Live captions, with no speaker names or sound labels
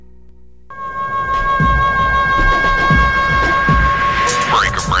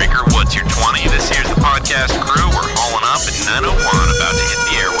podcast crew, we're hauling up at 9:01, about to hit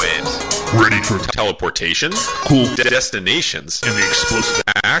the airwaves. Ready for teleportation, cool destinations, and the explosive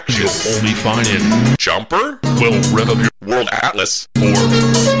action you'll only find in Jumper? Well, rev up your World Atlas for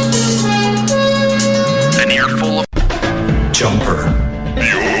An earful of Jumper.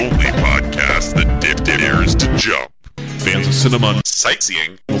 The only podcast that dares to jump. Fans of cinema and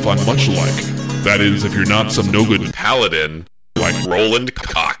sightseeing will find much alike. That is, if you're not some no-good paladin like Roland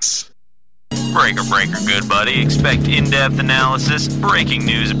Cox. Breaker, good buddy. Expect in-depth analysis, breaking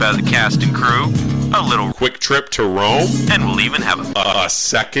news about the cast and crew, a little Quick trip to Rome, and we'll even have a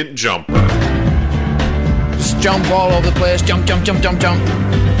second jumper. Just jump all over the place, jump,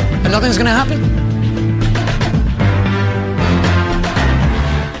 and nothing's gonna happen.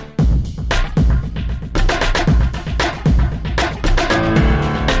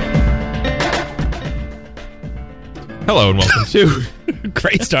 Hello and welcome to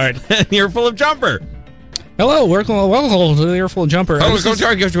Great Start, an Earful of Jumper. Hello, welcome to the Earful of Jumper.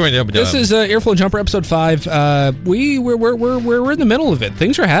 This is Earful of Jumper episode 5. We're in the middle of it.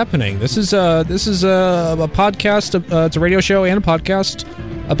 Things are happening. This is a podcast. It's a radio show and a podcast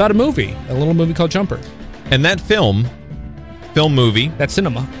about a movie, a little movie called Jumper. And that film movie, That's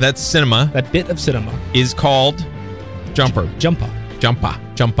cinema. That bit of cinema is called Jumper. Jumper.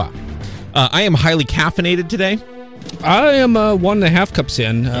 I am highly caffeinated today. I am 1.5 cups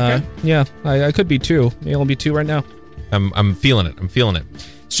in. Okay. Yeah, I could be 2. Maybe I'll be 2 right now. I'm feeling it.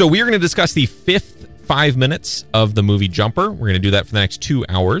 So we are going to discuss the fifth 5 minutes of the movie Jumper. We're going to do that for the next 2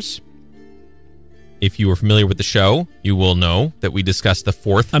 hours. If you are familiar with the show, you will know that we discussed the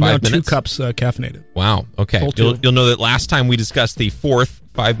fourth 5 minutes. I'm now 2 cups caffeinated. Wow. Okay. Full You'll know that last time we discussed the fourth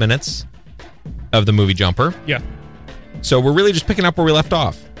 5 minutes of the movie Jumper. Yeah. So we're really just picking up where we left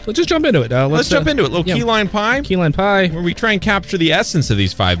off. Let's just jump into it. Let's jump into it. Key lime pie. Key lime pie. Where we try and capture the essence of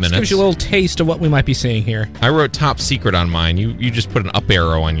these 5 minutes. Gives you a little taste of what we might be seeing here. I wrote top secret on mine. You just put an up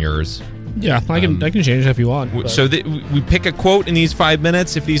arrow on yours. Yeah, I can change it if you want. So we pick a quote in these 5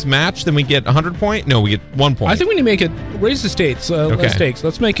 minutes. If these match, then we get 100 points. No, we get 1 point. I think we need to make it raise the stakes. Stakes.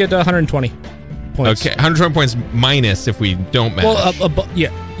 Let's make it 120 points. Okay, 120 points minus if we don't match. Well,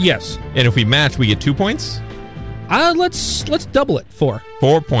 yes. And if we match, we get 2 points. Let's double it. 4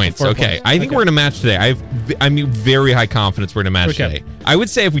 points. 4 okay. points. I think we're going to match today. I'm very high confidence we're going to match today. I would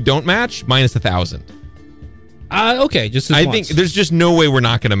say if we don't match, minus 1,000. Okay. Just as I think there's just no way we're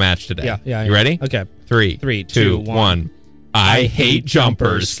not going to match today. Yeah. You ready? Okay. 3, 2, 1. I hate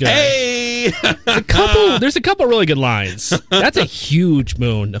jumpers. Hey! There's a couple really good lines. That's a huge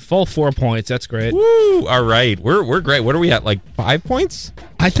moon. A full 4 points. That's great. Woo! All right. We're great. What are we at? Like 5 points?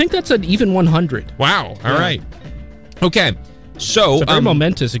 I think that's an even 100. Wow. All right. Okay. So it's a very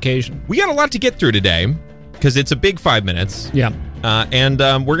momentous occasion. We got a lot to get through today because it's a big 5 minutes. Yeah. And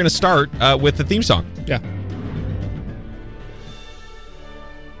we're going to start with the theme song. Yeah.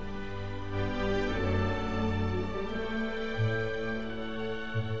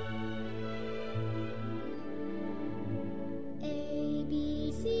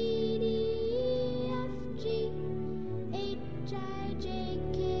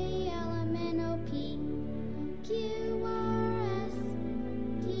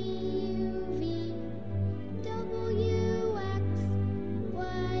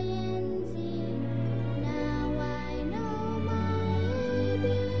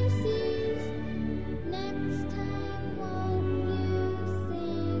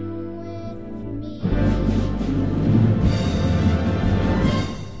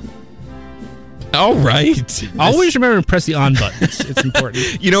 All right. Always remember to press the on button. It's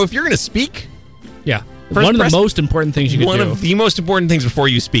important. You know, if you're going to speak... Yeah. One of the most important things you can do. One of the most important things before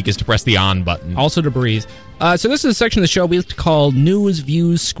you speak is to press the on button. Also to breathe. So this is a section of the show we like to call News,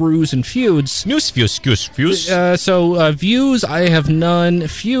 Views, Screws, and Feuds. News, views. Views, I have none.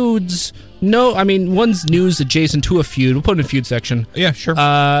 Feuds, no. I mean, one's news adjacent to a feud. We'll put it in a feud section. Yeah, sure.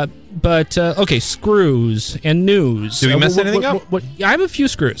 Okay, screws and news. Did we mess anything up? I have a few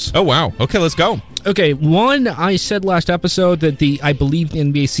screws. Oh, wow. Okay, let's go. Okay, one, I said last episode that I believe the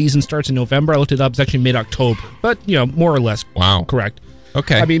NBA season starts in November. I looked it up. It's actually mid-October. But, more or less correct.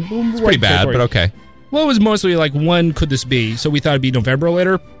 Okay. I mean, it's pretty bad, but okay. Well, it was mostly like, when could this be? So we thought it'd be November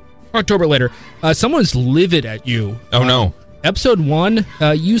later, October later. Someone's livid at you. Oh, no. Episode 1,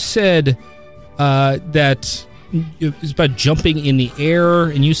 you said that it was about jumping in the air,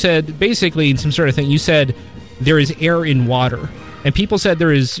 and you said, basically, in some sort of thing, you said there is air in water. And people said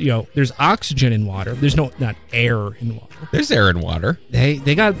there's oxygen in water. There's not air in water. There's air in water. They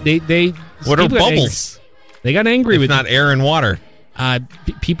What are bubbles? They got angry with not air in water.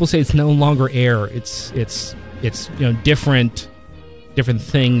 People say it's no longer air. It's different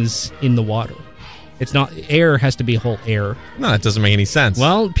things in the water. It's not air has to be whole air. No, that doesn't make any sense.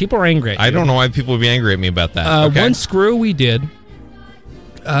 Well, people are angry at you. I don't know why people would be angry at me about that. Okay. One screw we did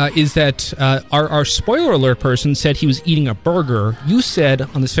is that our spoiler alert person said he was eating a burger. You said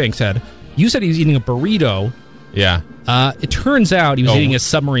on the Sphinx head, you said he was eating a burrito. Yeah. It turns out he was eating a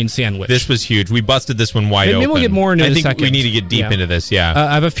submarine sandwich. This was huge. We busted this one wide open. Maybe we'll get more into it in a second. I think we need to get deep into this, yeah.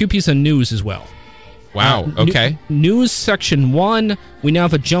 I have a few pieces of news as well. Wow, okay. News section 1. We now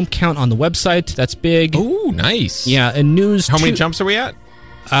have a jump count on the website. That's big. Ooh, nice. Yeah, and news How many jumps are we at?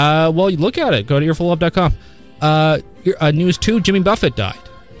 Well, you look at it. Go to earfullove.com. News 2, Jimmy Buffett died.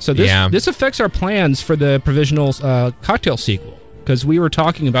 So this affects our plans for the provisional cocktail sequel. Because we were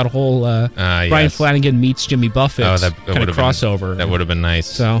talking about a whole Brian Flanagan meets Jimmy Buffett kind of crossover. That would have been nice.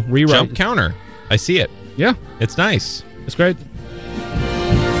 So, rewrite. Jump counter. I see it. Yeah. It's nice. It's great.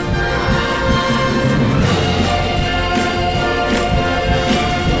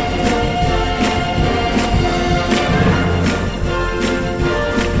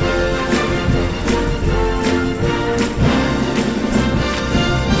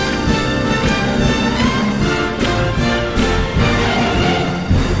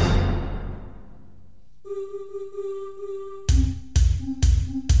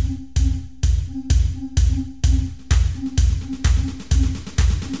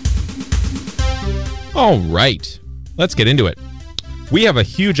 All right. Let's get into it. We have a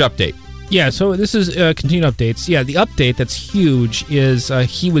huge update. Yeah, so this is continued updates. Yeah, the update that's huge is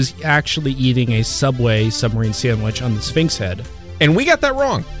he was actually eating a Subway submarine sandwich on the Sphinx head. And we got that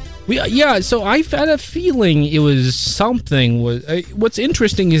wrong. So I had a feeling it was something. What's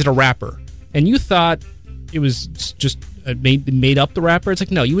interesting is a wrapper. And you thought it was just made up the wrapper. It's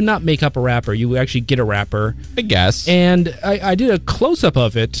like, no, you would not make up a wrapper. You would actually get a wrapper, I guess. And I did a close-up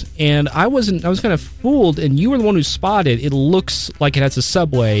of it, and I was kind of fooled, and you were the one who spotted it looks like it has a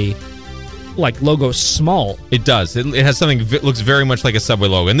Subway logo small. It does. It has something that looks very much like a Subway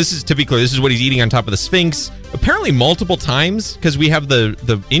logo. And this is, to be clear, this is what he's eating on top of the Sphinx. Apparently multiple times, because we have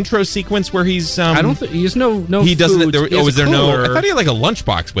the intro sequence where he's... I don't think... He has no He doesn't... food. Is there no... I thought he had like a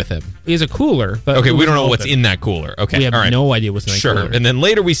lunchbox with him. He has a cooler, but... Okay, we don't know what's in that cooler. Okay, we have no idea what's in that cooler. Sure, and then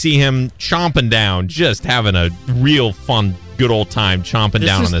later we see him chomping down, just having a real fun, good old time chomping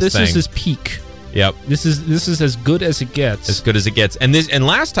down on this thing. This is his peak. Yep. This is as good as it gets. As good as it gets. And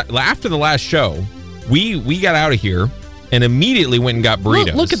last time, after the last show, we got out of here and immediately went and got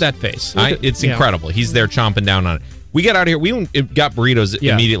burritos. Look at that face. It's incredible. He's there chomping down on it. We got out of here. We got burritos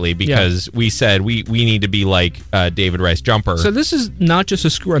immediately because we said we need to be like David Rice Jumper. So this is not just a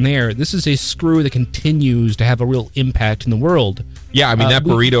screw on the air. This is a screw that continues to have a real impact in the world. Yeah, I mean, that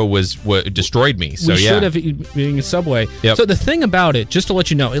burrito was what destroyed me. So we should have eaten a Subway. Yep. So the thing about it, just to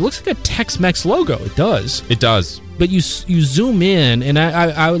let you know, it looks like a Tex-Mex logo. It does. It does. But you zoom in, and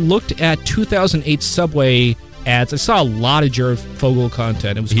I looked at 2008 Subway ads. I saw a lot of Jared Fogle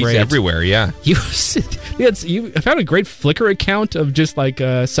content. It was great. He's everywhere, yeah. I found a great Flickr account of just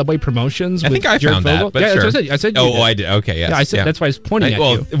Subway promotions. I think I found that, but sure. I said I did. Okay, yes. Yeah, I said that's why I was pointing at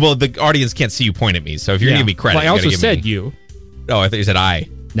you. Well, the audience can't see you point at me, so if you're going to give me credit, I also said you. Oh, I thought you said I.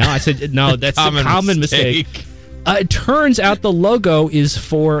 No, I said no. That's a common mistake. It turns out the logo is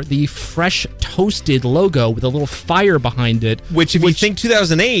for the Fresh Toasted logo with a little fire behind it. Which you think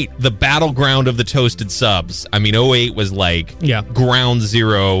 2008, the battleground of the toasted subs. I mean, 2008 was ground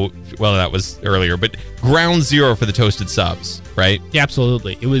zero. Well, that was earlier, but ground zero for the toasted subs, right? Yeah,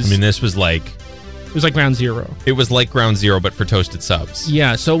 absolutely. It was. I mean, this was like. It was like ground zero. It was like ground zero, but for toasted subs.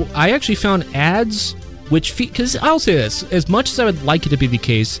 Yeah. So I actually found ads because I'll say this: as much as I would like it to be the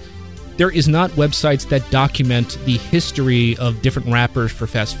case, there is not websites that document the history of different wrappers for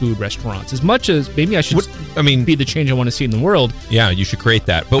fast food restaurants. As much as maybe I should be the change I want to see in the world. Yeah, you should create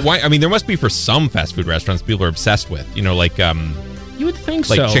that. But why? I mean, there must be for some fast food restaurants people are obsessed with. You know, like you would think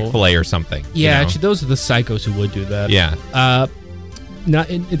like Chick-fil-A or something. Yeah, actually, those are the psychos who would do that. Yeah.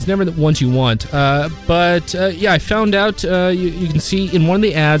 It's never the ones you want. But I found out you can see in one of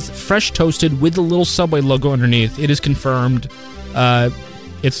the ads, Fresh Toasted with the little Subway logo underneath. It is confirmed.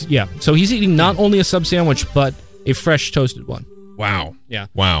 So he's eating not only a sub sandwich, but a fresh toasted one. Wow. Yeah.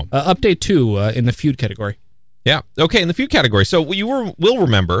 Wow. Update 2 in the feud category. Yeah. Okay, in the feud category. So will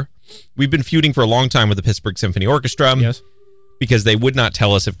remember, we've been feuding for a long time with the Pittsburgh Symphony Orchestra. Yes. Because they would not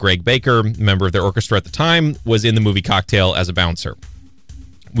tell us if Greg Baker, member of their orchestra at the time, was in the movie Cocktail as a bouncer.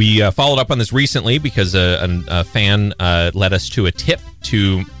 We followed up on this recently because a fan led us to a tip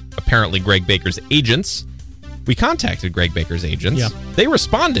to apparently Greg Baker's agents. We contacted Greg Baker's agents. Yeah. They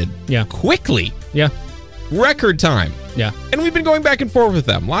responded quickly. Yeah. Record time. Yeah. And we've been going back and forth with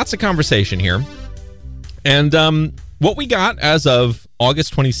them. Lots of conversation here. And what we got as of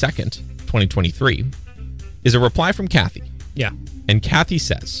August 22nd, 2023, is a reply from Kathy. Yeah. And Kathy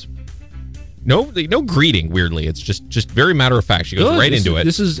says, no greeting, weirdly. It's just very matter of fact. She goes right into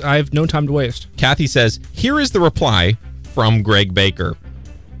it. I have no time to waste. Kathy says, here is the reply from Greg Baker.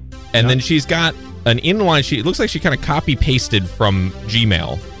 And then she's got an inline. It looks like she kind of copy pasted from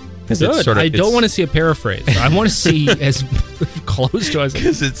Gmail. Good. I don't want to see a paraphrase. I want to see as close to as.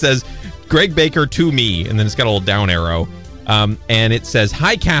 Because it says, Greg Baker to me, and then it's got a little down arrow. And it says,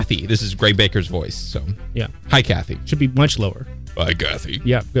 hi, Kathy. This is Greg Baker's voice. So, yeah. Hi, Kathy. Should be much lower. Hi, Kathy.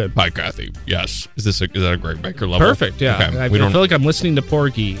 Yeah, good. Hi, Kathy. Yes. Is that a Greg Baker level? Perfect, yeah. Okay. I feel like I'm listening to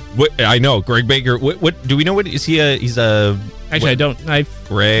Porgy. I know. Greg Baker. What do we know? What is he? He's a... Actually, I don't...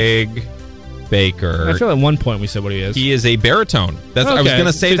 Greg Baker. I feel at one point we said what he is. He is a baritone. I was going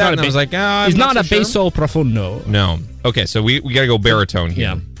to say that, and I was like, he's not a basso profundo. No. Okay, so we got to go baritone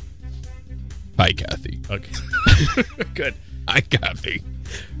here. Yeah. Hi, Kathy. Okay. Good. Hi, Kathy.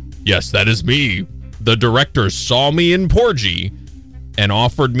 Yes, that is me. The director saw me in Porgy and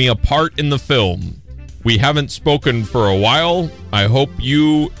offered me a part in the film. We haven't spoken for a while. I hope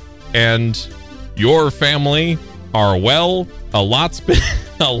you and your family are well. A lot's been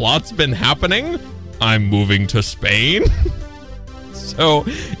happening. I'm moving to Spain. So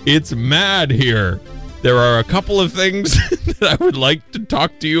it's mad here. There are a couple of things that I would like to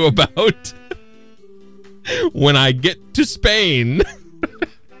talk to you about when I get to Spain.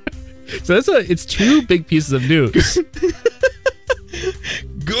 So it's two big pieces of news.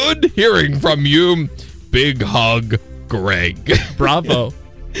 Good hearing from you. Big hug, Greg. Bravo.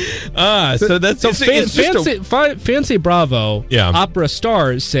 So that's fancy bravo. Yeah. Opera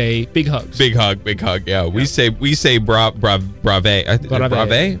stars say big hugs. Big hug. Yeah. We say brave. Brave. I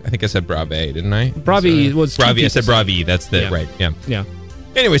think I said brave, didn't I? Bravi was bravi. I said bravi. That's the right. Yeah. Yeah.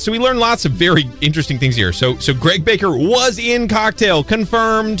 Anyway, so we learned lots of very interesting things here. So Greg Baker was in Cocktail.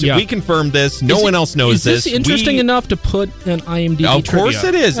 Confirmed. Yeah. We confirmed this. No one else knows this. Is this interesting enough to put an IMDb Of course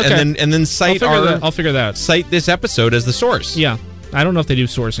it is. Okay. And then cite I'll figure that out. Cite this episode as the source. Yeah. I don't know if they do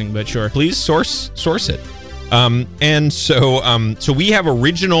sourcing, but sure. Please source it. And so we have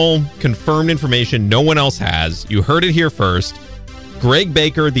original confirmed information no one else has. You heard it here first. Greg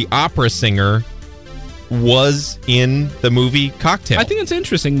Baker, the opera singer, was in the movie Cocktail. I think it's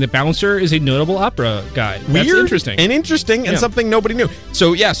interesting. The bouncer is a notable opera guy. That's interesting. And something nobody knew.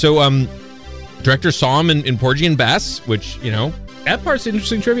 So director saw him in Porgy and Bess, which, that part's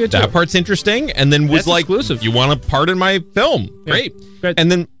interesting trivia too. That part's interesting, and then was like, exclusive. You want a part in my film? Yeah. Great. And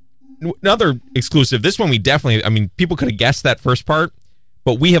then another exclusive. This one we definitely, people could have guessed that first part,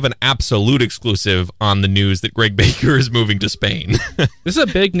 but we have an absolute exclusive on the news that Greg Baker is moving to Spain. This is a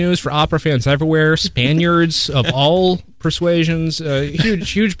big news for opera fans everywhere. Spaniards of all persuasions.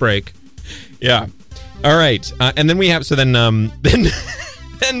 Huge break. Yeah. All right. And then we have, let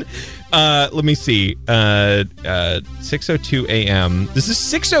me see. 6:02 a.m. This is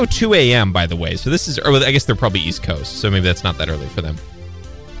 6:02 a.m. by the way. So this is, I guess they're probably East Coast, so maybe that's not that early for them.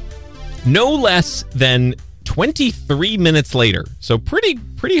 No less than 23 minutes later. So pretty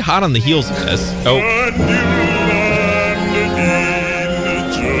hot on the heels of this. Oh.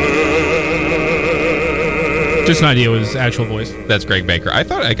 Just an idea with his actual voice. That's Greg Baker. I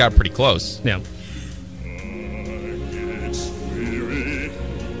thought I got pretty close. Yeah.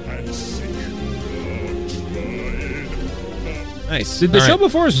 Nice. The show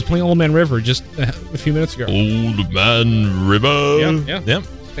before us was playing Old Man River just a few minutes ago. Old Man River. Yeah.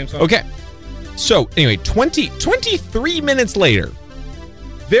 Same song. Okay. So, anyway, 23 minutes later,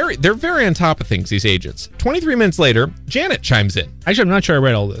 they're very on top of things, these agents. 23 minutes later, Janet chimes in. Actually, I'm not sure I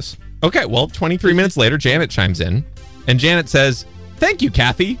read all this. Okay, well, 23 minutes later, Janet chimes in, and Janet says, "Thank you,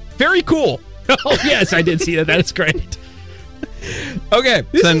 Kathy. Very cool." Oh, yes, I did see that. That's great. Okay,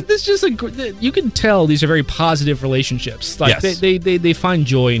 this is just you can tell these are very positive relationships. Like yes. they find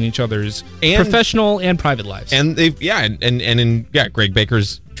joy in each other's professional and private lives. And in Greg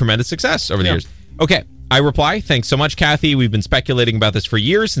Baker's tremendous success over the years. Okay, I reply, "Thanks so much, Kathy. We've been speculating about this for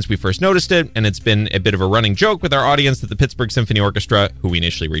years since we first noticed it, and it's been a bit of a running joke with our audience that the Pittsburgh Symphony Orchestra, who we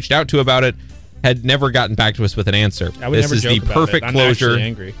initially reached out to about it, had never gotten back to us with an answer. This is the perfect closure.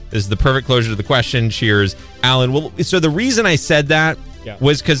 This is the perfect closure to the question. Cheers, Alan." Well, so the reason I said that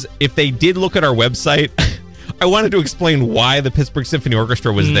was because if they did look at our website, I wanted to explain why the Pittsburgh Symphony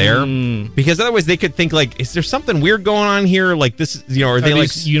Orchestra was there, because otherwise they could think like, is there something weird going on here? Like this, are they like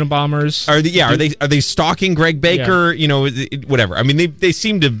Unabombers? Are they stalking Greg Baker? Whatever. I mean, they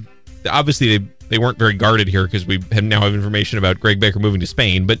seem to obviously they weren't very guarded here because we now have information about Greg Baker moving to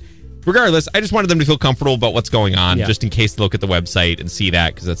Spain, but. Regardless, I just wanted them to feel comfortable about what's going on, just in case they look at the website and see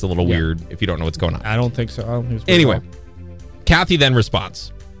that, because that's a little weird if you don't know what's going on. I don't think so. Anyway, Kathy then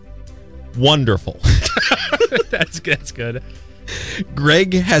responds, wonderful. That's good.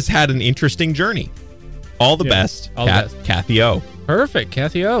 Greg has had an interesting journey. All the best, Kathy O. Perfect,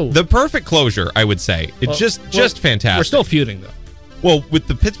 Kathy O. The perfect closure, I would say. It's just fantastic. We're still feuding, though. Well, with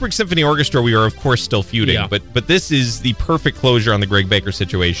the Pittsburgh Symphony Orchestra, we are, of course, still feuding. But this is the perfect closure on the Greg Baker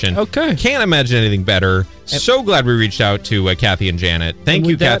situation. Okay. Can't imagine anything better. So glad we reached out to Kathy and Janet. Thank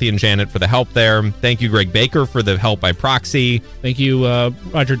you, Kathy and Janet, for the help there. Thank you, Greg Baker, for the help by proxy. Thank you,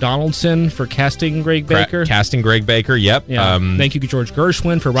 Roger Donaldson, for casting Greg Baker. Casting Greg Baker, yep. Yeah. Thank you, George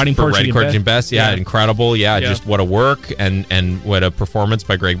Gershwin, for writing Portrait Best. Yeah, incredible. Yeah, just what a work and what a performance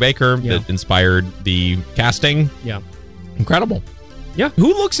by Greg Baker that inspired the casting. Yeah. Incredible. Yeah.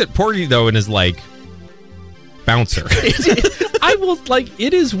 Who looks at Porgy, though, and is like, bouncer? I will,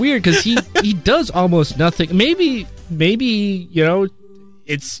 it is weird because he does almost nothing. Maybe,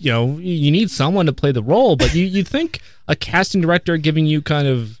 it's, you need someone to play the role, but you think a casting director giving you kind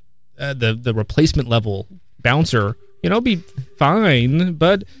of the replacement level bouncer, be fine,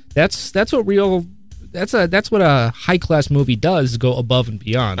 but that's what a high class movie does, go above and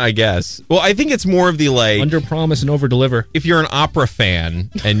beyond, I guess. Well, I think it's more of the under promise and over deliver. If you're an opera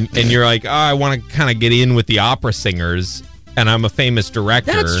fan and you're like, I want to kind of get in with the opera singers, and I'm a famous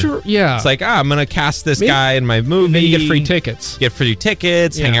director. That's true. Yeah, it's like, I'm gonna cast this guy in my movie. And then you get free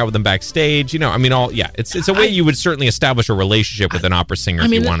tickets. Hang out with them backstage. It's a way you would certainly establish a relationship with an opera singer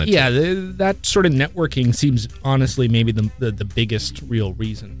if you wanted to. Yeah, that sort of networking seems honestly maybe the biggest real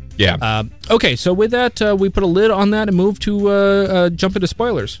reason. Yeah. Okay, so with that, we put a lid on that and move to jump into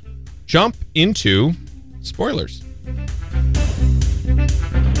spoilers. Jump into spoilers.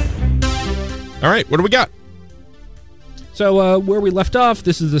 All right, what do we got? So where we left off,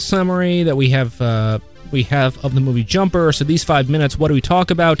 this is the summary that we have of the movie Jumper. So these 5 minutes, what do we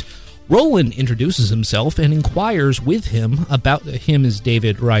talk about? Roland introduces himself and inquires with him about him as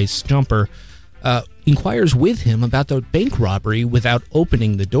David Rice Jumper. Inquires with him about the bank robbery without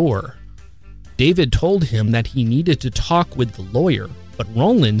opening the door. David told him that he needed to talk with the lawyer, but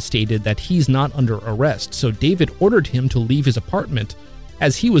Roland stated that he's not under arrest, so David ordered him to leave his apartment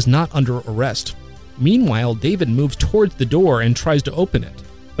as he was not under arrest. Meanwhile, David moves towards the door and tries to open it,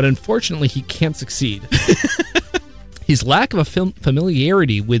 but unfortunately he can't succeed. His lack of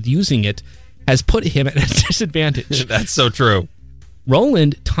familiarity with using it has put him at a disadvantage. That's so true.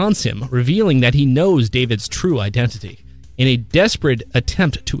 Roland taunts him, revealing that he knows David's true identity. In a desperate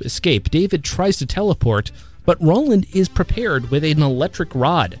attempt to escape, David tries to teleport, but Roland is prepared with an electric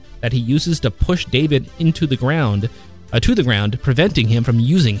rod that he uses to push David to the ground, preventing him from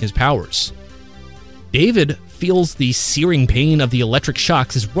using his powers. David feels the searing pain of the electric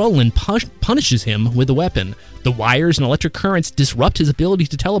shocks as Roland punishes him with a weapon. The wires and electric currents disrupt his ability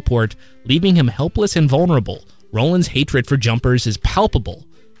to teleport, leaving him helpless and vulnerable. Roland's hatred for jumpers is palpable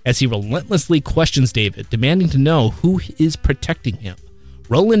as he relentlessly questions David, demanding to know who is protecting him.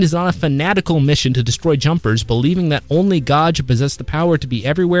 Roland is on a fanatical mission to destroy jumpers, believing that only God should possess the power to be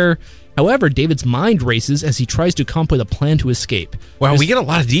everywhere. However, David's mind races as he tries to come up with a plan to escape. Wow, we get a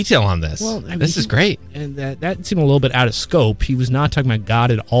lot of detail on this. Well, this is great. And that seemed a little bit out of scope. He was not talking about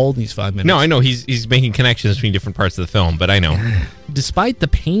God at all in these 5 minutes. No, I know. He's making connections between different parts of the film, but I know. Despite the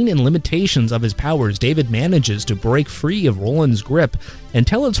pain and limitations of his powers, David manages to break free of Roland's grip and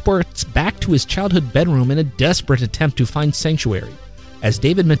teleports back to his childhood bedroom in a desperate attempt to find sanctuary. As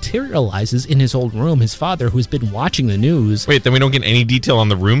David materializes in his old room, his father, who's been watching the news... Wait, then we don't get any detail on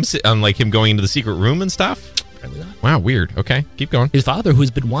the rooms, on like him going into the secret room and stuff? Probably not. Wow, weird. Okay, keep going. His father,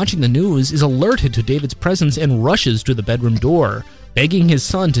 who's been watching the news, is alerted to David's presence and rushes to the bedroom door, begging his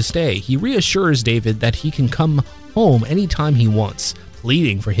son to stay. He reassures David that he can come home anytime he wants,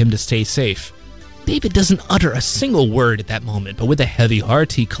 pleading for him to stay safe. David doesn't utter a single word at that moment, but with a heavy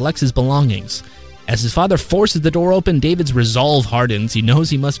heart, he collects his belongings. As his father forces the door open, David's resolve hardens. He knows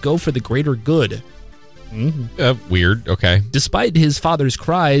he must go for the greater good. Weird. Okay. Despite his father's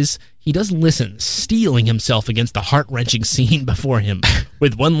cries, he doesn't listen, steeling himself against the heart-wrenching scene before him.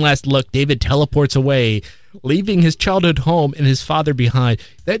 With one last look, David teleports away, leaving his childhood home and his father behind.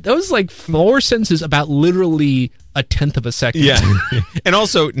 That was like 4 sentences about literally a tenth of a second. Yeah. And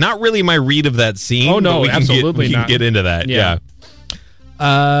also, not really my read of that scene. Oh, no, absolutely not. We can get into that. Yeah.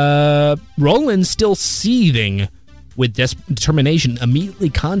 Roland, still seething with determination,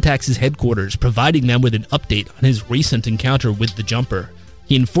 immediately contacts his headquarters, providing them with an update on his recent encounter with the jumper.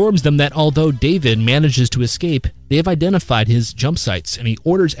 He informs them that although David manages to escape, they have identified his jump sites, and he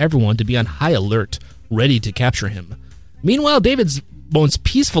orders everyone to be on high alert, ready to capture him. Meanwhile, David's most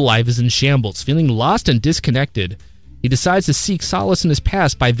peaceful life is in shambles, feeling lost and disconnected. He decides to seek solace in his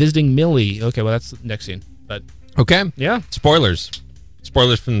past by visiting Millie. Okay, well, that's the next scene. But okay. Yeah. Spoilers.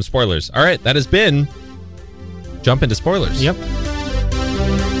 Spoilers from the spoilers. All right, that has been Jump into Spoilers. Yep.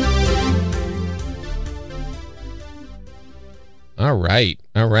 All right.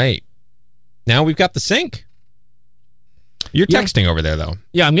 Now we've got the sync. You're texting over there, though.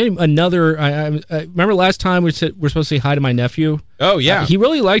 Yeah, I'm getting another. I remember last time we're supposed to say hi to my nephew. Oh, yeah. He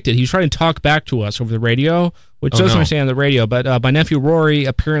really liked it. He was trying to talk back to us over the radio, which doesn't understand the radio. But my nephew Rory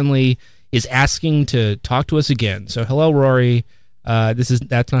apparently is asking to talk to us again. So hello, Rory.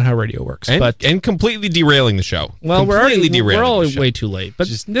 That's not how radio works. And completely derailing the show. Well, we're all way too late. But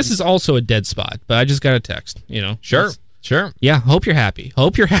this is also a dead spot. But I just got a text. Sure. Yeah. Hope you're happy.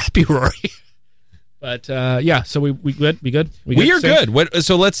 Hope you're happy, Rory. But so we good? We good? We are good.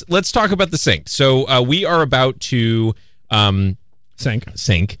 So let's talk about the sync. So we are about to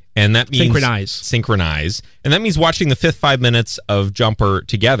sync, and that means synchronize, and that means watching the fifth 5 minutes of Jumper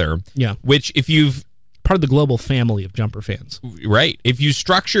together. Yeah, which if you've part of the global family of Jumper fans, right? If you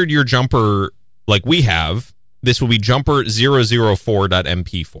structured your Jumper like we have, this will be Jumper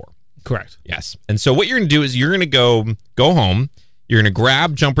 004.mp4. Correct. Yes. And so what you're going to do is you're going to go home. You're going to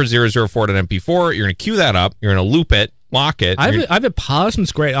grab Jumper 004.mp4. You're going to queue that up. You're going to loop it, lock it. I have it paused, and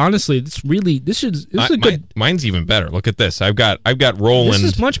it's great. Honestly, this is a good. Mine's even better. Look at this. I've got Roland. This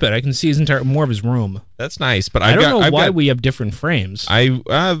is much better. I can see more of his room. That's nice. But I don't know why we have different frames. I'm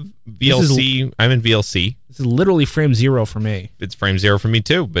in VLC. This is literally frame 0 for me. It's frame 0 for me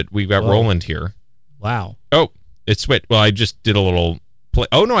too. But we've got Roland here. Wow. Oh, it's switched. Well, I just did a little play.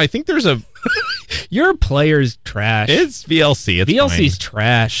 Oh no, I think there's a. Your player's trash. It's VLC. It's VLC's fine.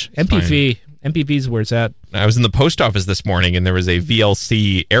 Trash. MPV's where it's at. I was in the post office this morning, and there was a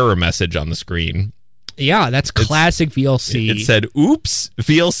VLC error message on the screen. Yeah, that's classic VLC. It said, "Oops,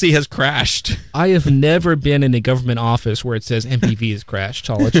 VLC has crashed." I have never been in a government office where it says MPV has crashed.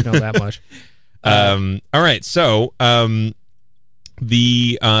 I'll let you know that much. All right, so what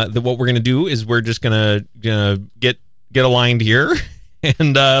we're gonna do is we're just gonna get aligned here.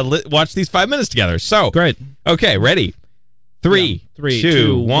 And watch these 5 minutes together. So great. Okay, ready? 3,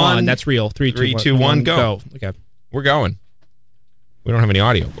 2, 1. That's real. 3, 2, 1, go. Okay, we're going. We don't have any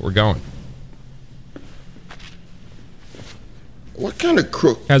audio, but we're going. What kind of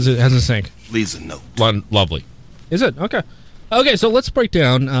crook? How's it sync? Leaves a note. Lovely. Is it okay? Okay, so let's break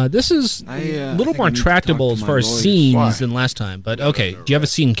down. This is a little more tractable as far as scenes than last time. But okay, do you have a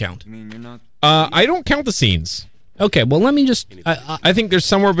scene count? I don't count the scenes. Okay, well, let me just... I think there's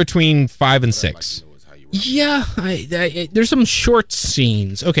somewhere between 5 and 6. Yeah, there's some short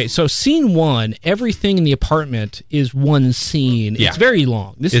scenes. Okay, so scene 1, everything in the apartment is one scene. Yeah. It's very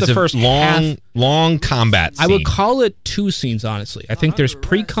long. This is the first long combat scene. I would call it 2 scenes, honestly. I think there's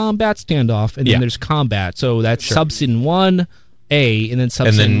pre-combat standoff, and then there's combat. So that's subscene 1A, and then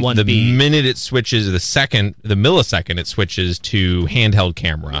subscene 1B. The minute it switches, the millisecond it switches to handheld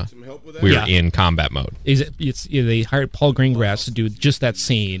camera, we're in combat mode. They hired Paul Greengrass to do just that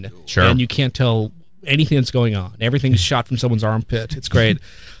scene. Sure. And you can't tell anything that's going on. Everything's shot from someone's armpit. It's great.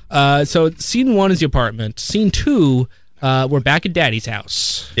 So scene 1 is the apartment. Scene 2, we're back at Daddy's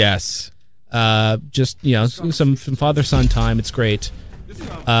house. Yes. Just, some father-son time. It's great.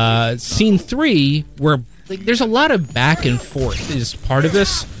 Scene 3, there's a lot of back and forth is part of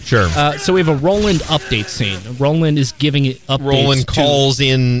this. Sure. So we have a Roland update scene. Roland is giving it updates. Roland calls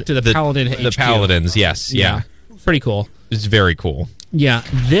in to the Paladin HQ. The Paladins, yes. Yeah. Pretty cool. It's very cool. Yeah.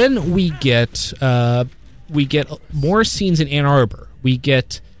 Then we get more scenes in Ann Arbor.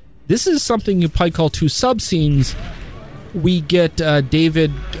 This is something you probably call 2 sub-scenes. We get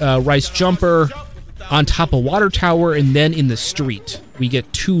David Rice Jumper on top of water tower, and then in the street. We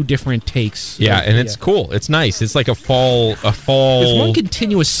get 2 different takes. Yeah, and it's cool. It's nice. It's like a fall. It's one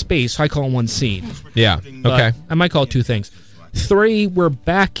continuous space, so I call it one scene. Yeah, okay. I might call it 2 things. 3, we're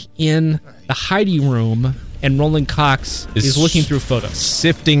back in the Heidi room, and Roland Cox is looking through photos.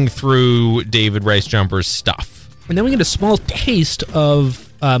 Sifting through David Rice Jumper's stuff. And then we get a small taste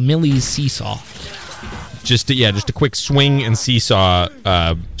of Millie's seesaw. Just a quick swing and seesaw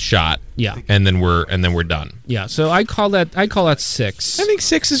shot. Yeah. And then we're done. Yeah, so I call that 6. I think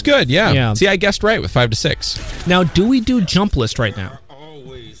 6 is good, yeah. See, I guessed right with 5 to 6. Now, do we do jump list right now?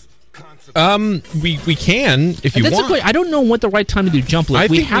 We can if you want. I don't know what the right time to do jump list.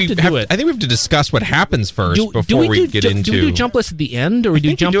 We have to do it. I think we have to discuss what happens first before we get into. Do we do jump list at the end, or we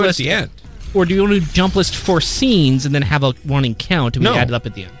do jump list at the end? Or do you want to do jump list for scenes and then have a running count and we add it up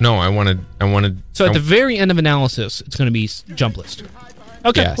at the end? No, I wanted. So at the very end of analysis, it's going to be jump list.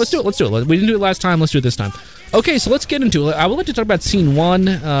 Okay, yes. Let's do it. We didn't do it last time. Let's do it this time. Okay, so let's get into it. I would like to talk about scene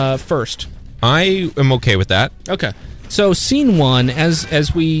 1 first. I am okay with that. Okay. So, scene one,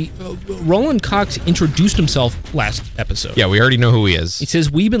 as we... Roland Cox introduced himself last episode. Yeah, we already know who he is. He says,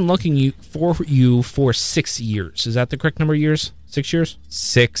 we've been looking for you for 6 years. Is that the correct number of years? 6 years?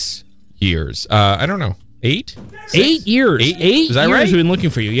 6 years. I don't know. 8? 8 years. 8 Is that years right? we've been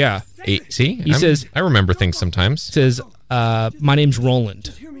looking for you, yeah. 8. See? He says... I remember things sometimes. He says, my name's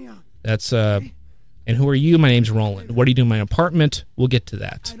Roland. That's... And who are you? My name's Roland. What do you do in my apartment? We'll get to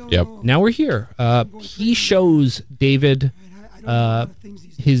that. Yep. Now we're here. He shows David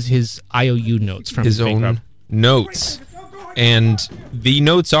his IOU notes from his own notes. And the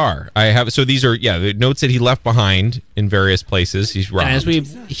notes are these are the notes that he left behind in various places. He's robbed. And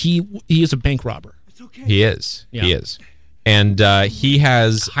as he is a bank robber. He is. Yeah. He is. And he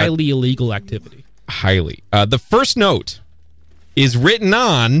has highly illegal activity. Highly. The first note is written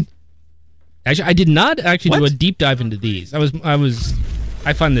on. Actually, I did not actually do a deep dive into these.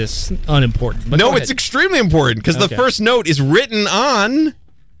 I find this unimportant. But no, it's extremely important because the first note is written on.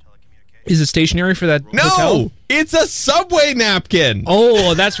 Is it stationary for that hotel? It's a subway napkin.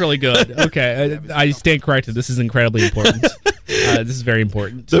 Oh, that's really good. Okay, I stand corrected. This is incredibly important. This is very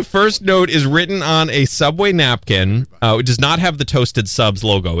important. The first note is written on a subway napkin. It does not have the Toasted Subs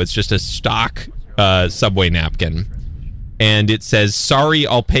logo. It's just a stock subway napkin. And it says, sorry,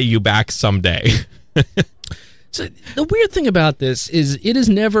 I'll pay you back someday. So the weird thing about this is it has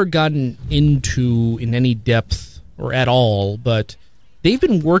never gotten into in any depth or at all, but they've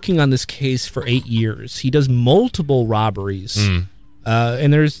been working on this case for 8 years. He does multiple robberies.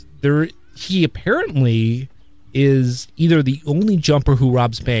 And he apparently is either the only jumper who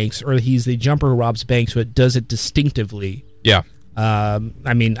robs banks or he's the jumper who robs banks but does it distinctively. Yeah.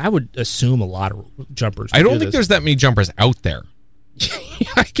 I mean, I would assume a lot of jumpers. I don't think there's that many jumpers out there.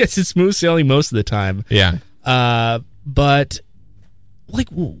 I guess it's smooth sailing most of the time. Yeah. But like,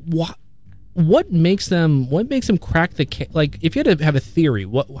 what makes them crack the case? Like, if you had to have a theory,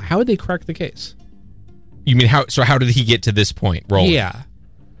 how would they crack the case? You mean how did he get to this point, Roland? Yeah.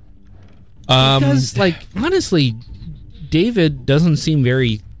 Because, like, honestly, David doesn't seem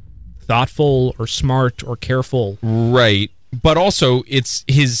very thoughtful or smart or careful. Right. But also, it's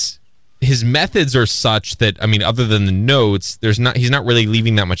his methods are such that, I mean, other than the notes, he's not really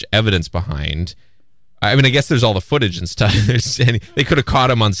leaving that much evidence behind. I mean, I guess there's all the footage and stuff. They could have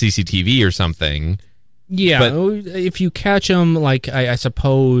caught him on CCTV or something. Yeah, but if you catch him, like, I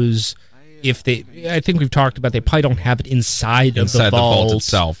suppose... I think we've talked about, they probably don't have it inside the vault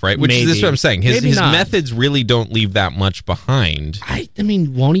itself, right? Which is what I'm saying. His methods really don't leave that much behind. I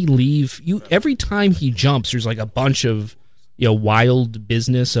mean, won't he leave? Every time he jumps, there's like a bunch of wild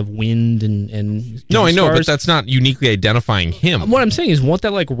business of wind and no, I know, stars. but that's not uniquely identifying him. What I'm saying is, won't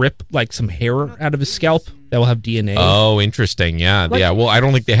that like rip like some hair out of his scalp that will have DNA? Oh, interesting. Yeah, yeah. Well, I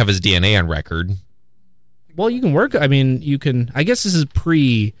don't think they have his DNA on record. Well, you can work. I mean, you can. I guess this is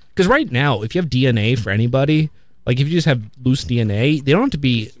because right now, if you have DNA for anybody, like if you just have loose DNA, they don't have to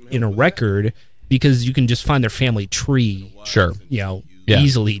be in a record because you can just find their family tree. Sure.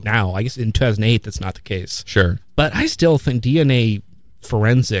 Easily now. I guess in 2008, that's not the case. Sure. But I still think DNA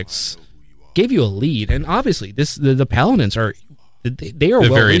forensics gave you a lead, and obviously, the Paladins are they are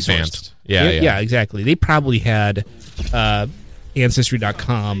well very resourced. Advanced. Yeah, exactly. They probably had.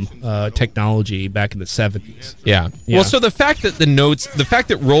 Ancestry.com technology back in the 70s. Yeah. Well, so the fact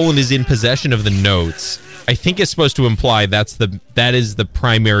that Roland is in possession of the notes, I think is supposed to imply that is the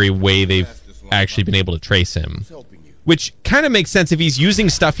primary way they've actually been able to trace him. Which kind of makes sense if he's using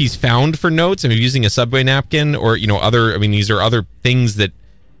stuff he's found for notes. I mean, using a subway napkin or these are other things that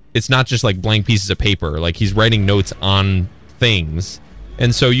it's not just like blank pieces of paper. Like he's writing notes on things.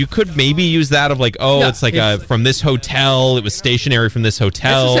 And so you could maybe use that of like, it's from this hotel. It was stationary from this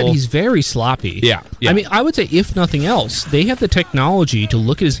hotel. As I said, he's very sloppy. Yeah. I mean, I would say, if nothing else, they have the technology to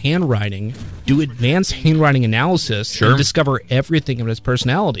look at his handwriting, do advanced handwriting analysis, and discover everything of his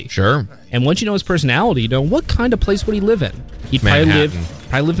personality. Sure. And once you know his personality, what kind of place would he live in? He'd probably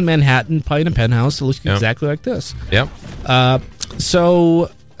live in Manhattan, probably in a penthouse that looks exactly like this. Yep.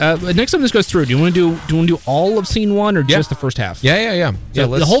 Next time this goes through, do you want to do all of scene one or just the first half? Yeah. So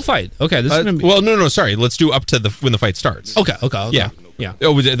the whole fight. Okay. This is gonna be... Well, no. Sorry. Let's do up to when the fight starts. Okay. Yeah.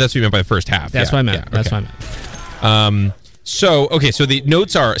 Oh, that's what you meant by the first half. That's what I meant. Yeah, okay. That's what I meant. So the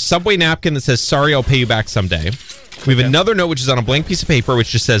notes are subway napkin that says, sorry, I'll pay you back someday. We have another note which is on a blank piece of paper which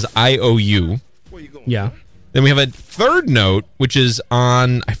just says, I owe you. Yeah. Then we have a third note which is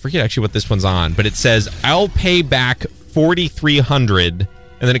on, I forget actually what this one's on, but it says, I'll pay back $4,300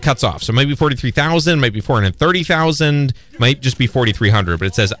 and then it cuts off. So it might be 43,000, might be 430,000, might just be 4,300. But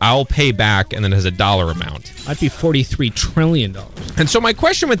it says I'll pay back, and then it has a dollar amount. Might be $43 trillion. And so my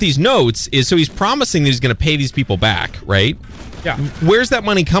question with these notes is: so he's promising that he's going to pay these people back, right? Yeah. Where's that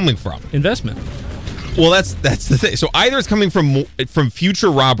money coming from? Investment. Well, that's the thing. So either it's coming from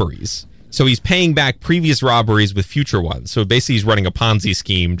future robberies. So he's paying back previous robberies with future ones. So basically, he's running a Ponzi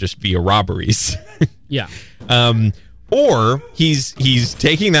scheme just via robberies. Yeah. Or he's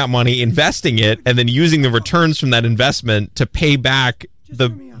taking that money, investing it, and then using the returns from that investment to pay back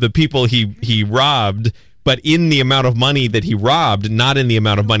the people he robbed, but in the amount of money that he robbed, not in the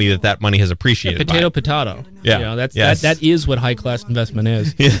amount of money that money has appreciated. Potato. Yeah, you know, that is what high class investment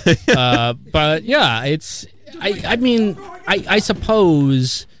is. But yeah, it's. I mean, I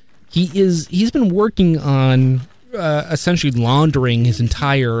suppose he's been working on essentially laundering his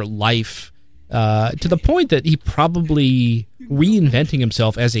entire life to the point that he probably reinventing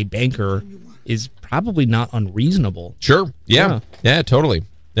himself as a banker is probably not unreasonable. Sure. Yeah, totally.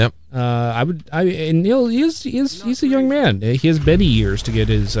 Yep. He's a young man. He has many years to get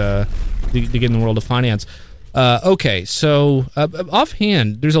his to get in the world of finance. Okay, so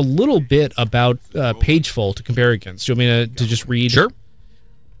offhand, there's a little bit about Pageful to compare against. Do you want me to just read? Sure.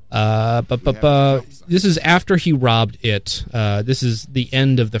 But this is after he robbed it. This is the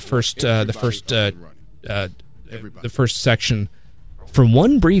end of the first section. For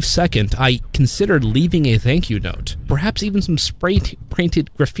one brief second, I considered leaving a thank you note, perhaps even some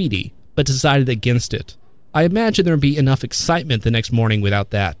spray-painted graffiti, but decided against it. I imagined there would be enough excitement the next morning without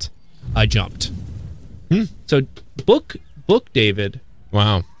that. I jumped. So, book David.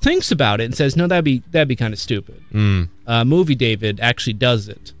 Wow. Thinks about it and says, "No, that'd be kind of stupid." Movie David actually does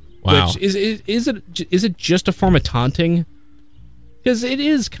it. Wow. Which is it just a form of taunting? Because it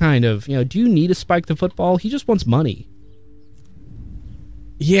is kind of, do you need to spike the football? He just wants money.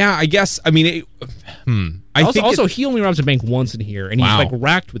 Yeah, I guess. I mean, Also, he only robs a bank once in here, and he's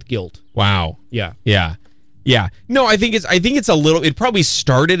racked with guilt. Wow. Yeah. No, I think it's a little. It probably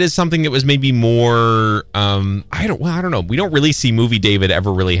started as something that was maybe more. I don't know. We don't really see Movie David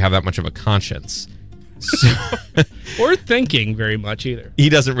ever really have that much of a conscience, or thinking very much either. He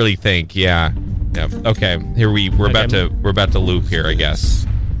doesn't really think. Yeah. Okay. Here we're about to loop here, I guess.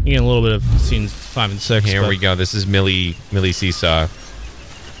 You get a little bit of scenes 5 and 6. Here we go. This is Millie Seesaw.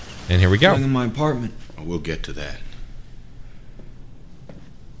 And here we go. In my apartment. Oh, we'll get to that.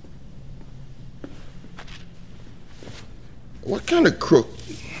 What kind of crook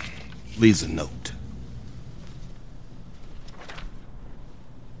leaves a note?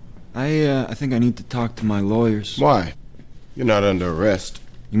 I think I need to talk to my lawyers. Why? You're not under arrest.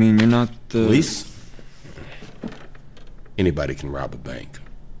 You mean you're not the... Police? Anybody can rob a bank.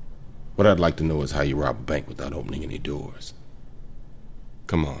 What I'd like to know is how you rob a bank without opening any doors.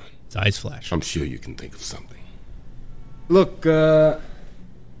 Come on. His eyes flash. I'm sure you can think of something. Look, if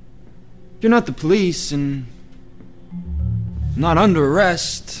you're not the police and not under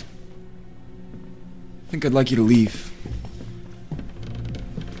arrest, I think I'd like you to leave.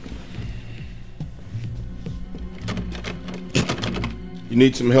 You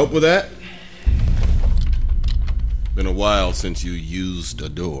need some help with that? Been a while since you used a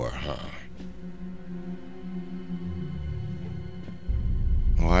door, huh?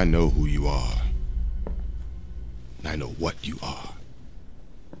 Oh, I know who you are. And I know what you are.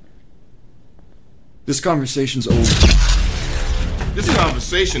 This conversation's over. This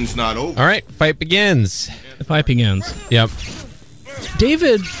conversation's not over. All right, fight begins. The fight begins. Yep.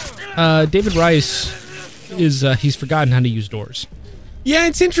 David Rice he's forgotten how to use doors. Yeah,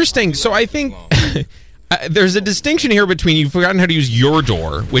 it's interesting. So I think there's a distinction here between you've forgotten how to use your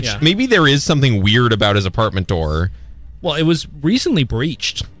door, which maybe there is something weird about his apartment door. Well, it was recently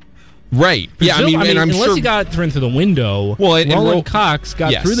breached. Right. Yeah, I mean, and I'm unless sure he got through the window, Roland Cox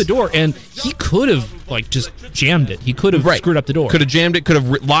got through the door, and he could have just jammed it. He could have screwed up the door. Could have jammed it. Could have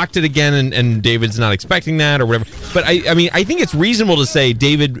locked it again, and David's not expecting that or whatever. But I mean, I think it's reasonable to say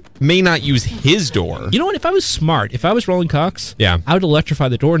David may not use his door. You know what? If I was smart, if I was Roland Cox, I would electrify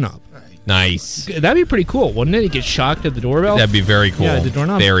the doorknob. Nice. That'd be pretty cool, wouldn't it? You get shocked at the doorbell. That'd be very cool. Yeah, the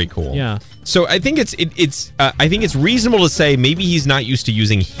doorknob. Very cool. Yeah. So I think I think it's reasonable to say maybe he's not used to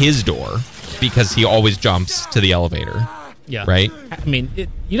using his door because he always jumps to the elevator. Yeah. Right? I mean,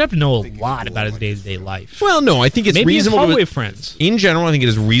 you'd have to know a lot about his day-to-day life. Well, no, I think it's maybe reasonable. Maybe his hallway friends. In general, I think it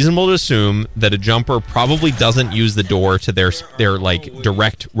is reasonable to assume that a jumper probably doesn't use the door to their like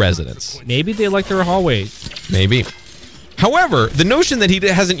direct residence. Maybe they like their hallways. Maybe. However, the notion that he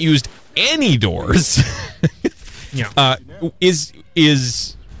hasn't used any doors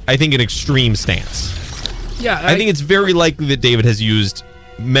is I think an extreme stance. Yeah, I think it's very likely that David has used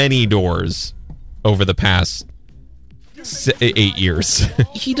many doors over the past 8 years.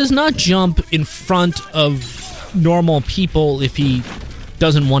 He does not jump in front of normal people if he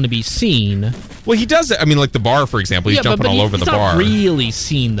doesn't want to be seen. Well, he does it. I mean, like the bar, for example. He's jumping all over the bar. He's not really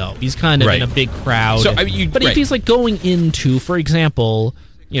seen, though. He's kind of in a big crowd. So, if he's like going into, for example,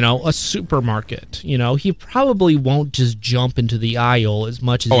 a supermarket, he probably won't just jump into the aisle as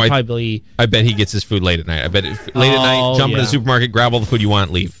much as I bet he gets his food late at night. I bet late at night, jump into the supermarket, grab all the food you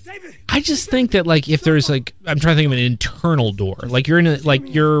want, leave. I just think that if there's I'm trying to think of an internal door. You're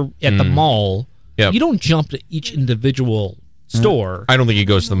you're at the mall. Yep. You don't jump to each individual store. I don't think he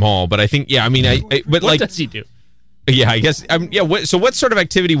goes to the mall, but I think but what does he do? Yeah, I guess. So what sort of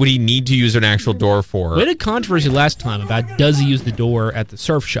activity would he need to use an actual door for? We had a controversy last time about does he use the door at the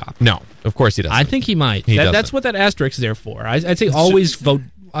surf shop? No, of course he doesn't. I think he might. That's what that asterisk is there for. I'd say always vote.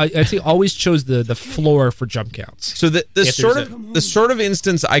 I'd say always chose the floor for jump counts. So the sort of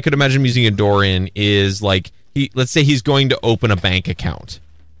instance I could imagine him using a door in is let's say he's going to open a bank account.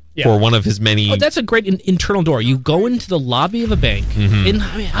 Yeah. For one of his many... Oh, that's a great internal door. You go into the lobby of a bank, and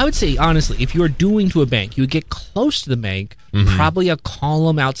I would say, honestly, if you were doing to a bank, you would get close to the bank, probably a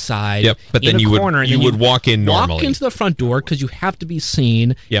column outside, but then you would walk in normally. Walk into the front door because you have to be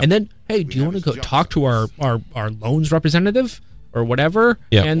seen, and then, hey, do you want to go talk to our loans representative? Or whatever,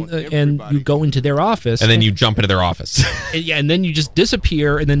 and you go into their office, and then you jump into their office, and then you just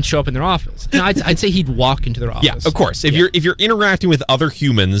disappear, and then show up in their office. And I'd say he'd walk into their office. Yeah, of course. If you're interacting with other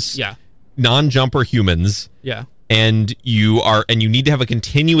humans, non-jumper humans, and you need to have a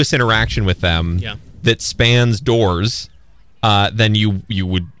continuous interaction with them, that spans doors, then you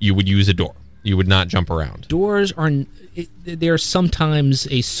would use a door. You would not jump around. Doors they're sometimes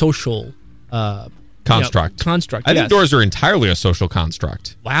a social. Construct. I think doors are entirely a social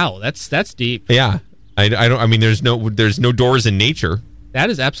construct. Wow, that's deep. Yeah, I don't. I mean, there's no doors in nature. That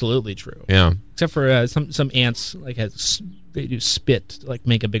is absolutely true. Yeah, except for some ants they do spit,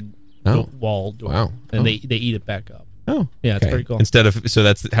 make a big wall door. Wow, and they eat it back up. Oh, yeah, it's pretty cool.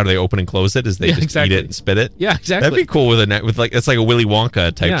 That's how do they open and close it? Is they just eat it and spit it? Yeah, exactly. That'd be cool with it's like a Willy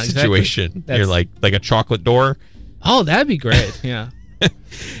Wonka type situation. You're like a chocolate door. Oh, that'd be great. Yeah.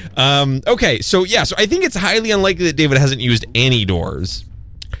 Okay, so I think it's highly unlikely that David hasn't used any doors.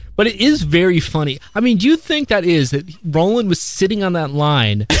 But it is very funny. I mean, do you think that Roland was sitting on that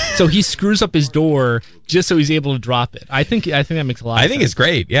line, so he screws up his door just so he's able to drop it? I think that makes a lot of sense. I think it's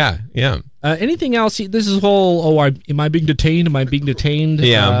great, yeah. Anything else? This is am I being detained? Am I being detained?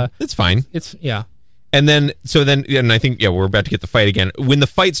 Yeah, it's fine. And then I think, we're about to get the fight again. When the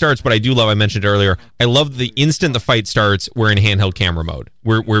fight starts, what I do love, I mentioned earlier, I love the instant the fight starts, we're in handheld camera mode.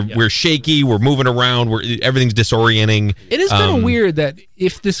 We're shaky, we're moving around, everything's disorienting. It is kind of weird that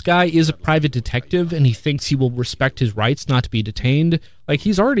if this guy is a private detective and he thinks he will respect his rights not to be detained,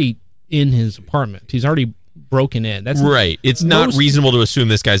 he's already in his apartment. He's already broken in. That's right. It's not reasonable to assume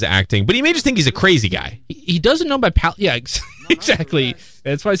this guy's acting, but he may just think he's a crazy guy. He doesn't know about Yeah, exactly.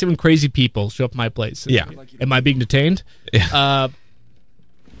 That's why I say when crazy people show up at my place. Yeah. Am I being detained? Yeah. All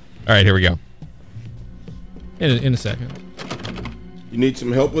right, here we go. In a second. You need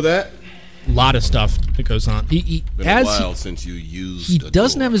some help with that? A lot of stuff that goes on. Been a while since you used He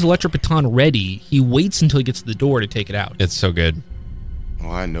doesn't have his electric baton ready. He waits until he gets to the door to take it out. It's so good. Oh,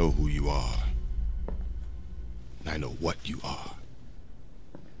 I know who you are. And I know what you are.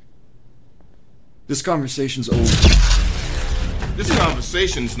 This conversation's over. This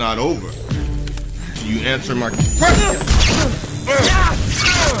conversation's not over. Do you answer my question?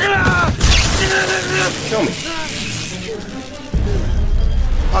 Tell me.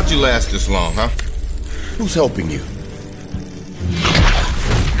 How'd you last this long, huh? Who's helping you?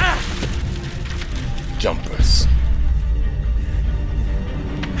 Jumpers.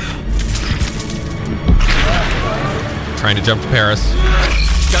 Trying to jump to Paris.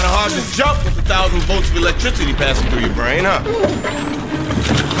 Kinda hard to jump with 1,000 volts of electricity passing through your brain, huh?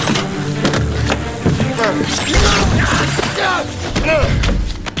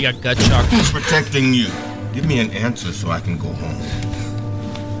 You got gut shock. Who's protecting you? Give me an answer so I can go home.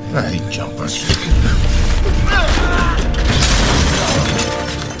 I hate jumpers.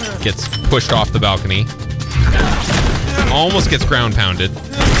 Gets pushed off the balcony. Almost gets ground pounded.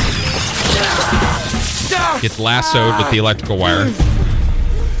 Gets lassoed with the electrical wire. You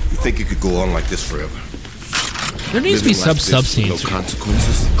think it could go on like this forever? There needs to be sub scenes. No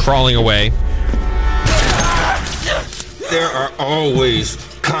consequences. Crawling away. There are always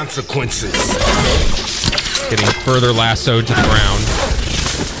consequences. Getting further lassoed to the ground.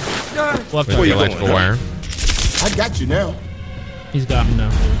 With the electrical wire. I got you now. He's got him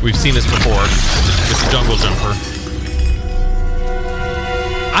now. We've seen this before. This jungle jumper.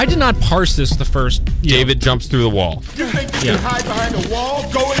 I did not parse this the first. David jumps through the wall. You think you can hide behind a wall,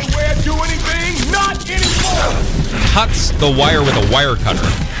 go anywhere, do anything? Not anymore! Cuts the wire with a wire cutter.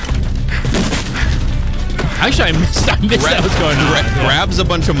 Actually, I missed that was going on. Grabs a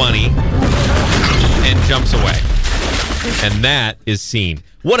bunch of money and jumps away. And that is scene.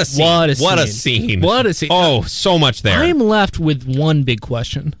 What a scene. What a scene. Oh, so much there. I'm left with one big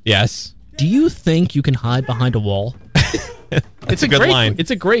question. Yes. Do you think you can hide behind a wall? It's a good line.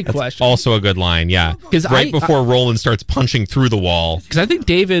 It's a great question. Also a good line, yeah. Right before Roland starts punching through the wall. Because I think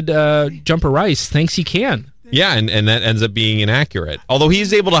David Jumper Rice thinks he can. Yeah, and that ends up being inaccurate. Although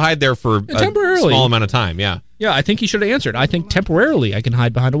he's able to hide there for a small amount of time, yeah. Yeah, I think he should have answered. I think temporarily I can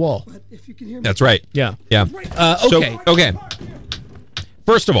hide behind a wall. That's right. Yeah. Yeah. Okay. Okay.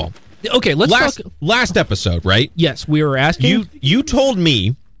 First of all. Okay, let's talk. Last episode, right? Yes, we were asking. You told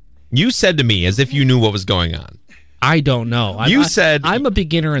me, you said to me as if you knew what was going on. I don't know. I'm a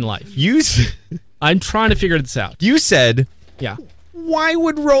beginner in life. I'm trying to figure this out. You said, yeah. Why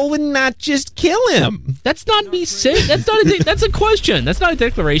would Roland not just kill him? That's not me saying. That's a question. That's not a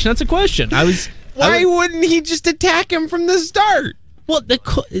declaration. That's a question. Why wouldn't he just attack him from the start? Well,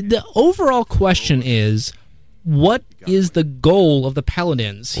 the overall question is, what is the goal of the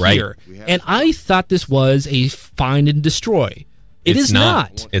Paladins here? And I thought this was a find and destroy. It is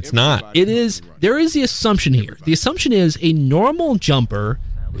not. It's not. It is. There is the assumption here. The assumption is a normal jumper.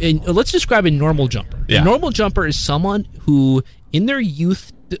 And let's describe a normal jumper. Yeah. A normal jumper is someone who, in their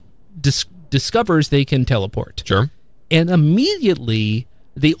youth, discovers they can teleport. Sure. And immediately,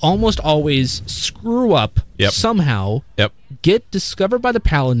 they almost always screw up somehow. Yep. Get discovered by the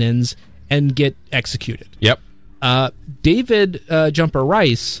Paladins and get executed. Yep. David Jumper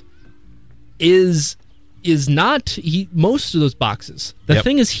Rice is not most of those boxes. The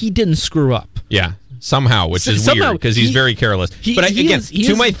thing is, he didn't screw up. Yeah, somehow, which is weird because he's very careless. But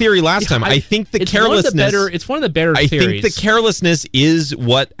to my theory last time, I think the carelessness. It's one of the better theories. I think the carelessness is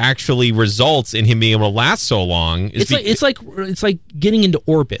what actually results in him being able to last so long. It's like getting into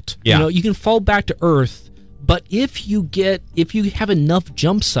orbit. Yeah. You know, you can fall back to Earth, but if you have enough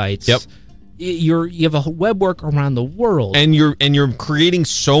jump sites. Yep. You have a web work around the world, and you're creating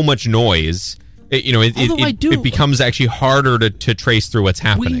so much noise. It becomes actually harder to trace through what's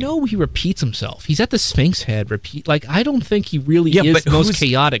happening. We know he repeats himself. He's at the Sphinx head. I don't think he really is the most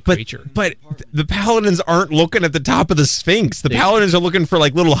chaotic creature. But the Paladins aren't looking at the top of the Sphinx. The Paladins are looking for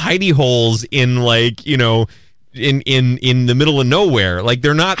like little hidey holes in in the middle of nowhere. Like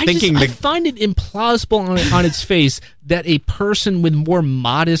they're not thinking. I find it implausible on its face that a person with more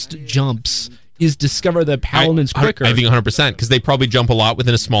modest jumps is discover the Paladins quicker. I think 100% because they probably jump a lot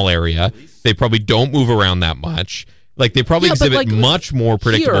within a small area. They probably don't move around that much. Like they probably exhibit much more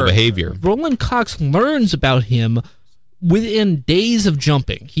predictable behavior. Roland Cox learns about him within days of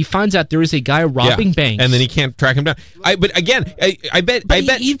jumping. He finds out there is a guy robbing banks, and then he can't track him down. I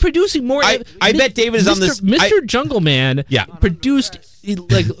bet he's producing more. I bet David is on this. Mr. Jungle Man produced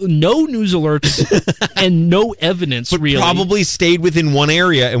like no news alerts and no evidence. But really, probably stayed within one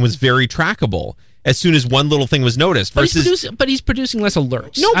area and was very trackable. As soon as one little thing was noticed, but he's producing less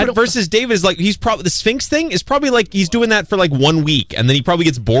alerts. No, but versus David is like the Sphinx thing is probably like he's doing that for like 1 week, and then he probably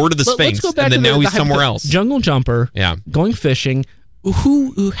gets bored of the Sphinx, and then now he's somewhere else. Jungle Jumper, going fishing.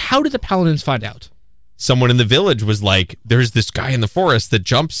 How did the Paladins find out? Someone in the village was like, "There's this guy in the forest that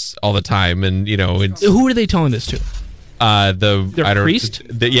jumps all the time," and who are they telling this to? The priest.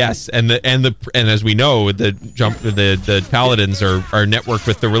 Yes, and as we know, the Paladins are networked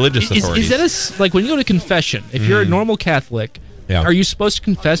with the religious authorities. Is that like when you go to confession? If you're a normal Catholic, are you supposed to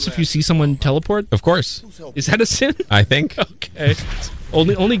confess if you see someone teleport? Of course. Is that a sin? I think. Okay.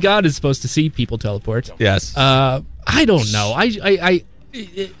 Only God is supposed to see people teleport. Yes. I don't know.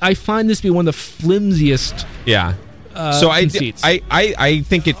 I find this to be one of the flimsiest. Yeah. So I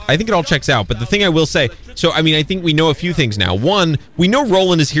think it all checks out. But the thing I will say, I think we know a few things now. One, we know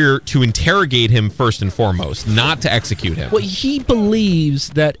Roland is here to interrogate him first and foremost, not to execute him. Well, he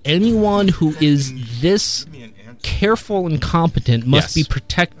believes that anyone who is this careful and competent must be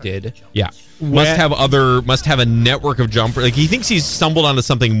protected. Yeah. Must have a network of jumpers. Like he thinks he's stumbled onto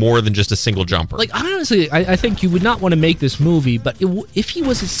something more than just a single jumper. Like honestly, I think you would not want to make this movie, but if he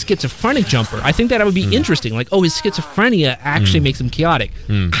was a schizophrenic jumper, I think that would be interesting. Like, his schizophrenia actually makes him chaotic.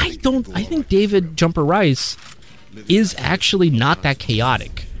 I think David Jumper Rice is actually not that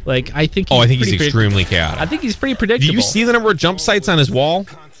chaotic. Like I think. I think he's extremely chaotic. I think he's pretty predictable. Do you see the number of jump sites on his wall?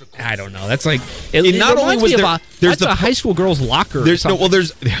 I don't know. That's like not only was there's a high school girl's locker. There's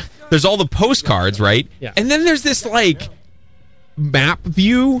all the postcards, right? Yeah. And then there's this like map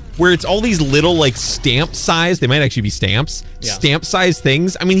view where it's all these little like stamp size, they might actually be stamps, stamp size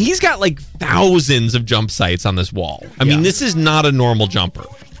things. I mean, he's got like thousands of jump sites on this wall. I mean, this is not a normal jumper.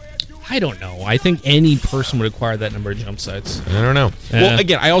 I don't know. I think any person would acquire that number of jump sites. I don't know. Well,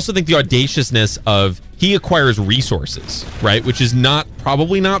 again, I also think the audaciousness of he acquires resources, right? Which is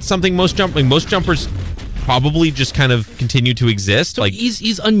probably not something most jumpers probably just kind of continue to exist. So like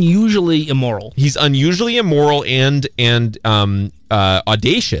he's unusually immoral. He's unusually immoral and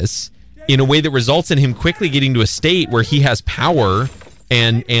audacious in a way that results in him quickly getting to a state where he has power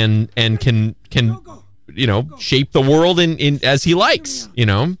and can shape the world in as he likes.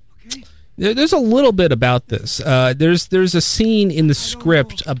 There's a little bit about this. There's a scene in the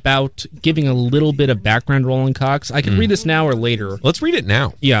script about giving a little bit of background Roland Cox. I can read this now or later. Let's read it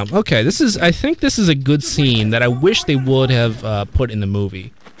now. Yeah, okay. I think this is a good scene that I wish they would have put in the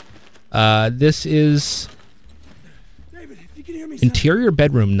movie. This is interior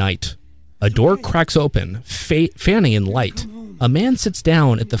bedroom night. A door cracks open, fanning in light. A man sits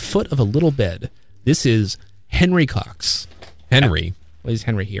down at the foot of a little bed. This is Henry Cox. Henry? Why is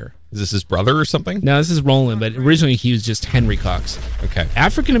Henry here? Is this his brother or something? No, this is Roland, but originally he was just Henry Cox. Okay.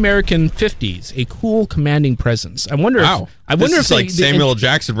 African-American 50s, a cool, commanding presence. I wonder if like Samuel L.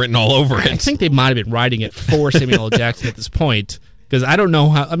 Jackson written all over it. I think they might have been writing it for Samuel L. Jackson at this point, because I don't know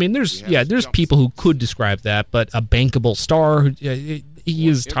how. I mean, there's people who could describe that, but a bankable star, he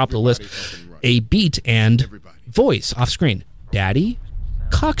is top of the list. A beat and voice off screen. Daddy?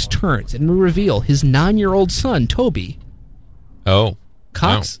 Cox turns and we reveal his 9-year-old son, Toby. Oh.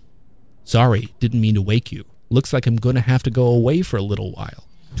 Cox? Wow. Sorry, didn't mean to wake you. Looks like I'm going to have to go away for a little while.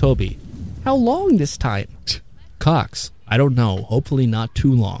 Toby, how long this time? Cox, I don't know. Hopefully not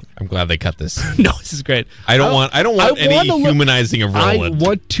too long. I'm glad they cut this. No, this is great. I don't want any humanizing of Roland. I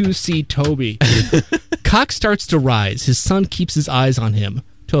want to see Toby. Cox starts to rise. His son keeps his eyes on him.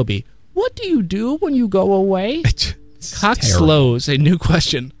 Toby, what do you do when you go away? Cox slows. A new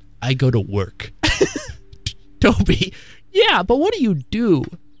question. I go to work. Toby, yeah, but what do you do?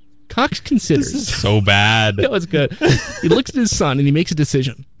 Cox considers. This is so bad. No, it's good. He looks at his son and he makes a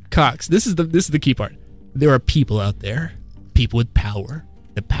decision. Cox, this is the key part. There are people out there, people with power,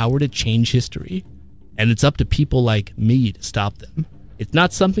 the power to change history, and it's up to people like me to stop them. It's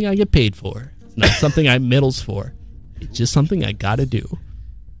not something I get paid for. It's not something I medals for. It's just something I gotta do.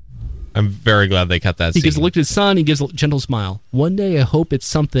 I'm very glad they cut that scene. He gives a look at his son. He gives a gentle smile. One day I hope it's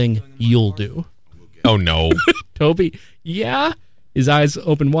something you'll do. Oh, no. Toby, yeah? His eyes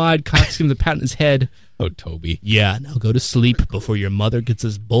open wide. Cox gives him a pat on his head. Oh, Toby. Yeah, now go to sleep before your mother gets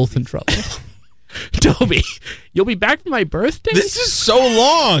us both in trouble. Toby, you'll be back for my birthday? This is so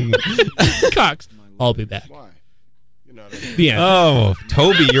long. Cox, I'll be back. The end. Oh,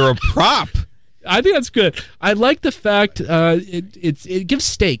 Toby, you're a prop. I think that's good. I like the fact it gives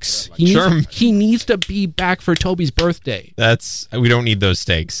stakes. He needs to be back for Toby's birthday. We don't need those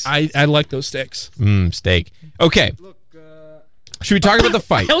stakes. I like those stakes. Steak. Okay. Should we talk about the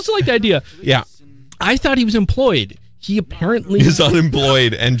fight? I also like the idea. Yeah. I thought he was employed. He apparently is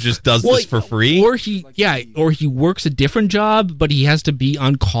unemployed and just does this for free. Or he works a different job, but he has to be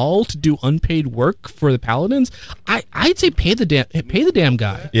on call to do unpaid work for the Paladins. I'd say pay the damn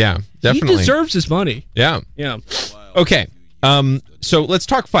guy. Yeah, definitely. He deserves his money. Yeah. Yeah. Okay. So let's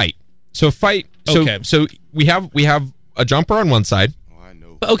talk fight. So fight. Okay. So we have a jumper on one side.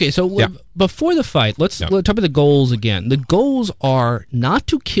 Okay, so before the fight, let's talk about the goals again. The goals are not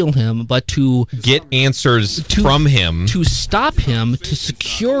to kill him, but to get answers from him, to stop him, to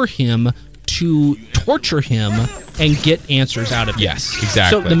secure him, to torture him, and get answers out of him. Yes,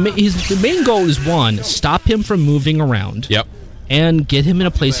 exactly. So the main goal is, one, stop him from moving around. Yep. And get him in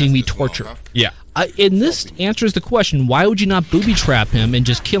a place he can be tortured. Yeah. And this answers the question, why would you not booby trap him and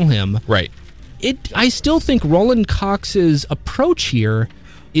just kill him? Right. I still think Roland Cox's approach here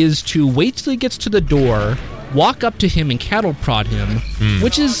is to wait till he gets to the door, walk up to him and cattle prod him,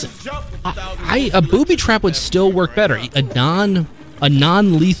 which is a booby trap would still work better. A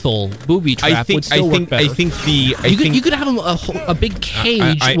non-lethal booby trap would still work better. You could have him a big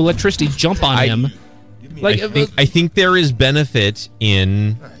cage with electricity jump on him. I think there is benefit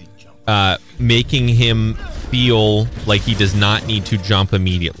in making him feel like he does not need to jump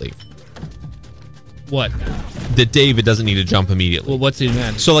immediately. What? That David doesn't need to jump immediately. Well, what's he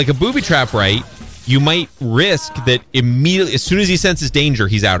meant? So like a booby trap, right? You might risk that immediately, as soon as he senses danger,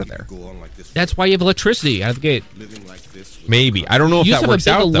 he's out of there. That's why you have electricity out of the gate. Maybe. I don't know if that works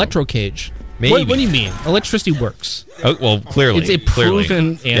out, though. You have a big electro cage. Maybe. What do you mean? Electricity works. Oh, well, clearly. It's a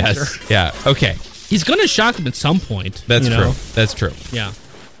proven answer. Yes. Yeah, okay. He's going to shock him at some point. That's true. That's true. Yeah.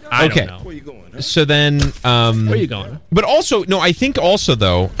 I don't know. Where you going? Huh? So then, where are you going? But also, no, I think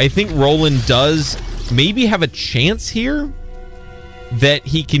Roland does maybe have a chance here that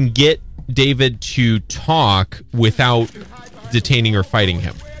he can get David to talk without detaining or fighting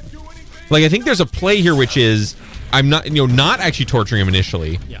him. Like, I think there's a play here, which is I'm not, not actually torturing him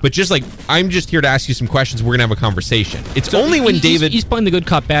initially, but just like, I'm just here to ask you some questions. We're gonna have a conversation. It's only when David he's playing the good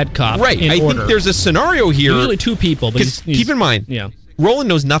cop, bad cop. Right. I think there's a scenario here. Usually two people, but keep in mind, Roland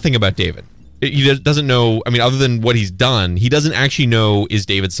knows nothing about David. He doesn't know. I mean, other than what he's done, he doesn't actually know. Is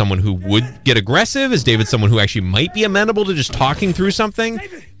David someone who would get aggressive? Is David someone who actually might be amenable to just talking through something?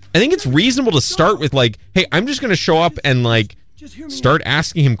 I think it's reasonable to start with like, hey, I'm just going to show up and like start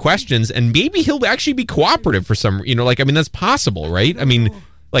asking him questions, and maybe he'll actually be cooperative for some. That's possible, right? I mean,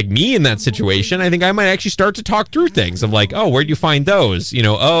 like me in that situation, I think I might actually start to talk through things of like, oh, where'd you find those?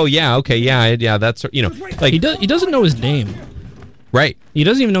 Oh yeah, okay, yeah, that's like he doesn't know his name, right? He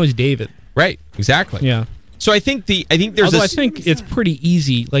doesn't even know he's David. Right, exactly. Yeah. So I think there's. Although I think it's pretty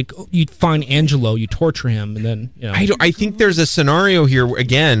easy. Like you find Angelo, you torture him, and then I think there's a scenario here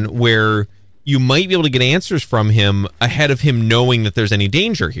again where you might be able to get answers from him ahead of him knowing that there's any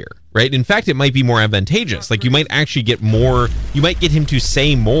danger here, right? In fact, it might be more advantageous. Like you might actually get more. You might get him to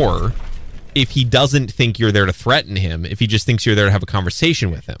say more if he doesn't think you're there to threaten him, if he just thinks you're there to have a conversation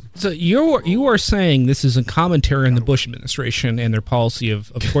with him. So you are saying this is a commentary on the Bush administration and their policy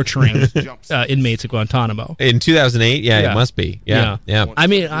of torturing inmates at Guantanamo. In 2008, it must be. Yeah. I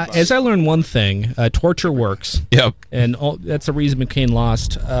mean, as I learned one thing, torture works. Yep. And that's the reason McCain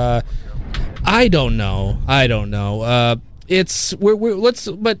lost. I don't know.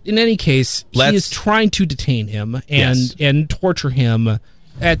 But in any case, he is trying to detain him and torture him.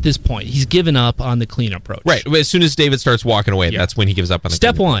 At this point, he's given up on the clean approach. Right. As soon as David starts walking away, that's when he gives up on the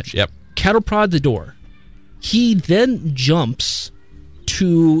Step clean one. approach. Yep. Cattle prod the door. He then jumps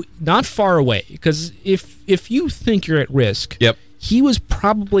to not far away, because if you think you're at risk, he was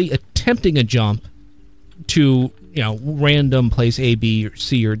probably attempting a jump to random place A, B, or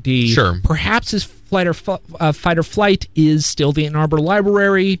C, or D. Sure. Perhaps his fight or flight is still the Ann Arbor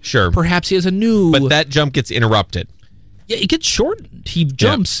Library. Sure. Perhaps he has a new. But that jump gets interrupted. Yeah, it gets shortened. He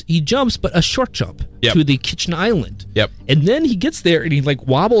jumps, but a short jump to the kitchen island. Yep. And then he gets there and he like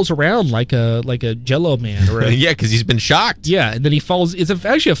wobbles around like a Jello man. Or yeah, because he's been shocked. Yeah, and then he falls. It's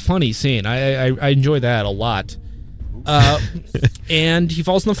actually a funny scene. I enjoy that a lot. And he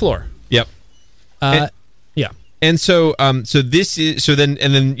falls on the floor. Yep. And so then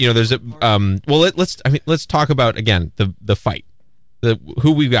there's a let's talk about again the fight,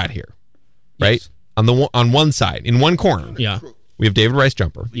 who we've got here, right? Yes. On one side, in one corner, we have David Rice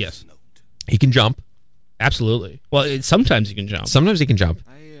Jumper. Yes, he can jump. Absolutely. Well, sometimes he can jump.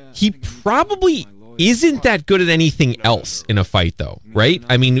 He probably isn't that good at anything else in a fight, though, right?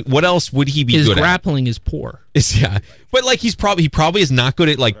 I mean, what else would he be good at? His grappling is poor. But like he probably is not good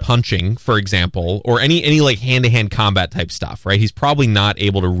at like punching, for example, or any like hand-to-hand combat type stuff, right? He's probably not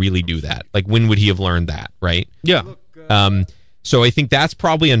able to really do that. Like, when would he have learned that, right? Yeah. So I think that's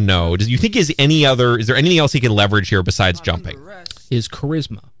probably a no. Do you think is there anything else he can leverage here besides jumping? His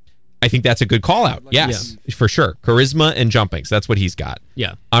charisma. I think that's a good call out. Yes, for sure. Charisma and jumping. So that's what he's got.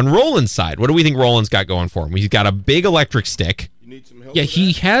 Yeah. On Roland's side, what do we think Roland's got going for him? He's got a big electric stick. Yeah,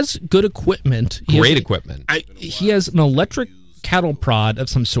 he has good equipment. Great equipment. He has an electric cattle prod of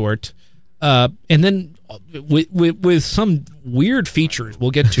some sort, and then with some weird features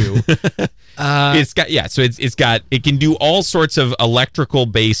we'll get to. It can do all sorts of electrical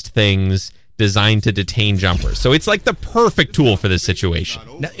based things designed to detain jumpers. So it's like the perfect tool for this situation.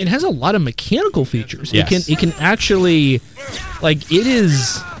 Now, it has a lot of mechanical features. Yes. It can actually, like, it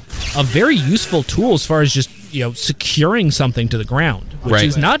is a very useful tool as far as just securing something to the ground, which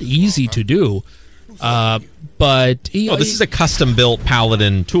is not easy to do. But this is a custom built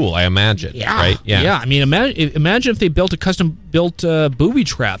Paladin tool, I imagine. Yeah, right. Yeah. I mean, imagine if they built a custom built booby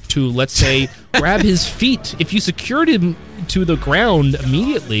trap to, let's say, grab his feet. If you secured him to the ground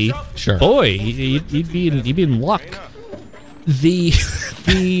immediately, sure, boy, he'd be in luck.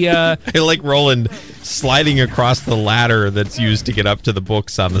 I like Roland sliding across the ladder that's used to get up to the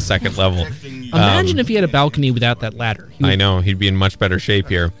books on the second level. Imagine if he had a balcony without that ladder. I know, he'd be in much better shape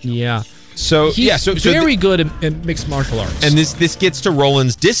here. Yeah. So he's very good at mixed martial arts. And this gets to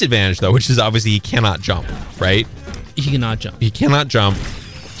Roland's disadvantage, though, which is obviously he cannot jump, right? He cannot jump.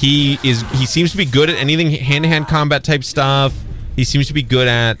 He seems to be good at anything hand-to-hand combat type stuff. He seems to be good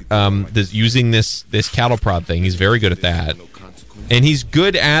at using this cattle prod thing. He's very good at that. And he's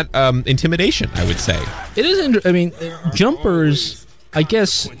good at intimidation, I would say. It is. I mean, jumpers I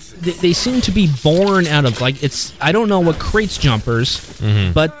guess they seem to be born out of, like, it's, I don't know what creates jumpers,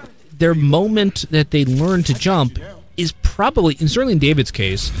 but their moment that they learn to jump is probably, and certainly in David's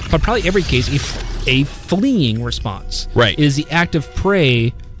case, but probably every case, a fleeing response. Right. It is the act of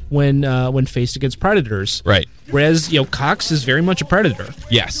prey when faced against predators. Right. Whereas, Cox is very much a predator.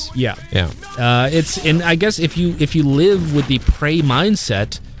 Yes. Yeah. Yeah. And I guess if you live with the prey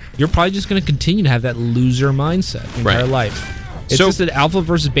mindset, you're probably just going to continue to have that loser mindset your entire life. It's just an alpha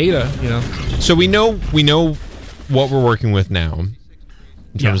versus beta, So we know what we're working with now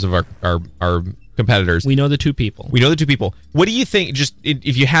in terms of our competitors. We know the two people. What do you think? Just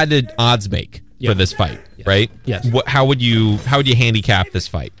if you had to odds make for this fight, right? Yes. How would you handicap this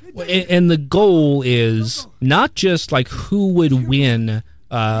fight? And the goal is not just like who would win,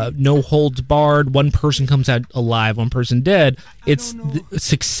 no holds barred, one person comes out alive, one person dead. It's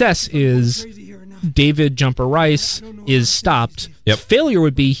success is David Jumper Rice is stopped. Yep. Failure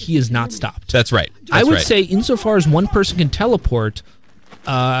would be he is not stopped. That's right. I would say insofar as one person can teleport,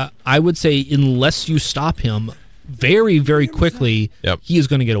 I would say unless you stop him very, very quickly, he is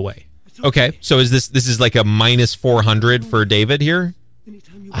going to get away. Okay, so is this is like a minus 400 for David here?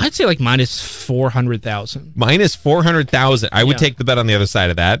 I'd say like minus 400,000. Minus 400,000. I would take the bet on the other side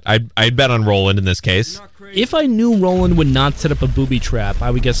of that. I'd bet on Roland in this case. If I knew Roland would not set up a booby trap, I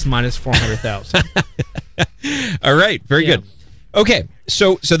would guess minus 400,000. All right, very good. Okay,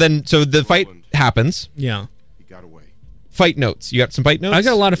 so the fight happens. Yeah. Fight notes. You got some fight notes? I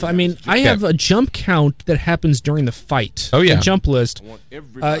got a lot of. I have a jump count that happens during the fight. Oh yeah. The jump list.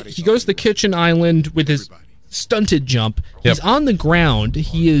 He goes to the kitchen island with his stunted jump. He's on the ground.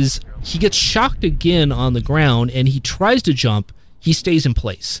 He gets shocked again on the ground, and he tries to jump. He stays in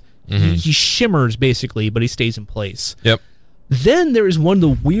place. He shimmers basically, but he stays in place. Yep. Then there is one of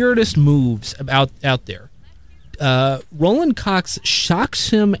the weirdest moves out there. Roland Cox shocks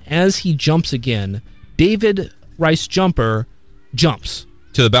him as he jumps again. David Rice Jumper jumps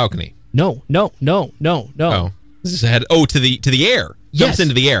to the balcony. No. Oh, this is ahead. Oh, to the air. Jumps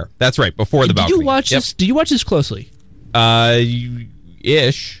into the air. That's right. Before the balcony. Did you watch this? Did you watch this closely?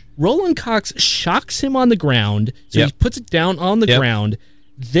 Ish. Roland Cox shocks him on the ground, so he puts it down on the ground.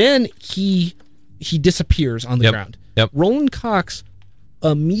 Then he disappears on the ground. Yep. Roland Cox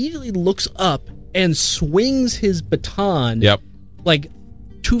immediately looks up and swings his baton. Like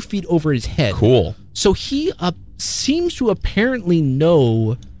 2 feet over his head. Cool. So he seems to apparently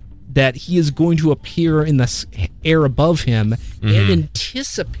know that he is going to appear in the air above him and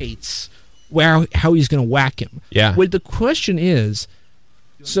anticipates how he's going to whack him. Yeah. But the question is,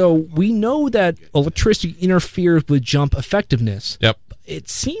 so we know that electricity interferes with jump effectiveness. Yep. It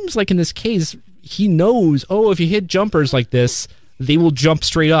seems like in this case, he knows, if you hit jumpers like this, they will jump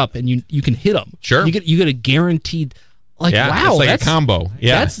straight up and you can hit them. Sure. You get a guaranteed... wow, it's like a combo.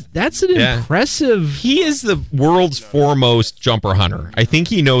 Yeah, that's an impressive. He is the world's foremost jumper hunter. I think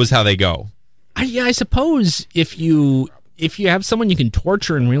he knows how they go. I suppose if you have someone you can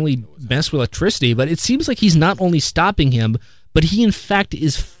torture and really mess with electricity, but it seems like he's not only stopping him, but he in fact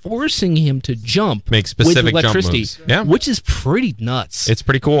is forcing him to jump, make specific with electricity, jump moves. Yeah, which is pretty nuts. It's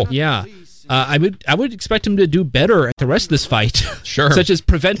pretty cool. Yeah. I would expect him to do better at the rest of this fight. Sure. Such as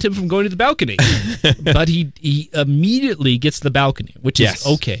prevent him from going to the balcony. But he immediately gets to the balcony, which is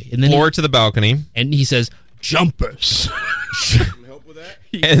okay. And then to the balcony. And he says, jumpers.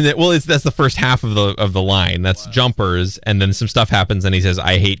 And that's the first half of the line. That's jumpers, and then some stuff happens, and he says,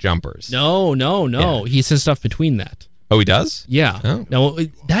 "I hate jumpers." No. Yeah. He says stuff between that. Oh, he does? Yeah. Oh. No,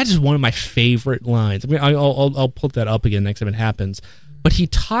 that is one of my favorite lines. I mean, I'll put that up again next time it happens. But he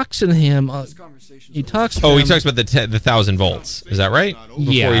talks to him. He talks about the 1,000 volts. Is that right?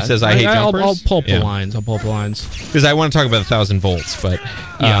 Before he says, "I hate jumpers." I'll pull up the lines. Because I want to talk about 1,000 volts. But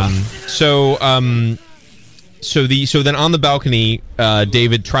so then on the balcony,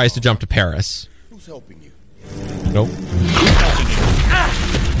 David tries to jump to Paris. Who's helping you? Nope.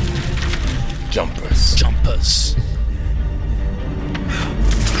 Jumpers.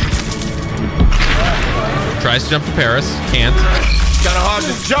 Tries to jump to Paris. Can't. Kind of hard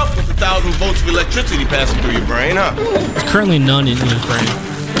to jump with 1,000 volts of electricity passing through your brain, huh? There's currently none in his brain.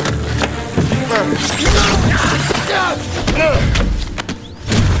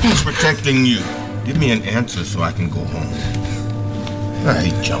 Who's protecting you? Give me an answer so I can go home. I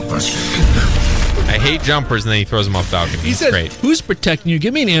hate jumpers. I hate jumpers, and then he throws him off the balcony. He said, great. "Who's protecting you?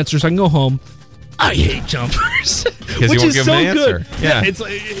 Give me an answer so I can go home." I hate jumpers. Because he won't give him an answer. Good. Yeah.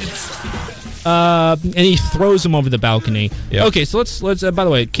 And he throws him over the balcony. Yep. Okay, so let's. By the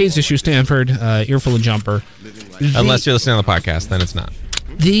way, case issue Stanford, Earful and Jumper. Unless you're listening on the podcast, then it's not.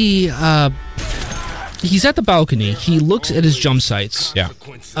 He's at the balcony. He looks at his jump sites. Yeah.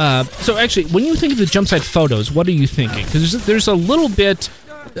 So actually, when you think of the jump site photos, what are you thinking? Because there's a little bit...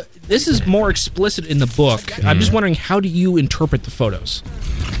 This is more explicit in the book. I'm just wondering, how do you interpret the photos?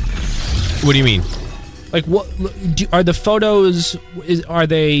 What do you mean? Like, what are the photos? Are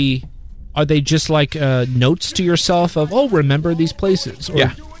they just like notes to yourself of, oh, remember these places? Or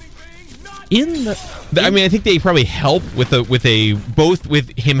yeah. I think they probably help with both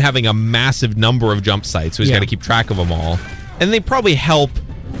with him having a massive number of jump sites, so he's got to keep track of them all, and they probably help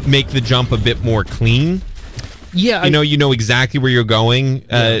make the jump a bit more clean. Yeah, you know exactly where you're going.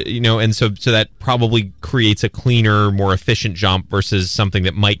 And so that probably creates a cleaner, more efficient jump versus something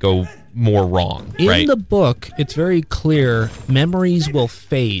that might go more wrong. In the book, it's very clear memories will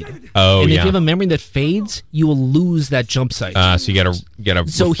fade. Oh, and if you have a memory that fades, you will lose that jump site. So you gotta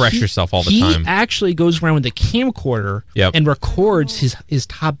refresh yourself all the time. He actually goes around with a camcorder and records his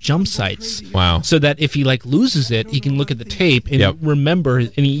top jump sites. Wow! So that if he loses it, he can look at the tape and remember.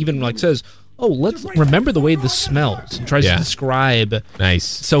 And he even says, "Oh, let's remember the way this smells," and tries to describe. Nice.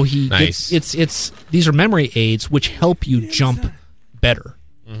 So he gets it's these are memory aids which help you jump better.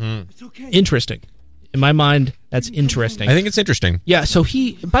 Mm-hmm. Interesting. In my mind, that's interesting. I think it's interesting. Yeah, so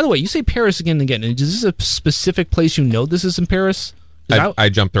by the way, you say Paris again and again. Is this a specific place you know this is in Paris? I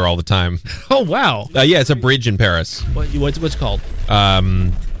jump there all the time. Oh, wow. Yeah, it's a bridge in Paris. What's it called? I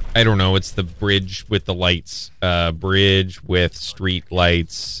don't know. It's the bridge with the lights. Bridge with street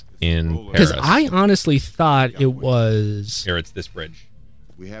lights in Paris. Because I honestly thought it was... Here, it's this bridge.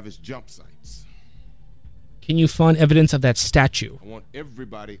 We have his jump sites. Can you find evidence of that statue? I want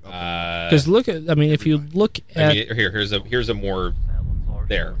everybody. Because if you look at here's a more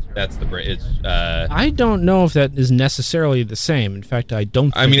there. That's the bridge. I don't know if that is necessarily the same. In fact, I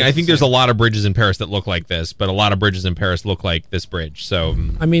don't. I think there's a lot of bridges in Paris that look like this, but a lot of bridges in Paris look like this bridge. So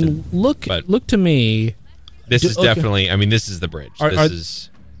look to me. This is definitely. This is the bridge. The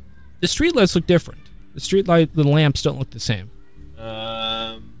streetlights look different. The lamps don't look the same.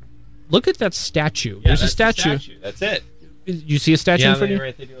 Look at that statue. There's a statue. That's it. You see a statue in front of you?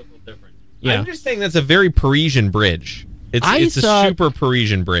 Right. They do look a little different. Yeah. I'm just saying that's a very Parisian bridge. It's a super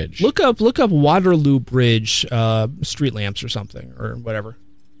Parisian bridge. Look up Waterloo Bridge street lamps or something or whatever.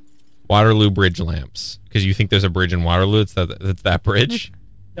 Waterloo Bridge lamps. Because you think there's a bridge in Waterloo? It's that bridge?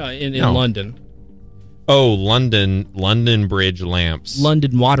 No, in London. Oh, London Bridge lamps.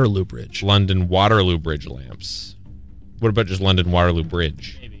 London Waterloo Bridge. London Waterloo Bridge lamps. What about just London Waterloo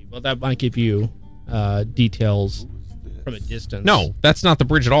Bridge? Maybe. Well, that might give you details from a distance. No, that's not the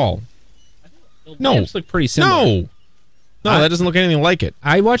bridge at all. The lamps look pretty similar. No, that doesn't look anything like it.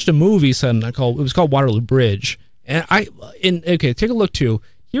 I watched a movie, it was called Waterloo Bridge, and take a look too.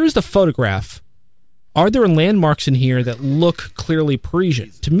 Here's the photograph. Are there landmarks in here that look clearly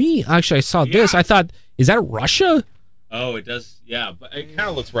Parisian? To me, actually, I saw this. I thought, is that Russia? Oh, it does. Yeah, but it kind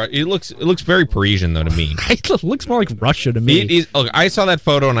of looks right. It looks very Parisian though to me. It looks more like Russia to me. Look, I saw that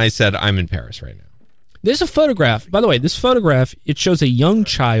photo and I said, I'm in Paris right now. There's a photograph. By the way, this photograph, it shows a young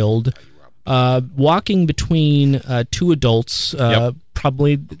child walking between two adults,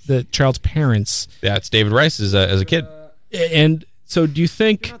 probably the child's parents. Yeah, it's David Rice as a kid. And so, do you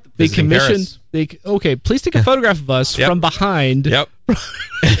think they commissioned? Please take a photograph of us from behind. Yep.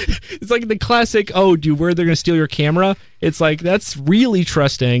 It's like the classic, where they're going to steal your camera. It's like, that's really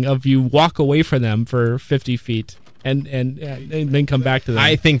trusting of you walk away from them for 50 feet and then come back to them.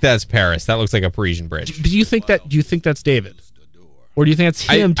 I think that's Paris. That looks like a Parisian bridge. Do you think that's David? Or do you think that's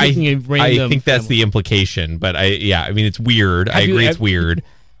him taking a random... I think that's the implication, but it's weird. I agree it's weird.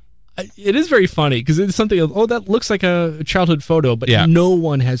 It is very funny because it's something of, that looks like a childhood photo, but no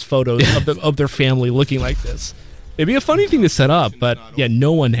one has photos of their family looking like this. It'd be a funny thing to set up, but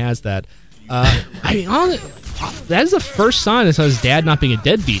no one has that. That is the first sign I saw his dad not being a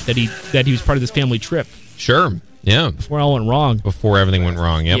deadbeat, that he was part of this family trip. Sure, yeah. Before all went wrong. Before everything went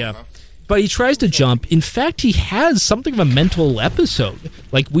wrong, yep. Yeah. But he tries to jump. In fact, he has something of a mental episode.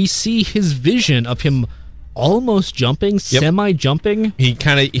 Like, we see his vision of him almost jumping, semi-jumping. He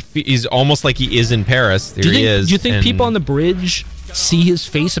he's almost like he is in Paris. There he is. Do you think people on the bridge see his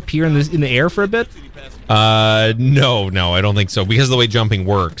face appear in the air for a bit? No, I don't think so. Because of the way jumping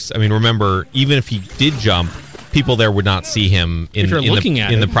works. Remember, even if he did jump, people there would not see him in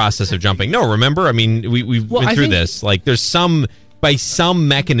the process of jumping. No, remember? We've been through this. Like, there's by some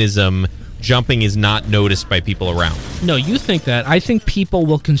mechanism, jumping is not noticed by people around. No, you think that. I think people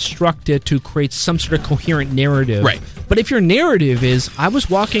will construct it to create some sort of coherent narrative. Right. But if your narrative is, I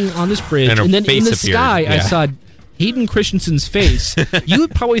was walking on this bridge, and then in the sky, I saw Hayden Christensen's face, you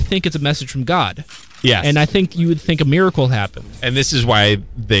would probably think it's a message from God. Yes. And I think you would think a miracle happened. And this is why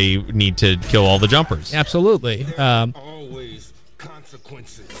they need to kill all the jumpers. Absolutely. Always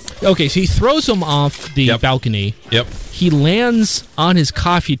consequences. Okay, so he throws him off the balcony. Yep. He lands on his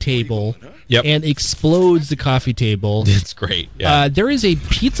coffee table and explodes the coffee table. It's great. Yeah. There is a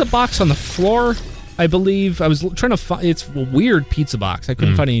pizza box on the floor, I believe. I was trying to find... It's a weird pizza box. I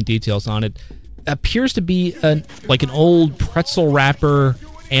couldn't find any details on it. Appears to be like an old pretzel wrapper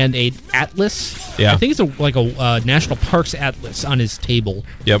and a atlas. Yeah. I think it's like a National Parks atlas on his table.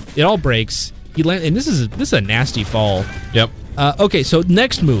 Yep. It all breaks. He and this is a nasty fall. Yep. Okay, so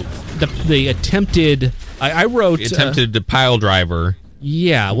next move, the attempted. I wrote attempted pile driver.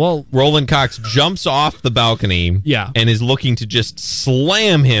 Yeah, well, Roland Cox jumps off the balcony. Yeah. And is looking to just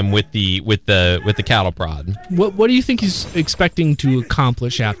slam him with the cattle prod. What do you think he's expecting to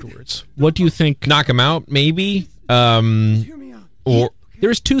accomplish afterwards? What do you think? Knock him out, maybe. Or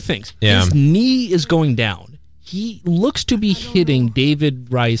there's two things. Yeah. His knee is going down. He looks to be hitting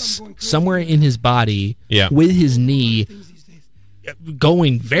David Rice somewhere in his body with his knee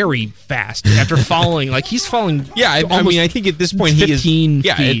going very fast after falling. Like he's falling. Yeah, I mean, I think at this point 15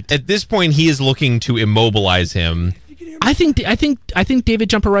 feet. At this point he is looking to immobilize him. I think David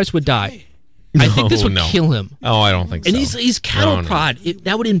Jumper Rice would die. I think this would kill him. Oh, I don't think so. And he's cattle prod.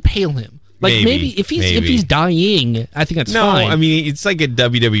 That would impale him. Like maybe if he's dying, I think that's fine. No, I mean it's like a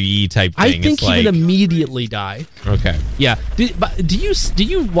WWE type thing. I think he would immediately die. Okay. Yeah. Do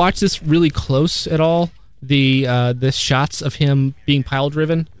you watch this really close at all? The shots of him being pile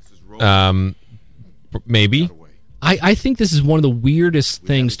driven? Maybe. I think this is one of the weirdest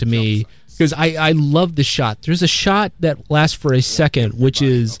things to me because I love the shot. There's a shot that lasts for a second, which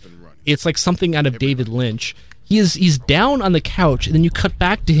is it's like something out of David Lynch. He's down on the couch, and then you cut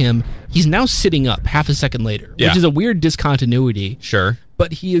back to him. He's now sitting up half a second later, which is a weird discontinuity. Sure.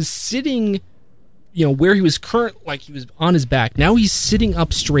 But he is sitting, where he was like he was on his back. Now he's sitting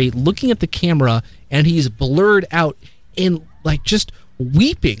up straight, looking at the camera, and he's blurred out and like just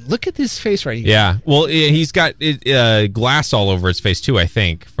weeping. Look at this face right here. Yeah. Well, he's got glass all over his face too, I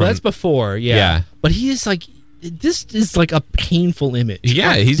think. Well, that's before, yeah. But he is like... This is like a painful image.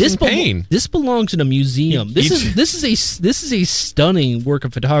 Yeah, he's in pain. This belongs in a museum. This is a stunning work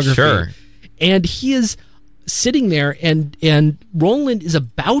of photography. Sure. And he is sitting there, and Roland is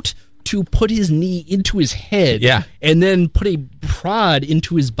about to put his knee into his head. Yeah. And then put a prod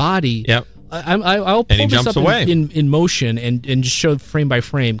into his body. Yep. I'll pull this up in motion and just show frame by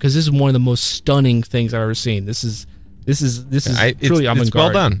frame because this is one of the most stunning things I've ever seen. This is truly avant-garde. It's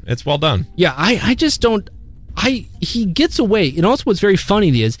well done. It's well done. Yeah, I just don't. He gets away, and also what's very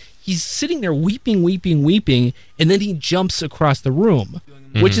funny is he's sitting there weeping, and then he jumps across the room,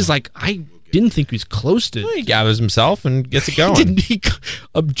 which is like I didn't think he was close to. Well, he gathers himself and gets it going.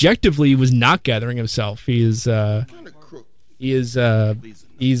 Objectively was not gathering himself. It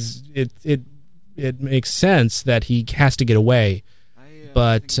makes sense that he has to get away,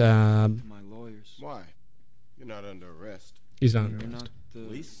 but why? You're not under arrest. He's not under arrest.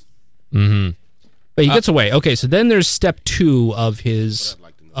 Police? Mm-hmm. But he gets away. Okay, so then there's step 2 of his.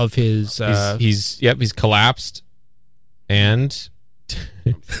 He's collapsed, and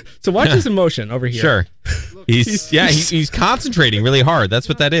so watch his emotion over here. Sure, he's concentrating really hard. That's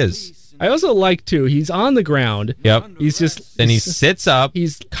what that is. I also like too. He's on the ground. Yep. Then he sits up. He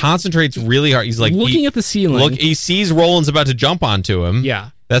concentrates really hard. He's like looking at the ceiling. He sees Roland's about to jump onto him. Yeah.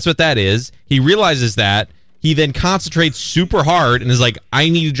 That's what that is. He realizes that. He then concentrates super hard and is like, I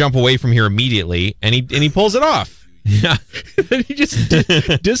need to jump away from here immediately. And he pulls it off. Yeah. Then he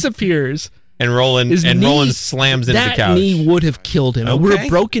just disappears. And Roland slams into the couch. That knee would have killed him. It would have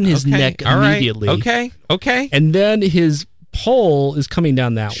broken his neck immediately. Right. Okay. And then his pole is coming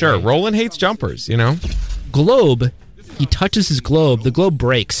down that way. Sure. Roland hates jumpers, Globe. He touches his globe. The globe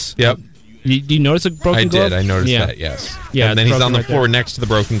breaks. Yep. Do you notice a broken globe? I noticed that, yes. Yeah, and then he's on the floor next to the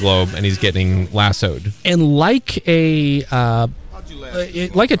broken globe, and he's getting lassoed. And like a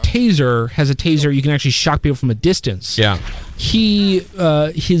taser has a taser, you can actually shock people from a distance. Yeah. His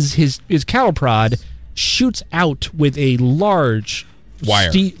cattle prod shoots out with a large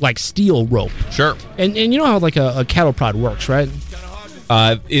wire, steel rope. Sure. And you know how like a cattle prod works, right?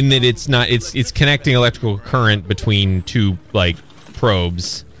 In that it's connecting electrical current between two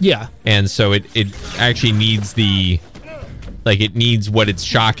probes. Yeah. And so it actually needs it needs what it's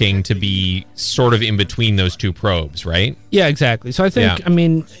shocking to be sort of in between those two probes, right? Yeah, exactly. So I think,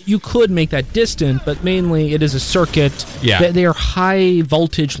 you could make that distant, but mainly it is a circuit. Yeah. They are high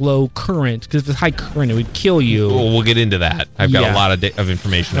voltage, low current, because if it's high current, it would kill you. Well, we'll get into that. I've got a lot of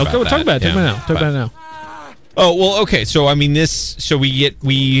information about that. Talk about it. Talk about it now. Oh, well, okay. So, I mean,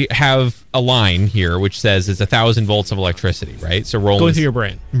 we have a line here which says it's 1,000 volts of electricity, right? So, going through your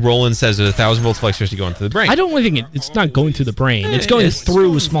brain. Roland says there's 1,000 volts of electricity going through the brain. I don't really think it's not going through the brain. It's going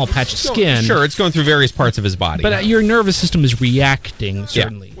through a small patch of skin. Sure, it's going through various parts of his body. But your nervous system is reacting,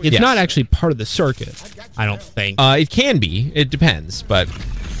 certainly. Yeah. It's not actually part of the circuit, I don't think. It can be. It depends, but...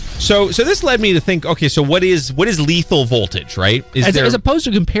 So this led me to think, okay, so what is lethal voltage, right? As opposed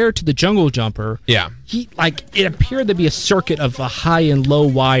to compared to the jungle jumper, it appeared to be a circuit of a high and low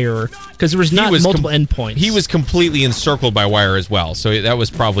wire because there was not multiple endpoints. He was completely encircled by wire as well, so that was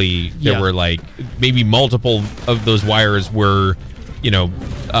probably there were like maybe multiple of those wires were,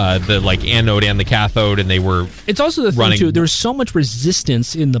 the anode and the cathode, and they were. It's also the thing too. There's so much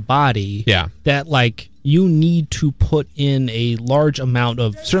resistance in the body, that you need to put in a large amount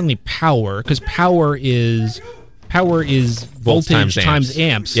of certainly power, because power is voltage times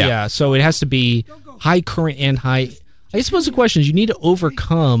amps. Yeah, so it has to be high current and high. I suppose the question is, you need to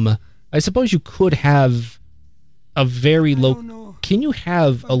overcome. I suppose you could have a very low. Can you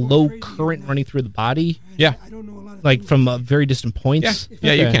have a low current running through the body? Yeah, like from very distant points.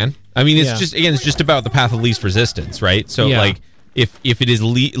 Yeah, you can. I mean, it's just about the path of least resistance, right? So if it is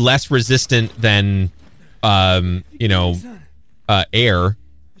less resistant than air,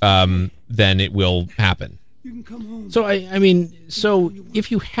 then it will happen. So I mean, so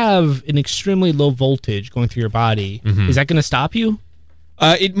if you have an extremely low voltage going through your body, is that going to stop you?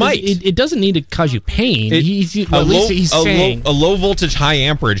 It might. It doesn't need to cause you pain. A low voltage high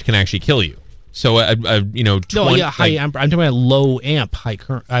amperage can actually kill you. So high amp. I'm talking about low amp high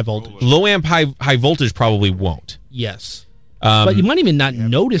voltage. Low amp high voltage probably won't. Yes. But you might even not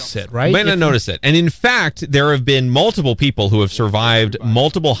notice it, right? You might not notice it. And in fact, there have been multiple people who have survived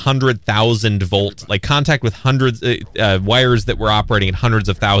multiple 100,000 volt, like contact with hundreds wires that were operating at hundreds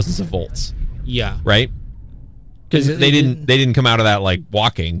of thousands of volts. Yeah. Right? Because they didn't come out of that like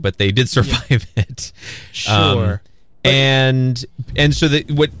walking, but they did survive it. Sure. And so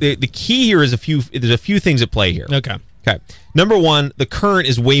the key here is there's a few things at play here. Okay. Number one, the current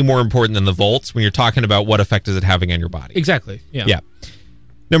is way more important than the volts when you're talking about what effect is it having on your body. Exactly. Yeah.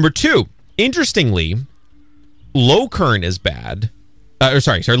 Number two, interestingly, low current is bad.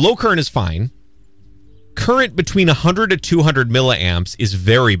 Low current is fine. Current between 100 to 200 milliamps is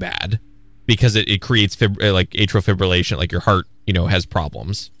very bad because it creates atrial fibrillation, like your heart, has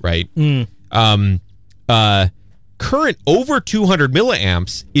problems, right? Current over 200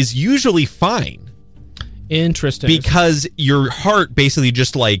 milliamps is usually fine. Interesting. Because your heart basically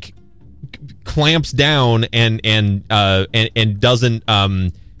just like clamps down and doesn't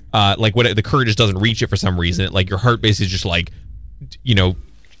the current just doesn't reach it for some reason. Like your heart basically just like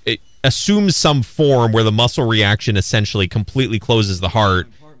it assumes some form where the muscle reaction essentially completely closes the heart,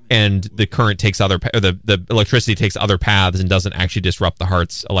 and the current takes the electricity takes other paths and doesn't actually disrupt the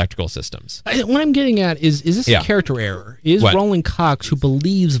heart's electrical systems. What I'm getting at is this a character error? Is Roland Cox, who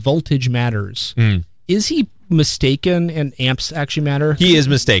believes voltage matters, is he mistaken and amps actually matter? He is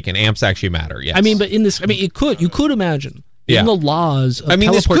mistaken. Amps actually matter, yes. I mean, but you could imagine in the laws of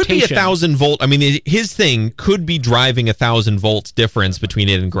teleportation. This could be 1,000 volt. I mean, his thing could be driving 1,000 volts difference between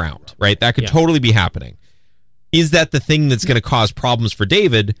it and ground, right? That could totally be happening. Is that the thing that's going to cause problems for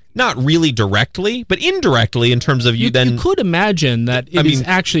David? Not really directly, but indirectly in terms of you could imagine that it is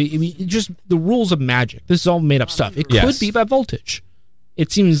actually just the rules of magic. This is all made up stuff. It could be by voltage.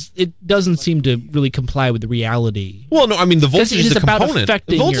 It doesn't seem to really comply with the reality. Well, no, I mean the voltage is a component.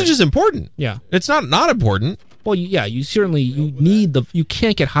 The voltage is important. Yeah, it's not important. Well, you certainly need you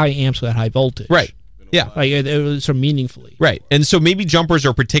can't get high amps without high voltage. Right. Yeah. Sort of meaningfully. Right. And so maybe jumpers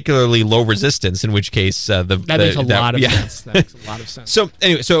are particularly low resistance, in which case that makes a lot of sense. That makes a lot of sense. So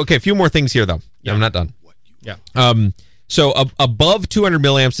anyway, a few more things here though. Yeah. I'm not done. Yeah. So above 200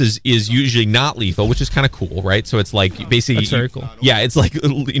 milliamps is usually not lethal, which is kind of cool, right? So it's like basically that's very cool. Yeah, it's like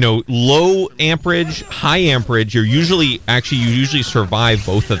low amperage, high amperage. You usually survive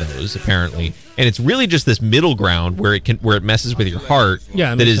both of those apparently, and it's really just this middle ground where it messes with your heart.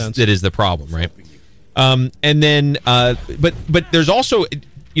 Yeah, that is the problem, right? And then but there's also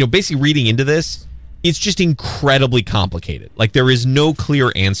basically reading into this, it's just incredibly complicated. Like there is no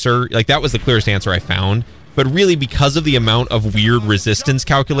clear answer. Like that was the clearest answer I found. But really, because of the amount of weird resistance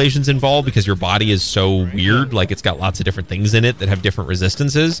calculations involved, because your body is so weird, like it's got lots of different things in it that have different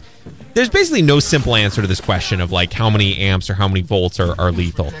resistances, there's basically no simple answer to this question of like how many amps or how many volts are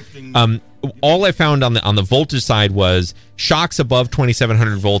lethal. All I found on the voltage side was shocks above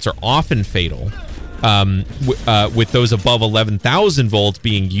 2,700 volts are often fatal. with those above 11,000 volts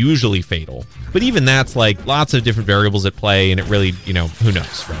being usually fatal. But even that's like lots of different variables at play, and it really, who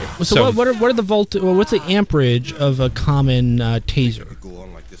knows, right? So what are the what's the amperage of a common taser?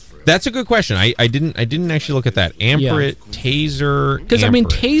 That's a good question. I didn't actually look at that. Amperage taser. Because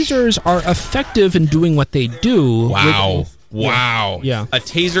tasers are effective in doing what they do. Wow. Yeah. A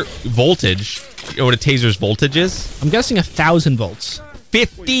taser voltage. You know what a taser's voltage is? I'm guessing 1,000 volts.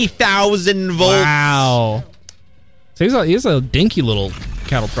 50,000 volts. Wow. So he's a dinky little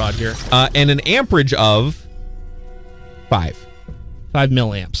cattle prod here. And an amperage of 5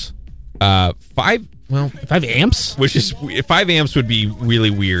 milliamps. 5 amps? Which is 5 amps would be really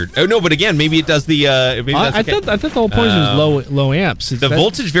weird. Oh no, but again, maybe it does the. I thought the whole point was low amps. The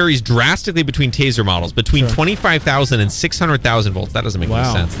voltage varies drastically between taser models, between 25,000 and 600,000 volts. That doesn't make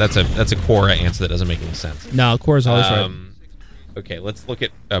any sense. That's a Quora answer that doesn't make any sense. No, Quora's always right. Okay, let's look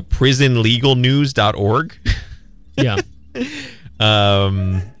at prisonlegalnews.org. Yeah.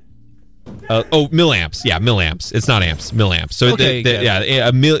 Milliamps. Yeah, milliamps. It's not amps. Milliamps. So 5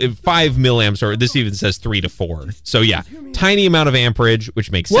 milliamps, or this even says 3 to 4. So yeah, tiny amount of amperage,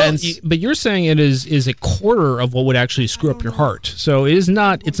 which makes sense. But you're saying it is a quarter of what would actually screw up your heart. So it is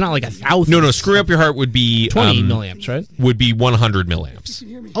not. It's not like 1,000. No. Screw up your heart would be 20 milliamps, right? Would be 100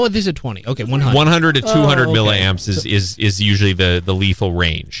 milliamps. Oh, this is 20. Okay, 100. 100 to 200 milliamps is usually the lethal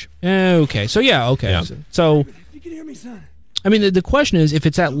range. Okay. So yeah. Okay. Yeah. So. I mean, the question is, if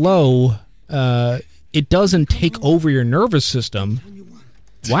it's at low, it doesn't take over your nervous system.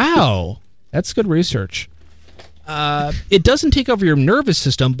 Wow, that's good research. It doesn't take over your nervous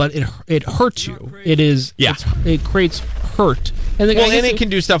system, but it hurts you. It creates hurt. And it can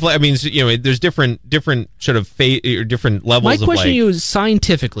do stuff like, there's different sort of different levels. My question to you is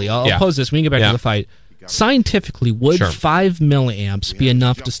scientifically. I'll pose this. We can get back to the fight. Scientifically, would 5 milliamps be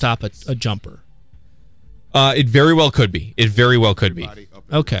enough to stop a jumper? It very well could be.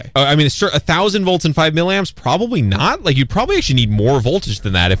 Okay. 1,000 volts and 5 milliamps, probably not. Like, you'd probably actually need more voltage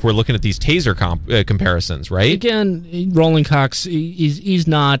than that if we're looking at these taser comparisons, right? Again, Roland Cox, he's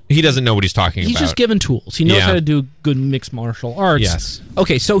not. He doesn't know what he's talking about. He's just given tools. He knows how to do good mixed martial arts. Yes.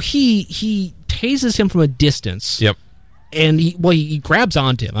 Okay, so he tases him from a distance. Yep. And he grabs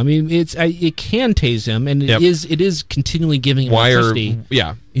onto him. I mean, it can tase him, and it is continually giving him electricity.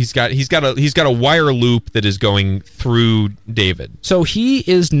 Yeah, he's got a wire loop that is going through David. So he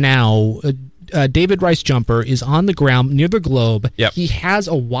is now David Rice Jumper is on the ground near the globe. Yep. He has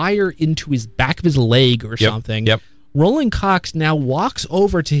a wire into his back of his leg or something. Yep. Roland Cox now walks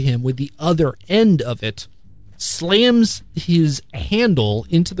over to him with the other end of it, slams his handle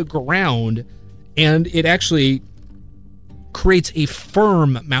into the ground, and it actually creates a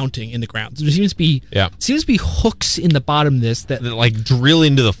firm mounting in the ground. So there seems to be hooks in the bottom of this that like drill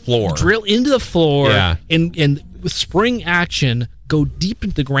into the floor. And with spring action go deep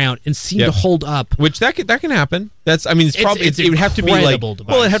into the ground and seem to hold up. Which that can happen. It would have to be like device.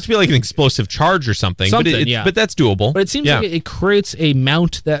 Well, it'd have to be like an explosive charge or something. But that's doable. But it seems like it creates a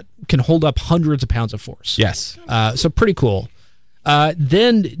mount that can hold up hundreds of pounds of force. Yes. So pretty cool.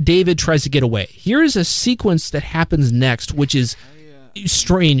 Then David tries to get away. Here is a sequence that happens next, which is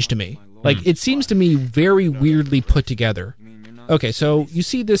strange to me. Like, it seems to me very weirdly put together. Okay, so you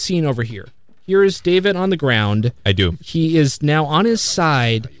see this scene over here. Here is David on the ground. I do. He is now on his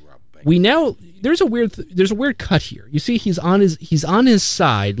side. There's a weird cut here. You see, he's on his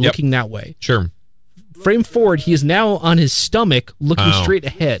side, looking that way. Sure. Frame forward. He is now on his stomach, looking straight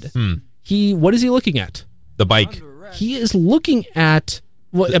ahead. What is he looking at? The bike. He is looking at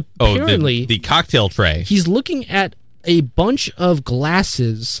apparently the cocktail tray. He's looking at a bunch of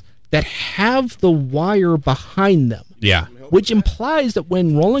glasses that have the wire behind them. Yeah. Which implies that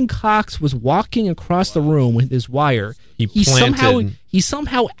when Roland Cox was walking across the room with his wire, he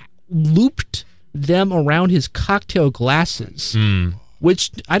somehow looped them around his cocktail glasses, which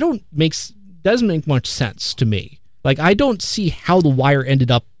doesn't make much sense to me. Like, I don't see how the wire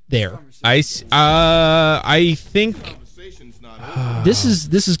ended up there. I think this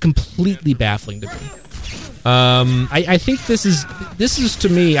is completely baffling to me. I think this is to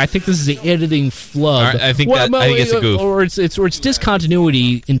me. I think this is the editing flub. I think it's a goof, or it's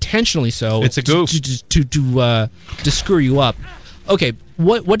discontinuity intentionally. So it's a goof to screw you up. Okay,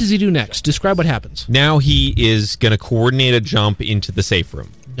 what does he do next? Describe what happens. Now he is going to coordinate a jump into the safe room.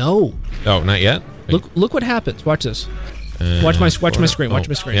 No. Oh, not yet. Look what happens. Watch this. Watch my screen. Watch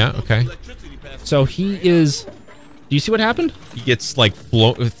my screen. Yeah. Okay. So he is. Do you see what happened? He gets like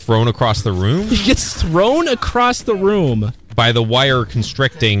thrown across the room. He gets thrown across the room by the wire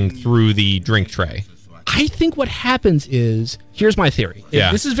constricting through the drink tray. I think what happens is, here's my theory.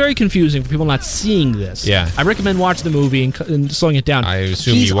 This is very confusing for people not seeing this. I recommend watching the movie and slowing it down. I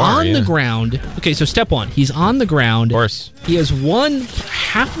assume he's you are. He's on the ground. Okay, so step one, he's on the ground. Of course. He has one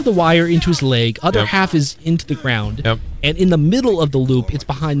half of the wire into his leg, other half is into the ground. And in the middle of the loop, it's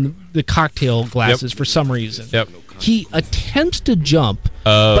behind the cocktail glasses for some reason. He attempts to jump,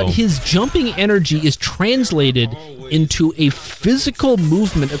 but his jumping energy is translated into a physical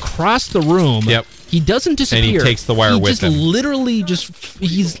movement across the room. He doesn't disappear. And he takes the wire with him.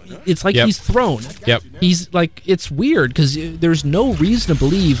 It's like he's thrown. He's like, it's weird because there's no reason to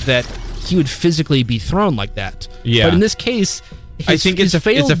believe that he would physically be thrown like that. But in this case, I think it's a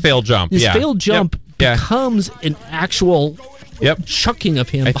failed jump. His failed jump becomes an actual chucking of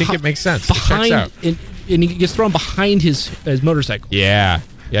him. I think it makes sense. Behind, and he gets thrown behind his motorcycle. Yeah,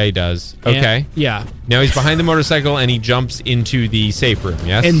 he does. Okay. Now he's behind the motorcycle and he jumps into the safe room,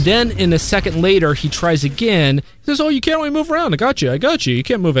 yes? And then in a second later, he tries again. He says, you can't really move around. I got you. You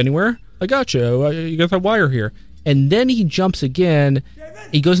can't move anywhere. I got you. You got that wire here. And then he jumps again.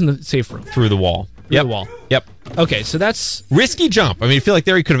 He goes in the safe room. Through the wall. The wall. Okay, so that's... risky jump. I mean, I feel like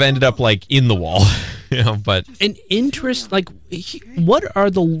there he could have ended up, like, in the wall. But... An interest... Like, what are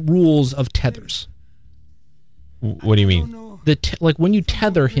the rules of tethers? What do you mean? Like when you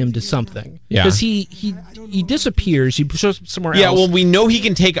tether him to something, because he disappears, he shows up somewhere else. Yeah, well, we know he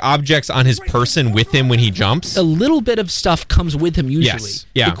can take objects on his person with him when he jumps. A little bit of stuff comes with him usually. Yes.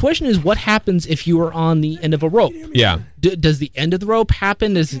 Yeah. The question is, what happens if you are on the end of a rope? Yeah. Does the end of the rope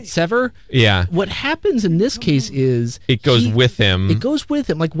happen? Does it sever? Yeah. What happens in this case is it goes with him. It goes with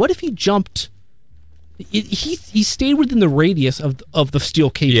him. Like, what if he jumped? He stayed within the radius of the steel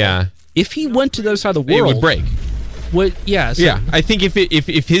cable. Yeah. If he went to the other side of the world, it would break. I think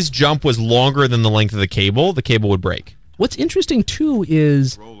if his jump was longer than the length of the cable would break. What's interesting too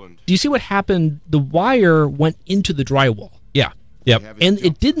is, do you see what happened? The wire went into the drywall. Yeah. Yep. And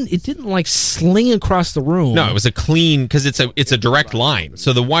it didn't like sling across the room. No, it was a clean, because it's a direct line.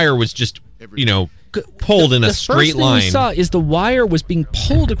 So the wire was just pulled in a straight line. The first thing we saw is the wire was being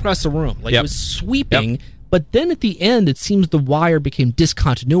pulled across the room, like it was sweeping. But then at the end, it seems the wire became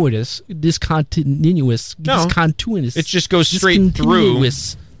discontinuous. It just goes straight through.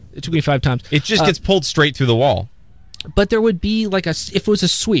 It took me 5 times. It just gets pulled straight through the wall. But there would be like if it was a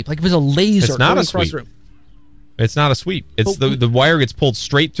sweep, like if it was a laser. It's not a sweep. It's not a sweep. It's the wire gets pulled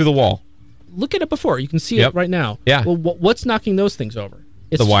straight through the wall. Look at it before. You can see it right now. Yeah. Well, what's knocking those things over?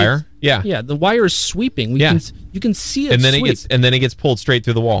 The wire. Yeah. Yeah. The wire is sweeping. You can see it. And then it gets pulled straight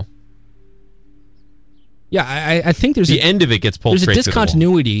through the wall. Yeah, I think there's the end of it gets pulled straight through the wall. There's a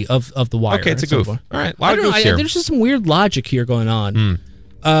discontinuity of the wire. Okay, it's a goof. All right, a lot of goofs here. There's just some weird logic here going on.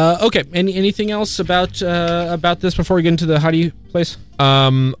 Okay, anything else about this before we get into the how do you place?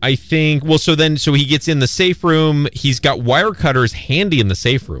 I think so he gets in the safe room. He's got wire cutters handy in the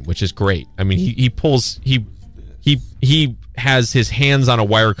safe room, which is great. I mean, he has his hands on a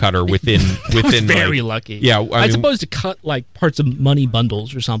wire cutter within very lucky. Yeah, I suppose to cut like parts of money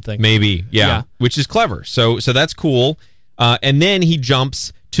bundles or something. Maybe, yeah. Which is clever. So that's cool. And then he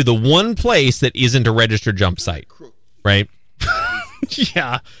jumps to the one place that isn't a registered jump site, right?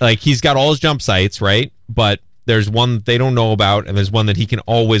 Yeah. Like he's got all his jump sites, right? But there's one they don't know about, and there's one that he can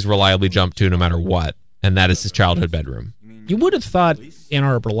always reliably jump to no matter what, and that is his childhood bedroom. You would have thought Ann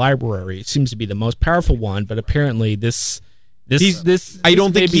Arbor Library seems to be the most powerful one, but apparently this I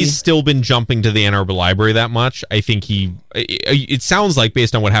don't think he's still been jumping to the Ann Arbor Library that much. I think it sounds like,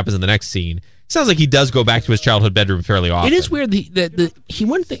 based on what happens in the next scene, it sounds like he does go back to his childhood bedroom fairly often. It is weird that he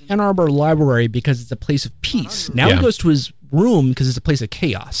went to the Ann Arbor Library because it's a place of peace. Now he goes to his room because it's a place of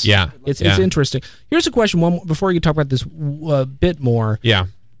chaos. Yeah. It's interesting. Here's a question, before you talk about this bit more. Yeah.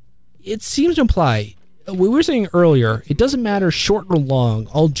 It seems to imply, we were saying earlier, it doesn't matter short or long,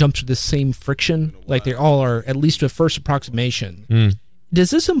 all jump to the same friction, like they all are at least to a first approximation.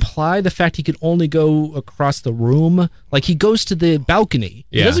 Does this imply the fact he could only go across the room? Like he goes to the balcony.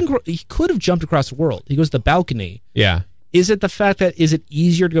 Yeah. He could have jumped across the world. He goes to the balcony. Yeah. Is it the fact that is it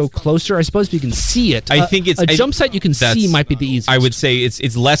easier to go closer? I suppose if you can see it. I think it's a jump site you can see might be the easiest. I would say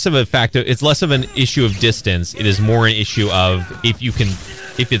it's less of a factor. It's less of an issue of distance. It is more an issue of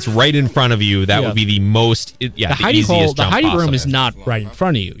if it's right in front of you, that would be the most the easiest jump The hiding possible. room is not right in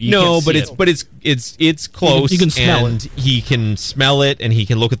front of you. It's close. You can smell and he can smell it, and he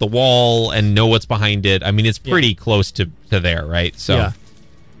can look at the wall and know what's behind it. I mean, it's pretty close to there, right? So. Yeah.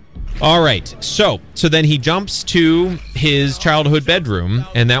 All right, so then he jumps to his childhood bedroom,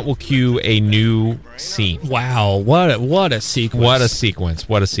 and that will cue a new scene. Wow, what a sequence!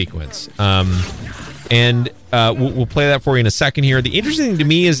 What a sequence! And we'll play that for you in a second here. The interesting thing to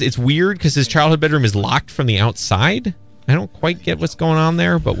me is it's weird because his childhood bedroom is locked from the outside. I don't quite get what's going on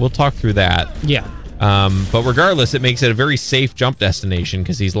there, but we'll talk through that. Yeah. But regardless, it makes it a very safe jump destination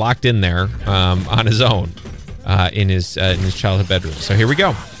because he's locked in there on his own in his childhood bedroom. So here we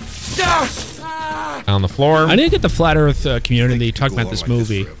go. On the floor. I need to get the Flat Earth community talking about this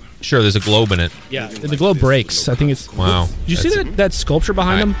movie. Sure, there's a globe in it. Yeah, the globe breaks. I think it's... Wow. Did you see that sculpture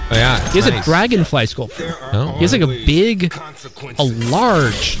behind him? Oh, yeah. He has a dragonfly sculpture. Oh. He has like a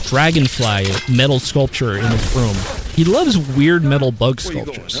large dragonfly metal sculpture in his room. He loves weird metal bug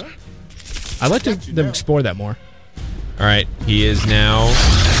sculptures. I'd like to explore that more. All right, he is now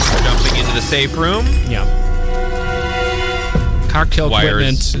jumping into the safe room. Yeah. Cocktail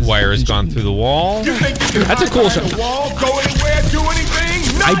equipment. Wire has gone through the wall. That's a cool shot. Go anywhere, do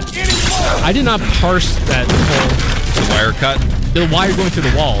anything, not anymore. I did not parse that whole... The wire cut? The wire going through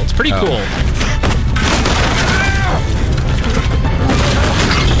the wall. It's pretty cool.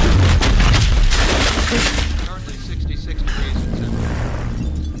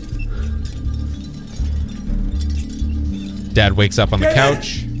 Dad wakes up on the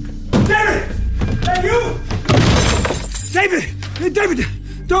couch. David! Hey, you! David! Hey, David!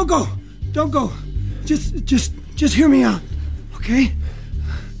 Don't go! Don't go! Just hear me out, okay?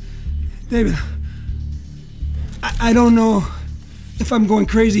 David, I don't know if I'm going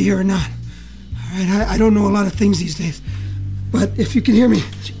crazy here or not. All right, I don't know a lot of things these days. But if you can hear me,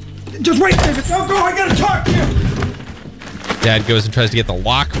 just wait, David! Don't go! I gotta talk to you! Dad goes and tries to get the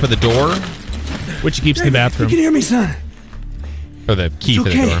lock for the door. Which he keeps in the bathroom. You can hear me, son. Or the key for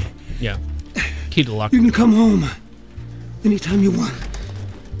the door. Yeah. Key to the lock. You can come home anytime you want.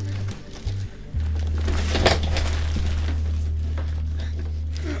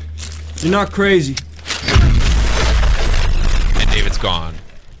 You're not crazy. And David's gone.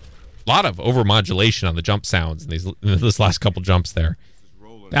 A lot of overmodulation on the jump sounds in this last couple jumps there.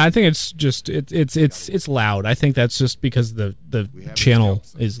 I think it's just it's loud. I think that's just because the channel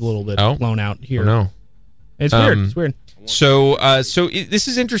is a little bit blown out here. Oh, no. It's weird. It's weird. So this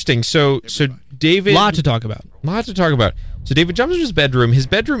is interesting. So David, lot to talk about. So David jumps into his bedroom. His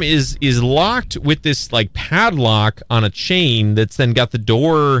bedroom is locked with this like padlock on a chain that's then got the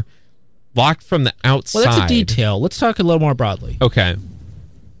door locked from the outside. Well, that's a detail. Let's talk a little more broadly. Okay.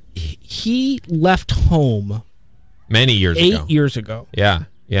 He left home many years ago. 8 years ago. Yeah.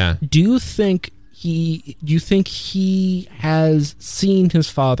 Do you think he has seen his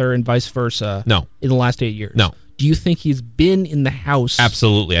father and vice versa? No. In the last 8 years? No. Do you think he's been in the house?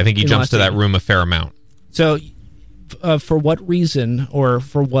 Absolutely. I think he jumps to that room a fair amount. So, for what reason or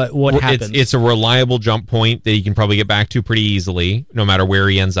for what happens? It's a reliable jump point that he can probably get back to pretty easily, no matter where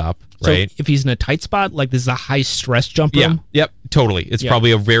he ends up, right? So if he's in a tight spot, like this is a high-stress jump room? Yep, totally. It's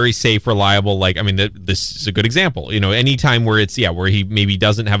probably a very safe, reliable, this is a good example. Anytime where where he maybe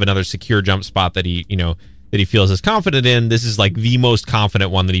doesn't have another secure jump spot that he feels as confident in, this is like the most confident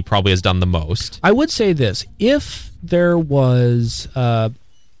one that he probably has done the most. I would say this. If there was,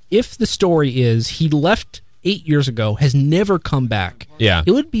 if the story is he left 8 years ago, has never come back,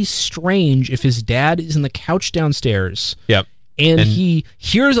 it would be strange if his dad is in the couch downstairs. Yep. And he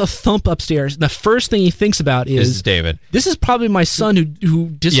hears a thump upstairs, and the first thing he thinks about is David. This is probably my son who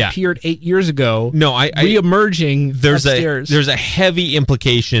disappeared 8 years ago. No, reemerging upstairs. There's a heavy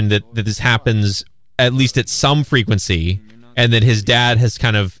implication that this happens at least at some frequency, and that his dad has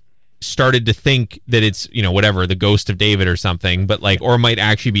kind of started to think that it's whatever, the ghost of David or something, but or might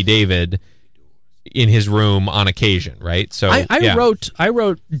actually be David in his room on occasion, right? So I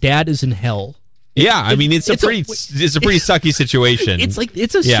wrote Dad is in hell. Yeah, I mean it's a pretty sucky situation.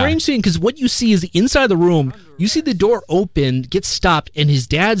 It's a strange scene because what you see is inside the room. You see the door open, get stopped, and his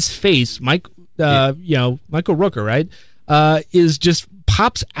dad's face, Michael Rooker, right, is just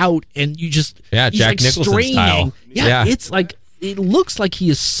pops out, and you just Jack Nicholson straining. style. Yeah, it's like it looks like he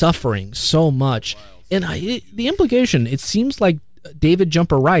is suffering so much, and the implication, it seems like David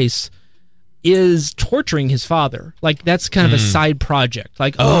Jumper Rice is torturing his father. Like that's kind of a side project.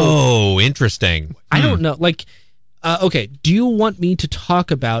 Like interesting. I don't know. Like okay, do you want me to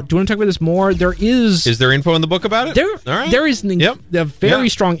talk about? Do you want to talk about this more? Is there info in the book about it? There is a very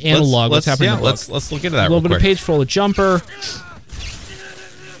strong analog. What's happening? Yeah, let's look into that. A little bit of page full of Jumper.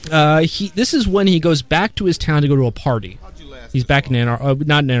 This is when he goes back to his town to go to a party. He's back in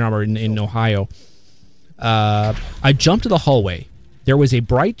not in Ann Arbor, in Ohio. I jumped to the hallway. There was a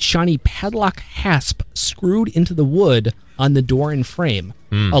bright, shiny padlock hasp screwed into the wood on the door and frame.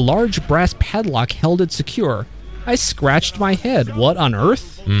 A large brass padlock held it secure. I scratched my head. What on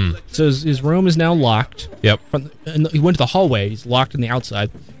earth? So his room is now locked. Yep. And he went to the hallway. He's locked on the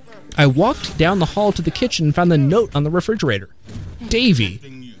outside. I walked down the hall to the kitchen and found the note on the refrigerator.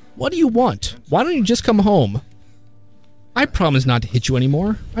 Davy, what do you want? Why don't you just come home? I promise not to hit you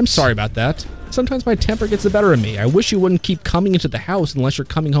anymore. I'm sorry about that. Sometimes my temper gets the better of me. I wish you wouldn't keep coming into the house unless you're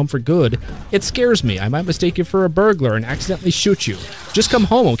coming home for good. It scares me. I might mistake you for a burglar and accidentally shoot you. Just come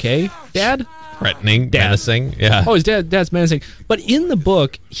home, okay? Dad? Threatening, menacing. Yeah. Oh, his dad's menacing. But in the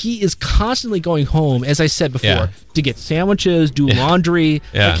book, he is constantly going home, as I said before, to get sandwiches, do laundry.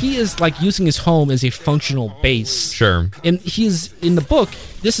 Yeah. Like, he is like using his home as a functional base. Sure. And he's in the book,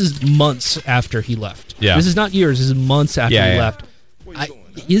 this is months after he left. Yeah. This is not years, this is months after he left.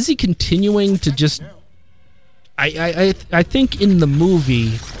 Is he continuing to just... I think in the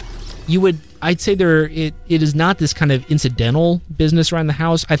movie, I'd say it is not this kind of incidental business around the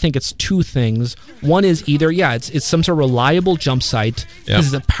house. I think it's two things. One is either, it's some sort of reliable jump site. Yep. This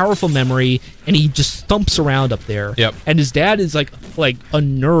is a powerful memory, and he just thumps around up there. Yep. And his dad is like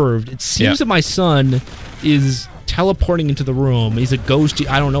unnerved. It seems that my son is teleporting into the room. He's a ghost.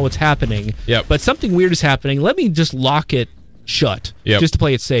 I don't know what's happening. Yep. But something weird is happening. Let me just lock it shut, just to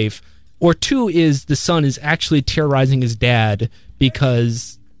play it safe. Or two is the son is actually terrorizing his dad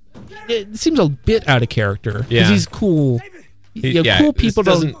because it seems a bit out of character. Because he's cool. Cool people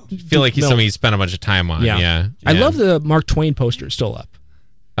doesn't feel like he's something he spent a bunch of time on. Yeah. I love the Mark Twain poster still up.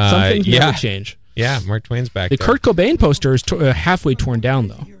 Some things never change. Yeah, Mark Twain's back The there. Kurt Cobain poster is halfway torn down,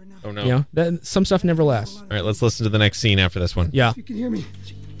 though. Oh, no. Some stuff never lasts. All right, let's listen to the next scene after this one. Yeah. You can hear me.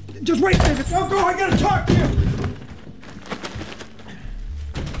 Just wait, David. Don't go. I gotta talk to you.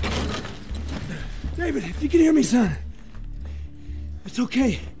 David, if you can hear me, son, it's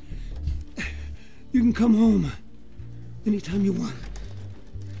okay. You can come home anytime you want.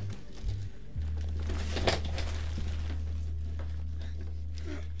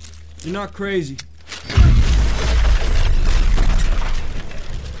 You're not crazy.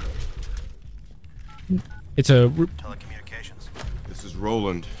 It's a... Telecommunications. This is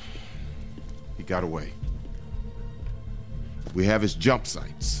Roland. He got away. We have his jump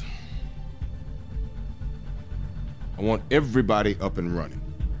sites. I want everybody up and running.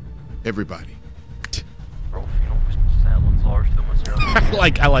 Everybody.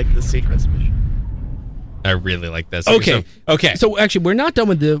 I like the secrets. I really like this. Okay. Okay. So actually, we're not done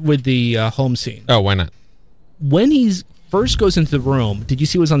with the home scene. Oh, why not? When he first goes into the room, did you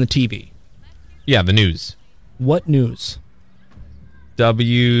see what was on the TV? Yeah, the news. What news?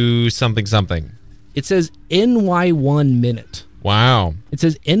 W something something. It says NY1 minute. Wow. It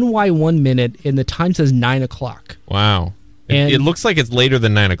says NY1 minute, and the time says 9 o'clock. Wow. And it looks like it's later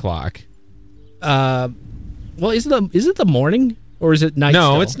than 9 o'clock. Well, is it the morning or is it night?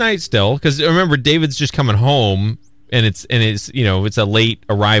 No, still? It's night still. Because remember, David's just coming home, and it's it's a late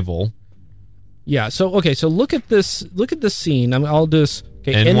arrival. Yeah. So okay. So look at this. Look at this scene. I'll just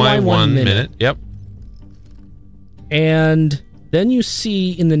NY1 minute. Yep. And then you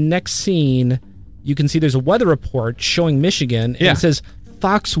see in the next scene, you can see there's a weather report showing Michigan, and it says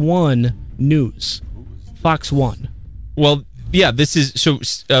Fox 1 News. Fox 1. Well, yeah, this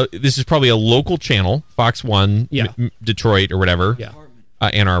is probably a local channel, Fox 1 Detroit or whatever. Yeah.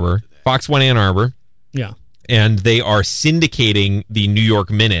 Ann Arbor. Fox 1 Ann Arbor. Yeah. And they are syndicating the New York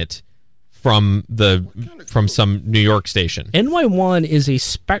Minute from some New York station. NY1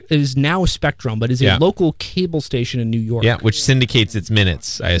 is now a Spectrum, but is a local cable station in New York. Yeah, which syndicates its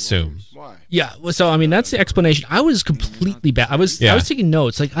minutes, I assume. Yeah, so I mean that's the explanation. I was completely bad. I was taking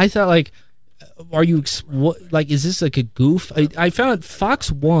notes. Like I thought, are you is this like a goof? I found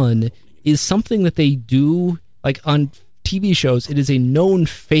Fox 1 is something that they do on TV shows. It is a known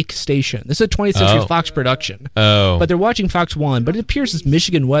fake station. This is a 20th Century Fox production. Oh, but they're watching Fox 1, but it appears as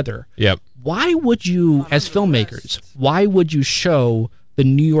Michigan weather. Yep. Why would you, as filmmakers, show the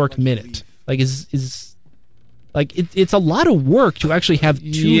New York Minute? It's a lot of work to actually have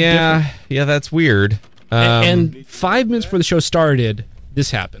two. Yeah, that's weird. And 5 minutes before the show started,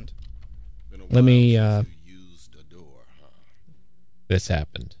 this happened. Let me. This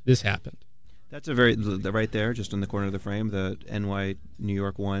happened. That's right there, just in the corner of the frame, the NY New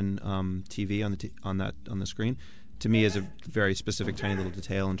York 1 TV on the screen. To me, is a very specific, tiny little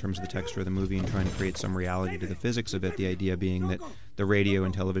detail in terms of the texture of the movie and trying to create some reality to the physics of it. The idea being that the radio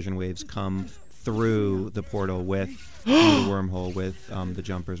and television waves come through the portal with the wormhole with the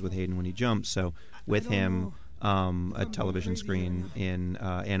jumpers with Hayden when he jumps. So with him, a television screen in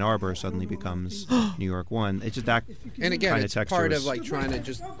Ann Arbor suddenly becomes New York 1. It's just that and again, kind it's of part of trying to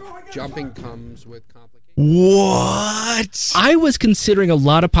just jumping comes with complications. What? I was considering a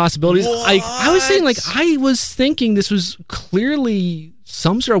lot of possibilities. I was saying I was thinking this was clearly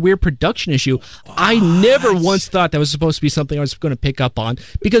some sort of weird production issue. I never once thought that was supposed to be something I was going to pick up on,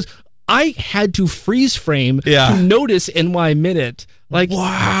 because I had to freeze frame to notice NY Minute. Like,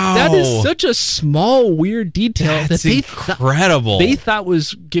 wow, that is such a small, weird detail that they incredible. They thought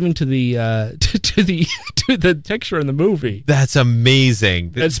was given to the to the texture in the movie. That's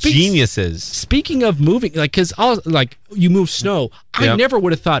amazing. That's geniuses. Speaking of moving, like, because you move snow, I never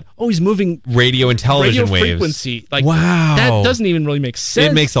would have thought, he's moving radio and television waves. Frequency. Like, wow, that doesn't even really make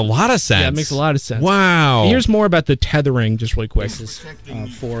sense. It makes a lot of sense. Yeah, it makes a lot of sense. Wow. Here's more about the tethering, just really quick. This is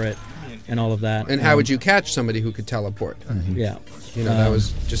for it. And all of that. And how would you catch somebody who could teleport? Mm-hmm. Yeah. That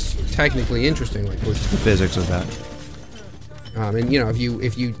was just technically interesting. Like, the physics of that. And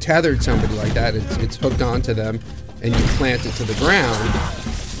if you tethered somebody like that, it's hooked onto them, and you plant it to the ground.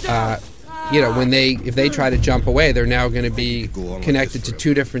 If they try to jump away, they're now going to be connected to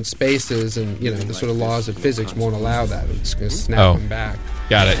two different spaces, and the sort of laws of physics won't allow that. It's going to snap them back.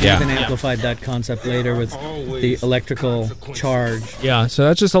 Got it. Yeah. Even amplified that concept later with the electrical charge. Yeah. So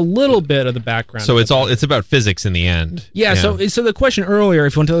that's just a little bit of the background. So it's about physics in the end. Yeah. So the question earlier,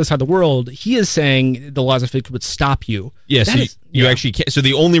 if you want to tell us how the world, he is saying the laws of physics would stop you. Yeah. So you actually can't. So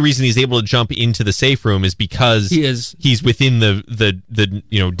the only reason he's able to jump into the safe room is because he's within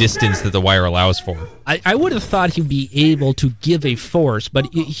the distance that the wire allows for. I would have thought he'd be able to give a force, but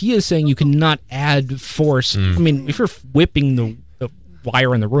he is saying you cannot add force. I mean, if you're whipping the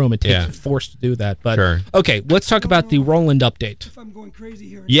wire in the room, it takes force to do that. But okay, let's talk about the Roland update.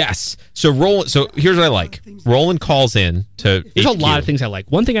 Yes. So here's what I like. Roland calls in to There's HQ. a lot of things I like.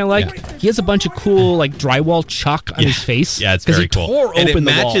 One thing I like, he has a bunch of cool drywall chalk on his face. Yeah, it's very cool. Tore and open it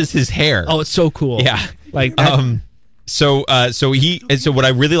matches his hair. Oh, it's so cool. Yeah. Like So what I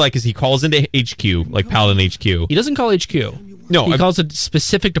really like is he calls into HQ, like Paladin HQ. He doesn't call HQ. No, he calls a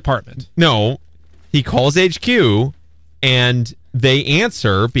specific department. No, he calls HQ, and they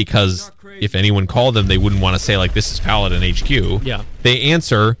answer, because if anyone called them, they wouldn't want to say, like, this is Paladin HQ. Yeah. They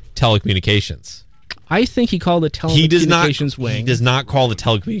answer telecommunications. I think he called the telecommunications wing. He does not call the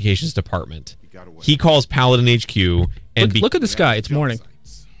telecommunications department. He calls Paladin HQ. And look at the sky. It's morning.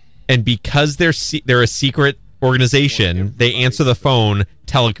 And because they're a secret organization, they answer the phone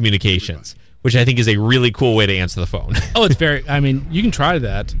telecommunications, which I think is a really cool way to answer the phone. Oh, it's very... I mean, you can try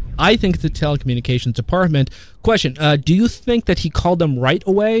that. I think it's the telecommunications department. Question, do you think that he called them right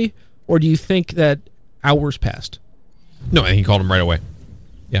away, or do you think that hours passed? No, I think he called them right away.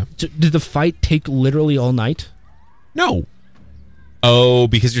 Yeah. Did the fight take literally all night? No. Oh,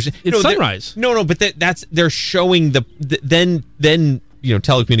 because it's sunrise. No, but they're showing then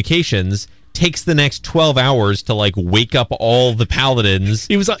telecommunications takes the next 12 hours to wake up all the paladins.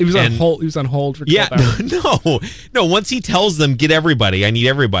 He was on hold. He was on hold for 12 hours. No. Once he tells them, get everybody, I need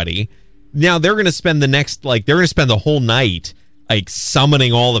everybody. Now they're going to spend the whole night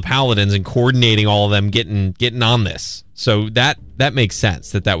summoning all the paladins and coordinating all of them getting on this. So that makes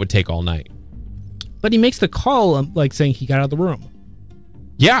sense that would take all night. But he makes the call saying he got out of the room.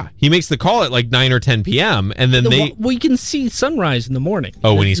 Yeah, he makes the call at 9 or 10 p.m. and then you can see sunrise in the morning.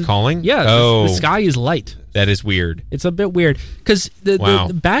 Oh, when he's calling? Yeah, the sky is light. That is weird. It's a bit weird because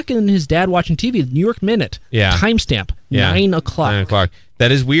the back in his dad watching TV, the New York Minute, timestamp 9 o'clock. 9 o'clock.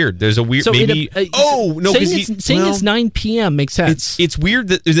 That is weird. There's a weird saying it's 9 p.m. makes sense. It's weird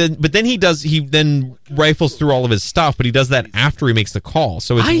but then he rifles through all of his stuff, but he does that after he makes the call.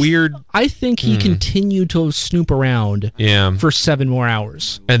 So it's weird. I think he continued to snoop around for 7 more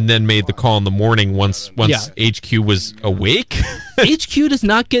hours. And then made the call in the morning once HQ was awake. HQ does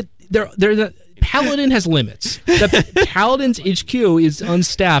not get there. Paladin has limits. The Paladin's HQ is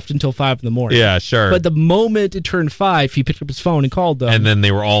unstaffed until 5 in the morning. Yeah, sure. But the moment it turned 5, he picked up his phone and called them. And then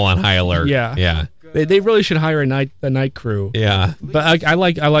they were all on high alert. Yeah. They really should hire a night crew. Yeah. But I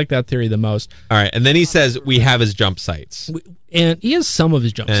like that theory the most. All right, and then he says we have his jump sites. And he has some of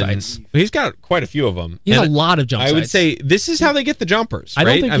his jump sites. He's got quite a few of them. He has a lot of jump sites. I would say this is how they get the jumpers, right?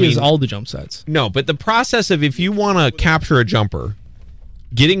 I don't think he has all the jump sites. No, but the process of if you want to capture a jumper,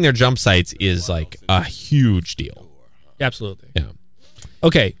 getting their jump sites is a huge deal. Absolutely. Yeah.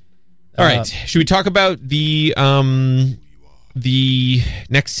 Okay. All right. Should we talk about the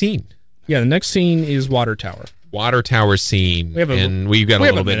next scene? Yeah, the next scene is Water Tower. Water Tower scene. We've got a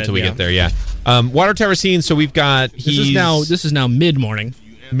little bit until we get there. Yeah. Water Tower scene. So we've got this is now mid morning.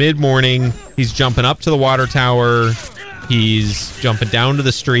 He's jumping up to the water tower. He's jumping down to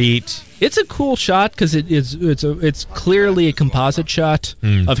the street. It's a cool shot because it's clearly a composite shot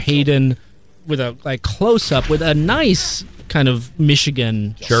of Hayden with a close up with a nice kind of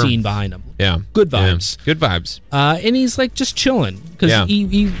Michigan scene behind him. Yeah, good vibes. Yeah. Good vibes. And he's just chilling because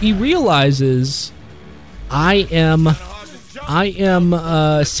he realizes I am I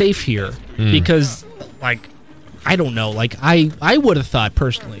am safe here because, like, I don't know. Like, I would have thought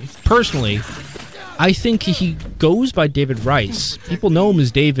personally, I think he goes by David Rice. People know him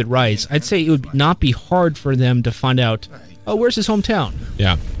as David Rice. I'd say it would not be hard for them to find out, oh, where's his hometown?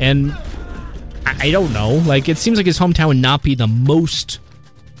 Yeah. And I don't know. Like, it seems like his hometown would not be the most...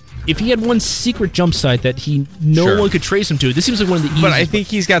 If he had one secret jump site that no one could trace him to, this seems like one of the easiest. But I think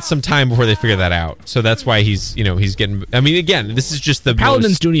he's got some time before they figure that out. So that's why he's getting... I mean, again, this is just the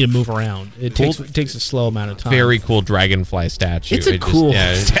Paladins do need to move around. It takes a slow amount of time. Very cool dragonfly statue. It's a cool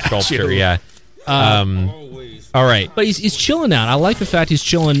statue. Sculpture, yeah. All right. But he's chilling out. I like the fact he's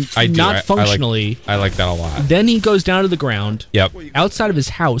chilling not functionally. I like that a lot. Then he goes down to the ground. Yep. Outside of his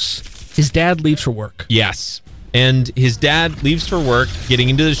house, his dad leaves for work. Yes. And his dad leaves for work, getting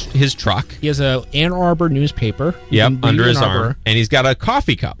into his truck. He has a Ann Arbor newspaper. Yep, under his arm. And he's got a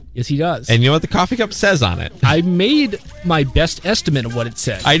coffee cup. Yes, he does. And you know what the coffee cup says on it? I made my best estimate of what it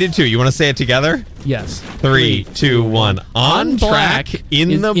said. I did too. You want to say it together? Yes. 3, 2, 1. On track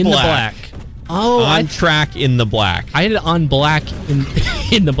in the black. Oh, on track in the black. I had it on black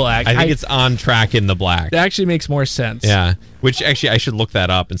in the black. I think it's on track in the black. That actually makes more sense. Yeah. Which actually I should look that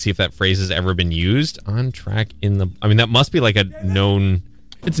up and see if that phrase has ever been used. On track in the... I mean, that must be like a known...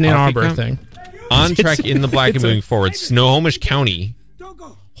 It's an Ann Arbor thing. On track in the black and moving forward. Snohomish County.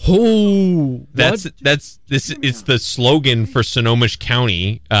 Oh, it's the slogan for Snohomish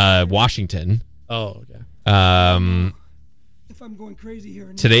County, Washington. Oh, okay. I'm going crazy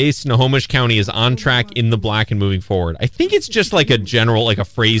here. Today, Snohomish County is on track in the black and moving forward. I think it's just like a general, like a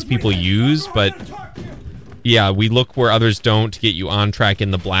phrase people use, but yeah, we look where others don't to get you on track in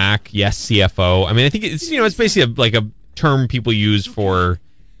the black. Yes, CFO. I mean, I think it's it's basically like a term people use for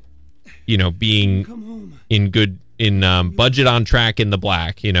being in budget on track in the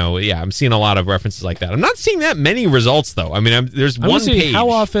black. Yeah, I'm seeing a lot of references like that. I'm not seeing that many results though. I mean, there's one page.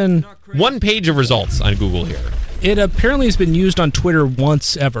 How often? One page of results on Google here. It apparently has been used on Twitter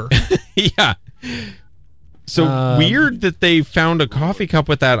once ever. Yeah. So weird that they found a coffee cup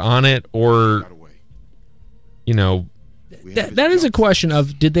with that on it, or that is a question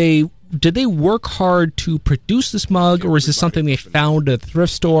of did they work hard to produce this mug, or is this something they found at a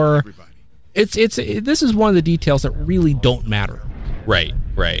thrift store? This is one of the details that really don't matter. Right.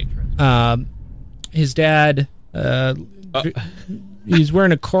 His dad, he's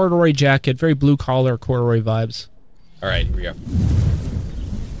wearing a corduroy jacket, very blue collar corduroy vibes. All right, here we go.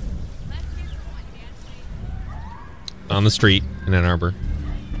 On the street in Ann Arbor.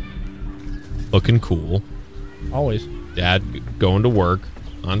 Looking cool. Always. Dad going to work,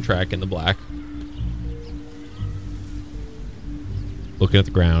 on track in the black. Looking at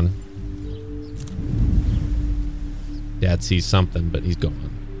the ground. Dad sees something, but he's gone.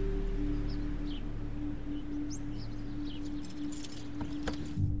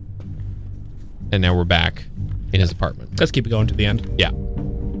 And now we're back in his apartment. Let's keep it going to the end. Yeah.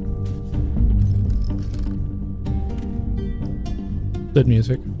 Good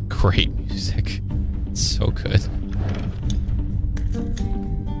music. Great music. So good.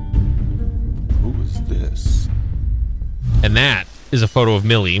 Who is this? And that is a photo of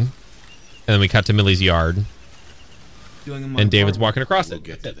Millie. And then we cut to Millie's yard. And David's walking across it. We'll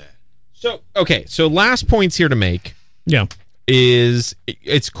get to that. So last points here to make. Yeah. Is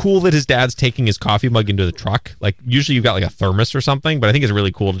it's cool that his dad's taking his coffee mug into the truck. Like, usually you've got like a thermos or something, but I think it's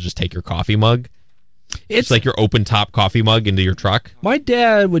really cool to just take your coffee mug. It's like your open top coffee mug into your truck. My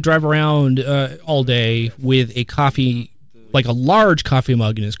dad would drive around all day with a coffee, like a large coffee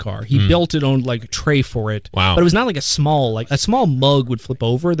mug in his car. He built it on like a tray for it. Wow. But it was not like a small mug would flip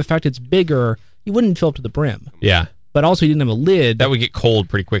over. The fact it's bigger, you wouldn't fill up to the brim. Yeah. But also he didn't have a lid. That would get cold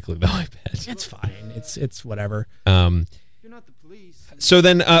pretty quickly though, I bet. It's fine. It's whatever. So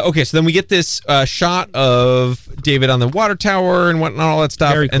then, so then we get this shot of David on the water tower and whatnot, all that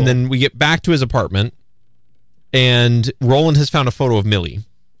stuff. Very cool. And then we get back to his apartment, and Roland has found a photo of Millie.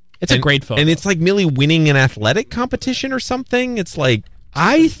 It's a great photo. And it's like Millie winning an athletic competition or something. It's like...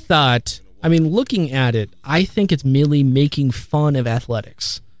 looking at it, I think it's Millie making fun of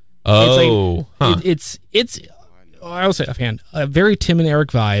athletics. Oh. It's I will say offhand, a very Tim and Eric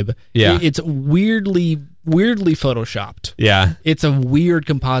vibe. Yeah. It's weirdly photoshopped. Yeah. It's a weird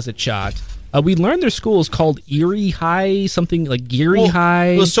composite shot. We learned their school is called Erie High, something like Geary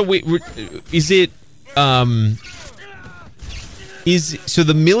High. Well, so wait, is it so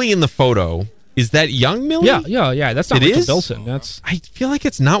the Millie in the photo, is that young Millie? Yeah. That's not Rachel Bilson. I feel like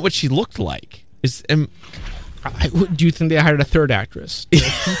it's not what she looked like. Do you think they hired a third actress?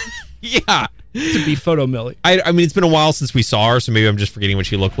 Yeah. to be Photo Millie. I mean, it's been a while since we saw her, so maybe I'm just forgetting what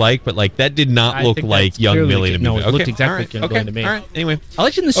she looked like. But like, that did not look like young Millie to me. No, it looked exactly like young Millie to me. All right. Anyway, I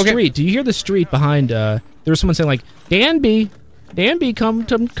like in the street. Do you hear the street behind? There was someone saying like, Danby, come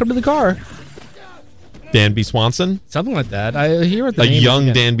to the car. Danby Swanson, something like that. I hear it. A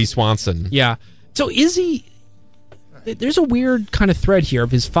young Danby Swanson. Yeah. So is he? There's a weird kind of thread here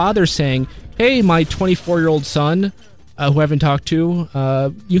of his father saying, "Hey, my 24-year-old son, who I haven't talked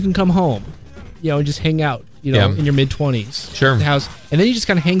to, you can come home, and just hang out, in your mid-20s, sure, at the house." And then he just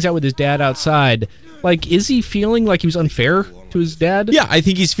kind of hangs out with his dad outside. Like, is he feeling like he was unfair to his dad? Yeah, I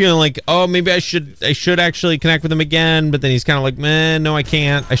think he's feeling like, oh, maybe I should actually connect with him again. But then he's kind of like, man, no, I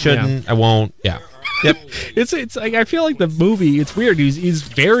can't. I shouldn't. I won't. Yeah. Yep. It's like, I feel like the movie, it's weird. He's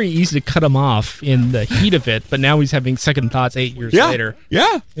very easy to cut him off in the heat of it, but now he's having second thoughts 8 years later.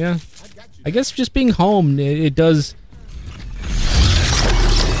 Yeah. I guess just being home, it does.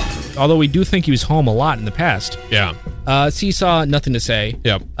 Although we do think he was home a lot in the past. Yeah. Seesaw, nothing to say.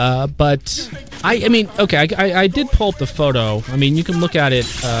 Yep. But I mean, okay, I did pull up the photo. I mean, you can look at it.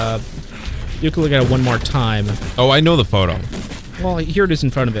 You can look at it one more time. Oh, I know the photo. Well, here it is in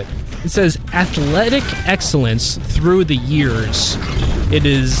front of it. It says athletic excellence through the years. It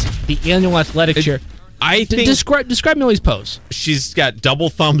is the annual athletic chair. I think describe Millie's pose. She's got double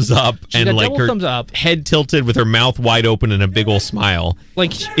thumbs up and like her thumbs up, head tilted with her mouth wide open and a big old smile.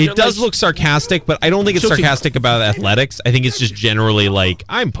 Like it does look sarcastic, but I don't think it's sarcastic about athletics. I think it's just generally like,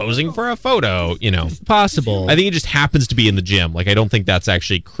 I'm posing for a photo, Possible. I think it just happens to be in the gym. Like, I don't think that's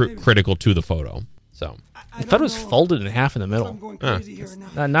actually critical to the photo. So the photo's folded in half in the middle.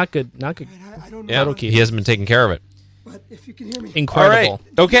 Not good. Yeah, he hasn't been taking care of it. But if you can hear me. Incredible. All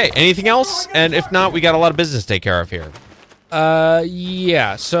right. Okay. Anything else? And if not, we got a lot of business to take care of here.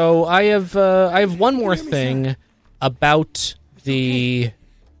 Yeah. So I have one more thing about the.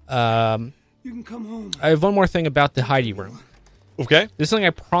 You can come home. I have one more thing about the Heidi room. Okay. This is something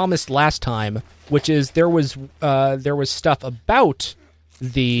I promised last time, which is there was stuff about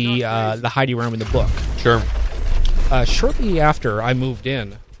the Heidi room in the book. Sure. Shortly after I moved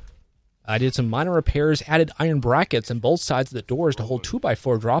in, I did some minor repairs, added iron brackets on both sides of the doors to hold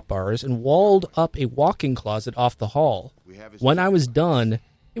 2x4 drop bars, and walled up a walk-in closet off the hall. When I was done,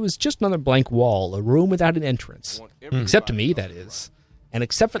 it was just another blank wall, a room without an entrance. Except to me, that is. And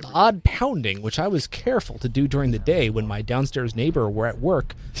except for the odd pounding, which I was careful to do during the day when my downstairs neighbor were at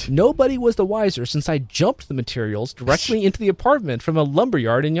work, nobody was the wiser since I jumped the materials directly into the apartment from a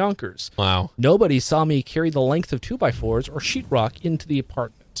lumberyard in Yonkers. Wow. Nobody saw me carry the length of 2x4s or sheetrock into the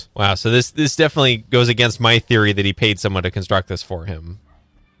apartment. Wow, so this definitely goes against my theory that he paid someone to construct this for him.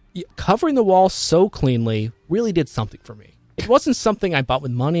 Yeah, covering the wall so cleanly really did something for me. It wasn't something I bought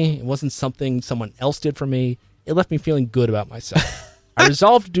with money. It wasn't something someone else did for me. It left me feeling good about myself. I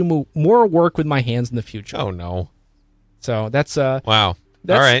resolved to do more work with my hands in the future. Oh, no. So that's... wow.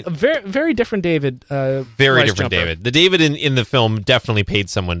 That's all right. A very, very different David. Very different jumper. David. The David in the film definitely paid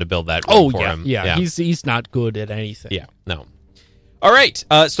someone to build that room for him. Yeah, he's not good at anything. Yeah, no. All right,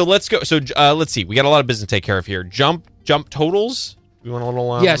 so let's go. So let's see. We got a lot of business to take care of here. Jump totals. We want a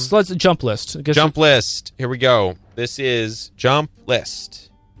little. Yes, let's jump list. Jump list. Here we go. This is jump list.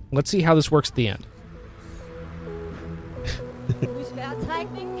 Let's see how this works at the end.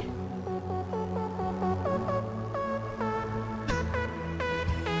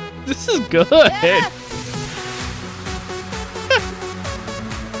 This is good. Yes!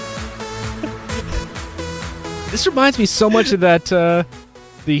 This reminds me so much of that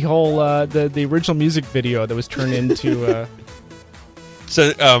the whole the original music video that was turned into.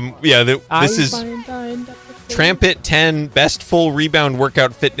 So this is Trampit 10 best full rebound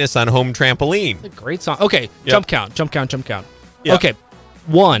workout fitness on home trampoline. It's a great song. Okay, yep. jump count. Yep. Okay,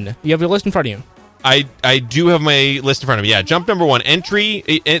 1. You have your list in front of you. I do have my list in front of me. Yeah, jump number 1,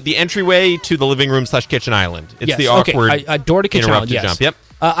 the entryway to the living room / kitchen island. It's the awkward door to kitchen island. Yes. Jump. Yep.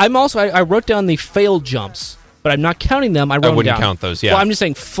 I wrote down the failed jumps, but I'm not counting them. I wouldn't count those. Yeah. Well, I'm just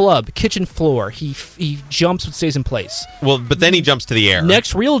saying flub, kitchen floor. He jumps but stays in place. Well, but then he jumps to the air.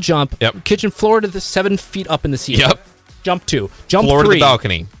 Next real jump. Yep. Kitchen floor to the 7 feet up in the ceiling. Yep. Jump 2. Jump floor 3. To the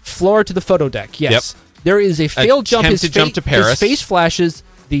balcony. Floor to the photo deck. Yes. Yep. There is a failed jump. Jump to Paris. His face flashes.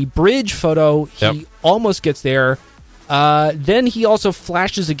 The bridge photo, he almost gets there. Then he also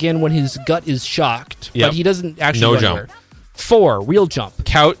flashes again when his gut is shocked, but he doesn't actually go anywhere. 4, real jump.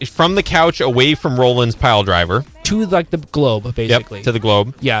 From the couch away from Roland's pile driver. To like the globe, basically. Yep, to the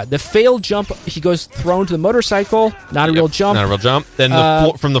globe. Yeah, the failed jump, he goes thrown to the motorcycle, not a real jump. Not a real jump. Then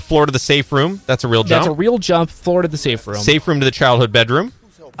from the floor to the safe room, that's a real jump. That's a real jump, floor to the safe room. Safe room to the childhood bedroom.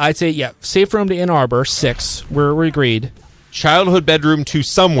 I'd say, safe room to Ann Arbor, 6. We're agreed. childhood bedroom to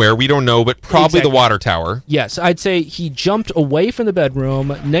somewhere, we don't know, but probably the water tower. Yes, I'd say he jumped away from the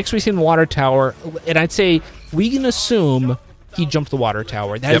bedroom. Next we see the water tower, and I'd say we can assume he jumped the water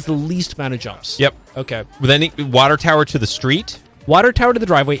tower. That is the least amount of jumps. Yep. Okay. Then water tower to the street. Water tower to the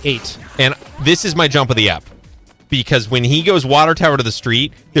driveway, 8. And this is my jump of the ep. Because when he goes water tower to the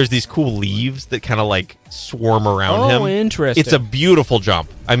street, there's these cool leaves that kind of like swarm around him. Oh, interesting. It's a beautiful jump.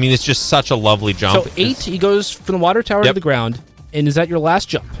 I mean, it's just such a lovely jump. So 8, he goes from the water tower to the ground. And is that your last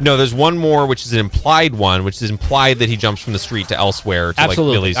jump? No, there's one more, which is an implied one, which is implied that he jumps from the street to elsewhere to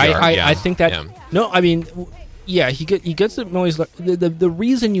Absolutely. like Billy's yard. I think that... Yeah. No, I mean... Yeah, he gets the noise. The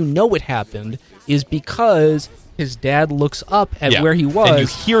reason you know it happened is because his dad looks up at where he was. And you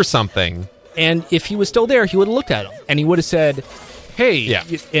hear something. And if he was still there, he would have looked at him. And he would have said, hey.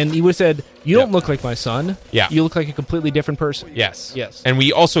 And he would have said, you don't look like my son. Yeah. You look like a completely different person. Yes. Yes. And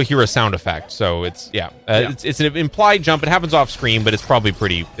we also hear a sound effect. So it's, it's an implied jump. It happens off screen, but it's probably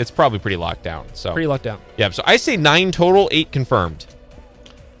pretty locked down. So pretty locked down. Yeah. So I say 9 total, 8 confirmed.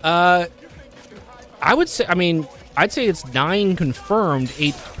 I would say, I'd say it's 9 confirmed,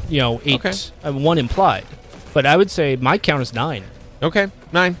 8, 8, 1 implied. But I would say my count is 9. Okay,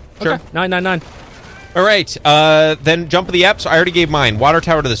 9. Sure. Okay, 9. All right, then jump of the eps. I already gave mine. Water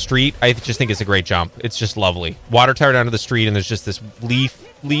tower to the street. I just think it's a great jump. It's just lovely. Water tower down to the street, and there's just this leaf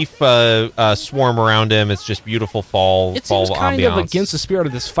swarm around him. It's just beautiful fall. It seems kind ambiance. of against the spirit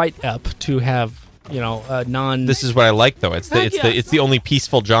of this fight ep to have non. This is what I like, though. It's the only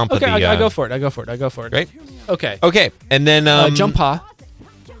peaceful jump. Okay, of the, I go for it. I go for it. Right. Okay, and then jump pa.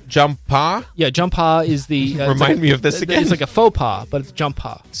 Jump pa? Yeah, jump pa is the... Remind me of this again. It's like a faux pas, but it's jump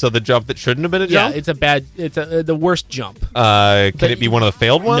pa. So the jump that shouldn't have been a jump? Yeah, it's the worst jump. Can it be one of the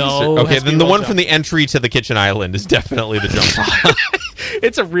failed ones? No. Okay, then the one from the entry to the kitchen island is definitely the jump pa.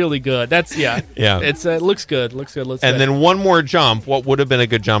 It's a really good. That's, yeah. It's looks good. And then one more jump. What would have been a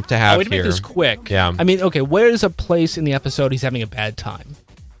good jump to have here? Make this quick. Yeah. Okay, where's a place in the episode he's having a bad time?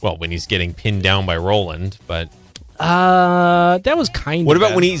 Well, when he's getting pinned down by Roland, but... that was kind of... What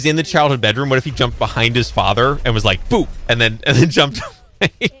about when he's in the childhood bedroom? What if he jumped behind his father and was like, boop, and then jumped away?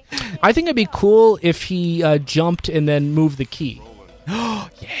 I think it'd be cool if he jumped and then moved the key.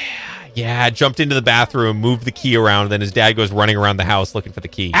 Yeah, jumped into the bathroom, moved the key around, and then his dad goes running around the house looking for the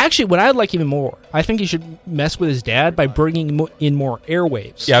key. Actually, what I'd like even more, I think he should mess with his dad by bringing in more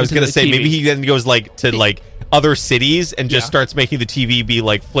airwaves. Yeah, I was going to say, maybe he then goes to other cities and just starts making the TV be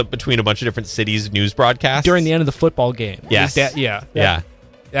like flip between a bunch of different cities' news broadcasts. During the end of the football game. Yes.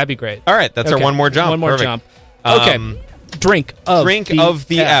 That'd be great. All right, that's our one more jump. One more Perfect. jump. Okay. Drink of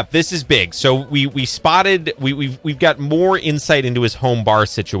the ep. This is big. So we spotted we've got more insight into his home bar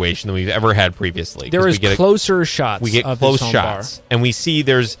situation than we've ever had previously. There is closer shots. We get of close his home shots, bar. and we see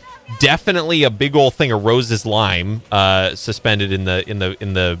there's definitely a big old thing of Rose's lime suspended in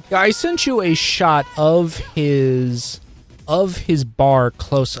the. I sent you a shot of his bar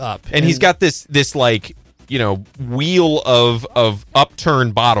close up, and he's got this like wheel of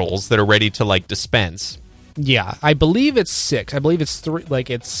upturned bottles that are ready to like dispense. Yeah, I believe it's 6. I believe it's 3. Like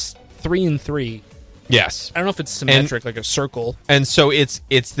it's 3 and 3. Yes, I don't know if it's symmetric, like a circle. And so it's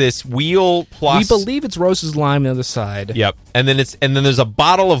this wheel plus. We believe it's Rose's lime on the other side. Yep, and then there's a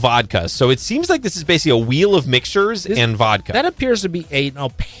bottle of vodka. So it seems like this is basically a wheel of mixtures and vodka. That appears to be an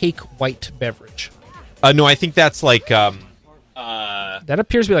opaque white beverage. No, I think that's like. That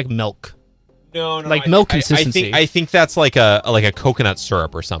appears to be like milk. No, like milk consistency. I think that's like a coconut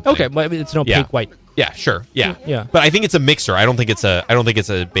syrup or something. Okay, but it's an opaque white. Yeah, sure. Yeah. Yeah. But I think it's a mixer. I don't think it's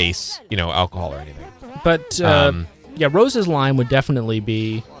a base, alcohol or anything. But Rose's lime would definitely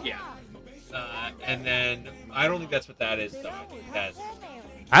be. Yeah. And then I don't think that's what that is, though.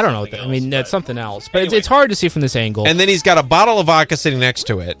 I don't know. That's something else. But anyway, it's hard to see from this angle. And then he's got a bottle of vodka sitting next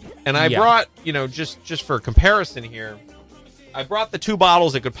to it. And I brought, just for comparison here, I brought the 2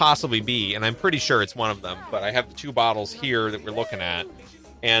 bottles it could possibly be, and I'm pretty sure it's one of them. But I have the 2 bottles here that we're looking at,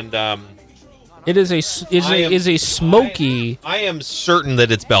 and it is a smoky. I am certain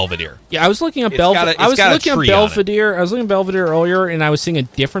that it's Belvedere. Yeah, I was looking at Belvedere. I was looking at Belvedere earlier, and I was seeing a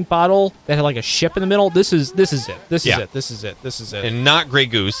different bottle that had like a ship in the middle. This is it. This is it. And not Grey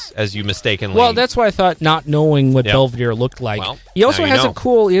Goose, as you mistakenly. Well, that's why I thought, not knowing what Belvedere looked like. Well, he also has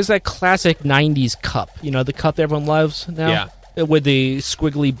he has that classic '90s cup. The cup that everyone loves now. Yeah. With the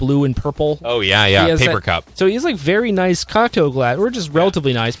squiggly blue and purple. Oh, yeah, paper cup. So he has like very nice cocktail glass, or just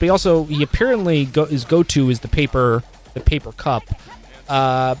relatively nice, but he apparently his go-to is the paper cup.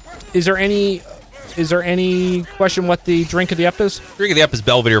 Is there any question what the drink of the ep is? Drink of the ep is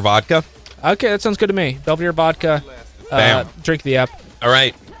Belvedere vodka. Okay, that sounds good to me. Belvedere vodka, drink of the ep. All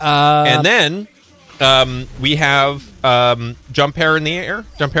right. And then we have jump hair in the air.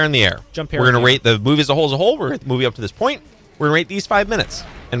 Jump hair in the air. Jump hair We're in going to the rate the movie as a whole. We're going to rate the movie up to this point. We're going to rate these 5 minutes,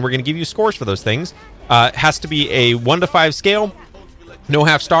 and we're going to give you scores for those things. It has to be a 1 to 5 scale. No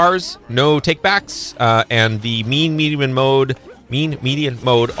half stars, no takebacks, and the mean, median mode,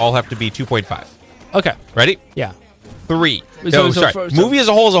 all have to be 2.5. Okay. Ready? Yeah. 3. So movie as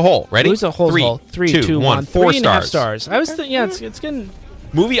a whole. Ready? Movie as a whole. 3, 2, 1. 4 3.5 stars. stars. I was thinking, it's getting...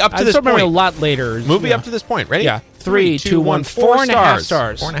 Movie up to this point. I a lot later. Movie up to this point. Ready? Yeah. 3, 2, 1. 4.5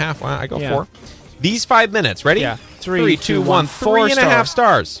 stars. 4.5. Well, I go 4. These 5 minutes. Ready? Yeah. 3, 2, 1. 3.5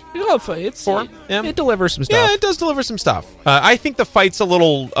 stars. It's 4. Yeah. It delivers some stuff. Yeah, it does deliver some stuff. I think the fight's a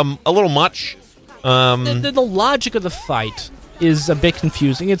little much. The logic of the fight is a bit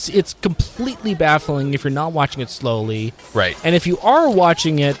confusing. It's completely baffling if you're not watching it slowly. Right. And if you are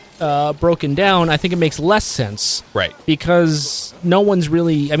watching it broken down, I think it makes less sense. Right. Because no one's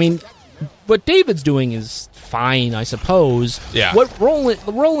really... I mean, what David's doing is fine, I suppose. Yeah. What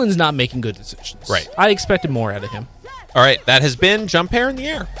Roland's not making good decisions. Right. I expected more out of him. All right, that has been Jump Hair in the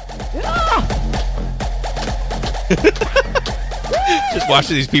Air. Just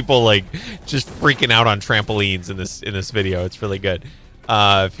watching these people just freaking out on trampolines in this video. It's really good.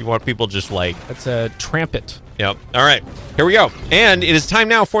 If you want people just that's a trampet. Yep. All right, here we go. And it is time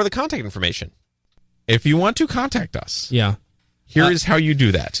now for the contact information. If you want to contact us, here is how you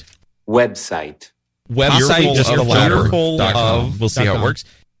do that. Website, just the letter of. We'll see how it works.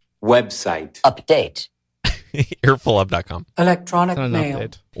 Website. Update. Earfulof.com. Electronic mail.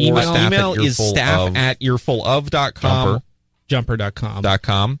 Email is staff@earfulof.com.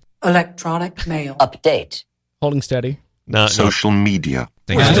 Jumper.com. Electronic mail. Update. Holding steady. No. Social media.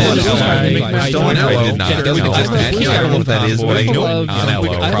 I don't know what that is, but I know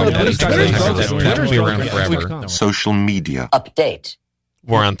probably around forever. Social media. Update.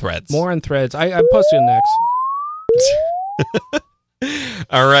 More on Threads. I posted it next.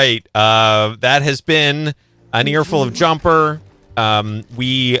 All right. That has been an earful of Jumper.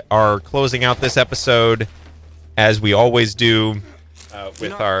 We are closing out this episode as we always do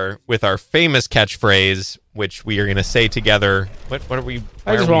with our famous catchphrase, which we are going to say together. What are we?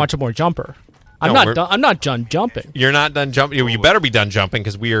 I just want to watch more Jumper. I'm not done jumping. You're not done jumping. You better be done jumping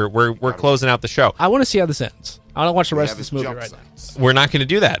because we're closing out the show. I want to see how this ends. I want to watch the rest of this movie right now. We're not going to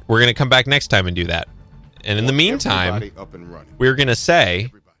do that. We're going to come back next time and do that. And in the meantime, we're going to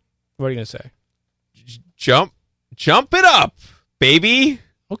say... What are you going to say? Jump it up, baby.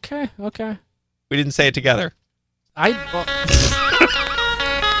 Okay. We didn't say it together.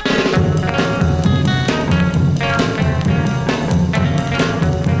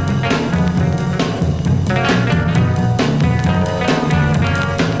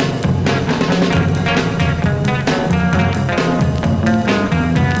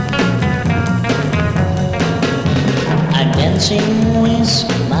 Dancing with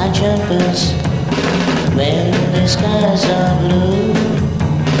my jumpers when the skies are blue.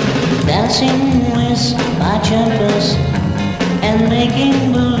 Dancing with my jumpers and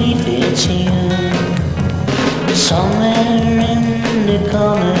making believe it's you. Somewhere in the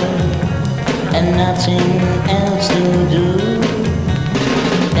corner and nothing else to do.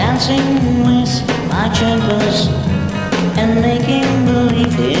 Dancing with my jumpers and making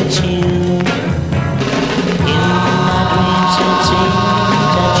believe it's you.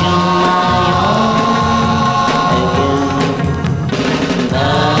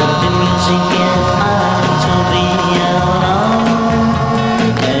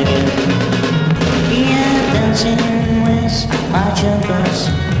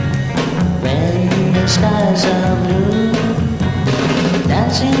 Skies are blue,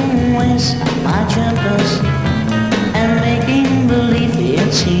 dancing with my jumpers and making believe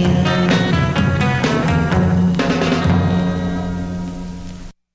it's you.